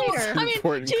important. No, that's an I mean,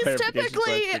 important she's clarification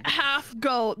typically question. half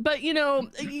goat, but you know,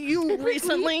 you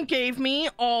recently gave me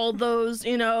all those,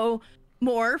 you know,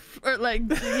 morph or like,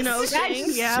 you know,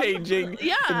 things. Yeah. Changing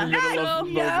Yeah, in the middle of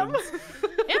yeah. moments.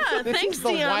 Yeah, This thanks is the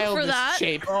DM for wildest that.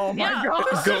 shape. Oh my Yeah.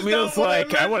 god. Goatmeal's not what I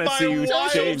like, I meant want to by see you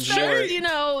wild change So, more. you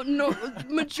know, no,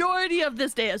 majority of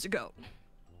this day as a goat.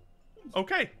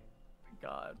 Okay.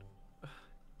 God.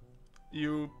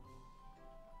 You.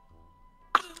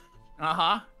 Uh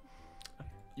huh.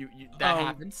 That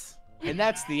happens. And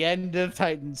that's the end of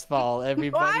Titan's Fall,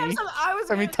 everybody.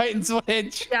 Titan's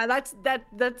Winch. Yeah, that's the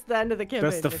end of the campaign.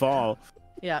 That's the fall.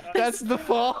 Yeah. That's the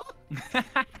fall.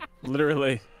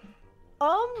 Literally.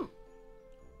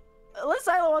 Unless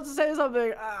Silo wants to say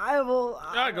something, I will.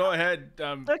 Go ahead.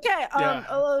 Okay.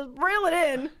 yeah. Reel it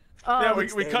in. Yeah,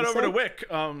 we cut over to Wick.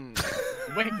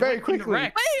 Wick Very quickly.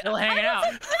 Rex, still hanging out.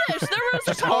 Finish. There was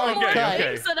a hard couple more cut.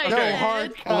 things that I No did.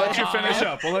 hard We'll let you cut. finish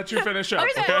up. We'll let you finish up.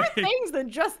 There's more Okay. things than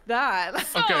just that.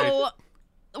 So, Okay.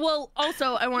 well,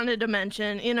 also I wanted to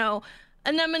mention,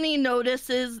 Anemone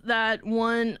notices that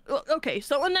one. Okay,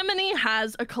 so Anemone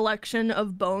has a collection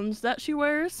of bones that she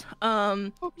wears.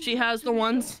 She has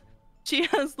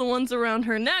the ones around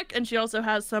her neck, and she also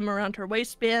has some around her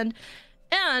waistband.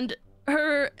 And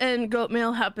her and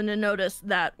Goatmeal happen to notice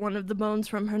that one of the bones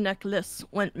from her necklace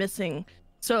went missing.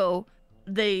 So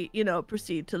they,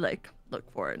 proceed to look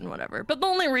for it and whatever. But the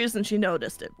only reason she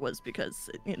noticed it was because,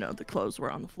 the clothes were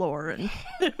on the floor, and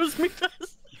it was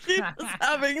because she was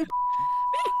having.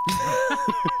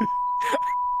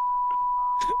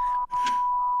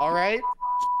 All right.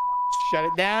 Shut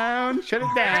it down. Shut it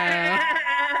down.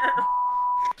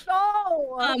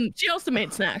 No. She also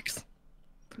made snacks.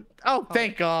 Oh,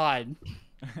 thank God.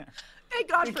 Thank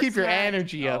God You for keep your snacks.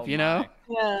 energy up, you know?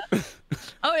 Yeah.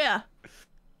 Oh yeah.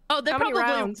 Oh, they How many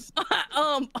probably. rounds?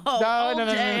 All No.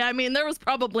 day. I mean, there was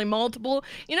probably multiple.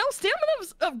 Stamina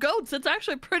of goats. It's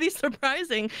actually pretty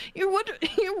surprising. You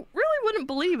really wouldn't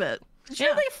believe it. Did you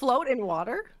know they float in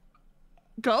water?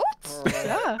 Goats?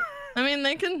 Yeah. I mean,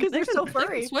 they can. 'Cause They they're can, so they can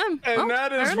furry. swim. And Oh,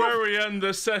 that is fair where enough. we end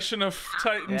this session of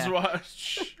Titan's Yeah.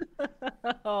 Watch.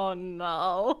 Oh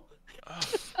no.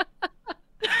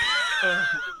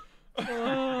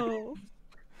 Oh.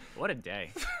 What a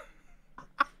day.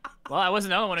 Well, I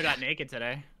wasn't the only one who got naked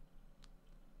today.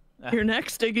 You're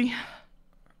next, Iggy.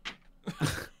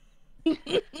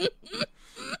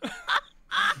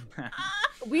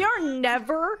 We are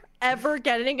never ever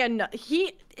getting another.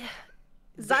 Xylo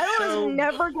is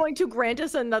never going to grant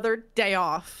us another day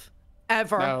off,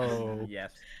 ever. No.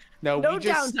 Yes. No, No we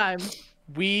just downtime.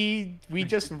 we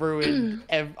just ruined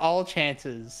all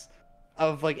chances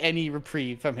of any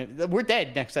reprieve from him. We're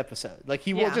dead next episode.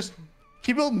 He will Yeah.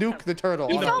 he will nuke the turtle.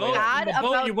 You on felt our boat. bad the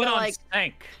boat about you went the, on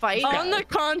sank. fight. On the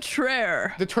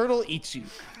contraire, The turtle eats you.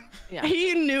 Yeah.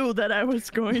 he knew that I was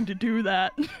going to do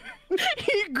that.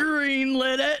 He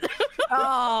greenlit it.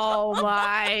 Oh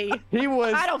my. He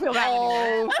was. I don't feel bad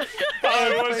anymore.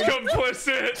 I was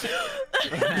complicit.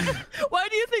 Why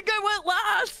do you think I went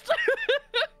last?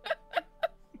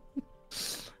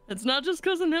 It's not just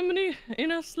because Anemone,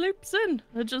 sleeps in.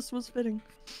 It just was fitting.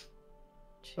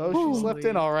 Oh, she slept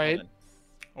in all right.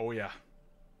 Oh yeah.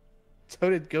 So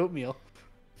did Goatmeal.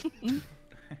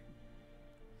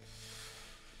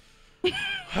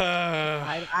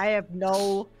 I have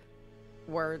no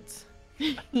words.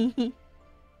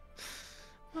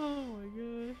 Oh my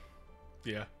god.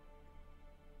 Yeah.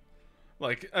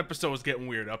 Episode was getting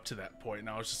weird up to that point, and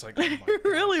I was just like, oh my It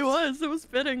really God. was. It was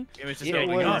fitting. It was just It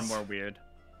getting more was. and more weird.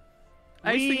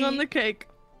 Icing on the cake.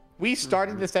 We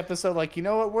started this episode you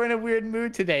know what? We're in a weird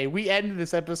mood today. We ended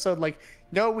this episode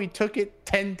no, we took it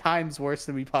 10 times worse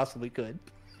than we possibly could.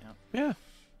 Yeah.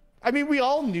 I mean, we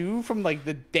all knew from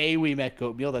the day we met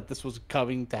Goatmeal that this was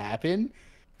coming to happen,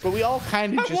 but we all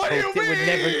kind of just What do you hoped it would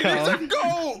never mean? It's a come.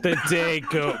 goat! The day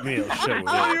Goatmeal showed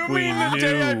What do up, you we mean the knew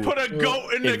day I put a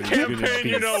goat in the it was gonna campaign, be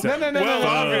you know? something No,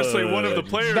 Obviously one of the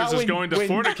players Not is when- going to when-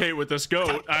 fornicate with this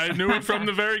goat. I knew it from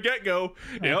the very get-go.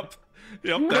 Yep,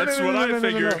 that's no, what no, I no, no,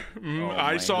 figured. no.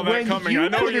 I saw that When coming. you I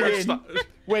know put you're... it in-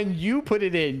 When you put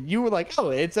it in, you were like, "Oh,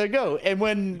 it's a goat," and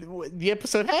when the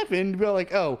episode happened, we were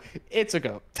like, "Oh, it's a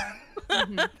goat."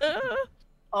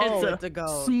 Oh, It's a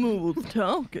goat. Smooth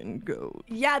talking goat.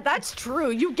 Yeah, that's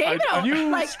true. You gave I- it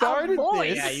you a started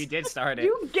voice. this. Yeah, you did start it.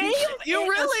 You gave You it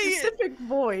really- a specific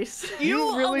voice.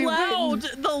 You really allowed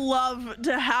the love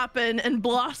to happen and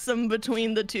blossom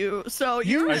between the two. So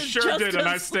you're I sure just did, and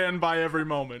I as- stand by every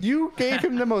moment. You gave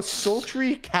him the most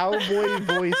sultry cowboy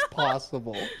voice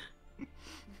possible.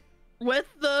 with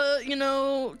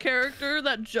the, character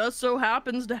that just so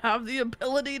happens to have the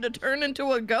ability to turn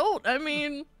into a goat. I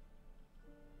mean,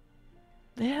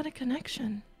 they had a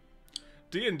connection.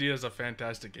 D&D is a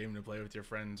fantastic game to play with your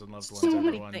friends and loved ones, So many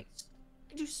everyone. things.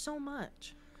 I do so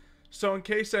much. So in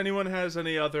case anyone has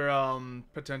any other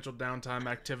potential downtime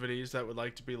activities that would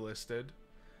like to be listed,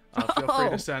 feel free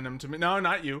to send them to me. No,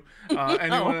 not you.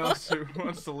 Anyone else who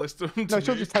wants to list them to No,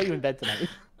 she'll me. just tell you in bed tonight.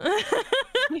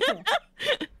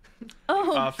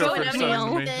 Oh, Feel free to goat send them to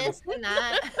meal. me. This and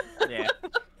that. Yeah.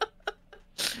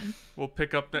 We'll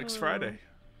pick up next Friday.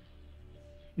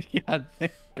 Yeah,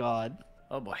 thank God.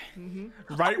 Oh boy.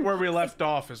 Right where we left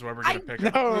off is where we're gonna pick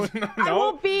up. No. I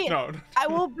won't be. No. I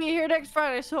won't be here next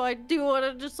Friday, so I do want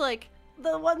to just like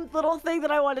the one little thing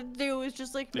that I want to do is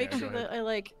just like make Yeah, sure go ahead. that I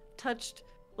like touched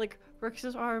like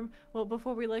Rix's arm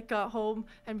before we like got home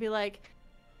and be like,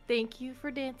 thank you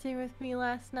for dancing with me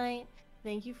last night.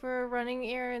 Thank you for running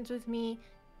errands with me.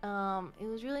 It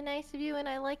was really nice of you, and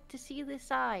I like to see this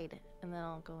side. And then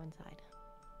I'll go inside.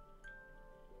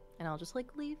 And I'll just like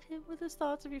leave him with his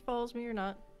thoughts if he follows me or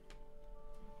not.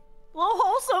 Little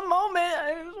wholesome moment.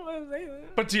 I just want to say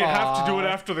that. But do you have to do it Aw.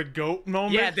 after the goat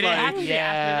moment? Yeah, did it have to be after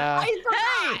Yeah. that? I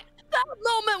forgot. That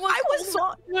moment was I was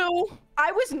not. new.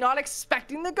 I was not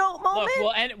expecting the goat moment. Look, we'll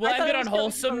I end thought it it on was gonna be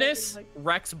wholesomeness. something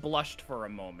Rex blushed for a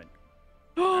moment.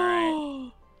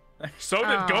 Alright. So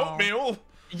did goat Oh. meal.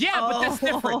 Yeah, but that's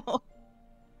different.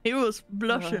 He was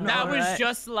blushing. That was alright.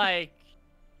 just like,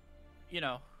 you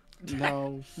know. No. you don't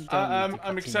need I'm to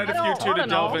continue. excited I for you don't two to wanna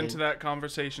delve know. into that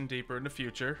conversation deeper in the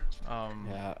future.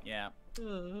 Yeah. Yeah.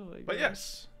 But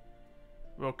yes,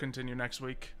 we'll continue next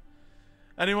week.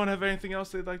 Anyone have anything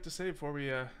else they'd like to say before we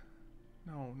No,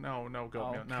 goat Oh, meal.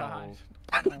 God. No.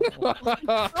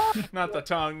 Not the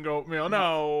tongue goat meal.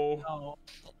 No. Oh.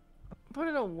 Put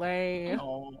it away.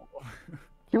 No.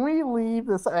 Can we leave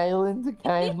this island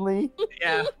kindly?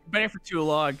 Yeah. Been here for too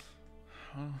long.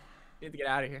 Well, Need to get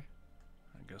out of here.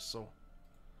 I guess so.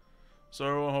 So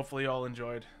everyone, hopefully y'all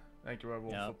enjoyed. Thank you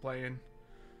everyone Yep. for playing.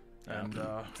 Yep. And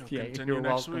we'll Yeah, continue you're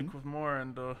next welcome. week with more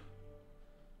and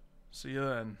see you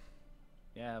then.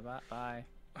 Yeah, bye.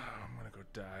 I'm gonna go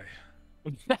die.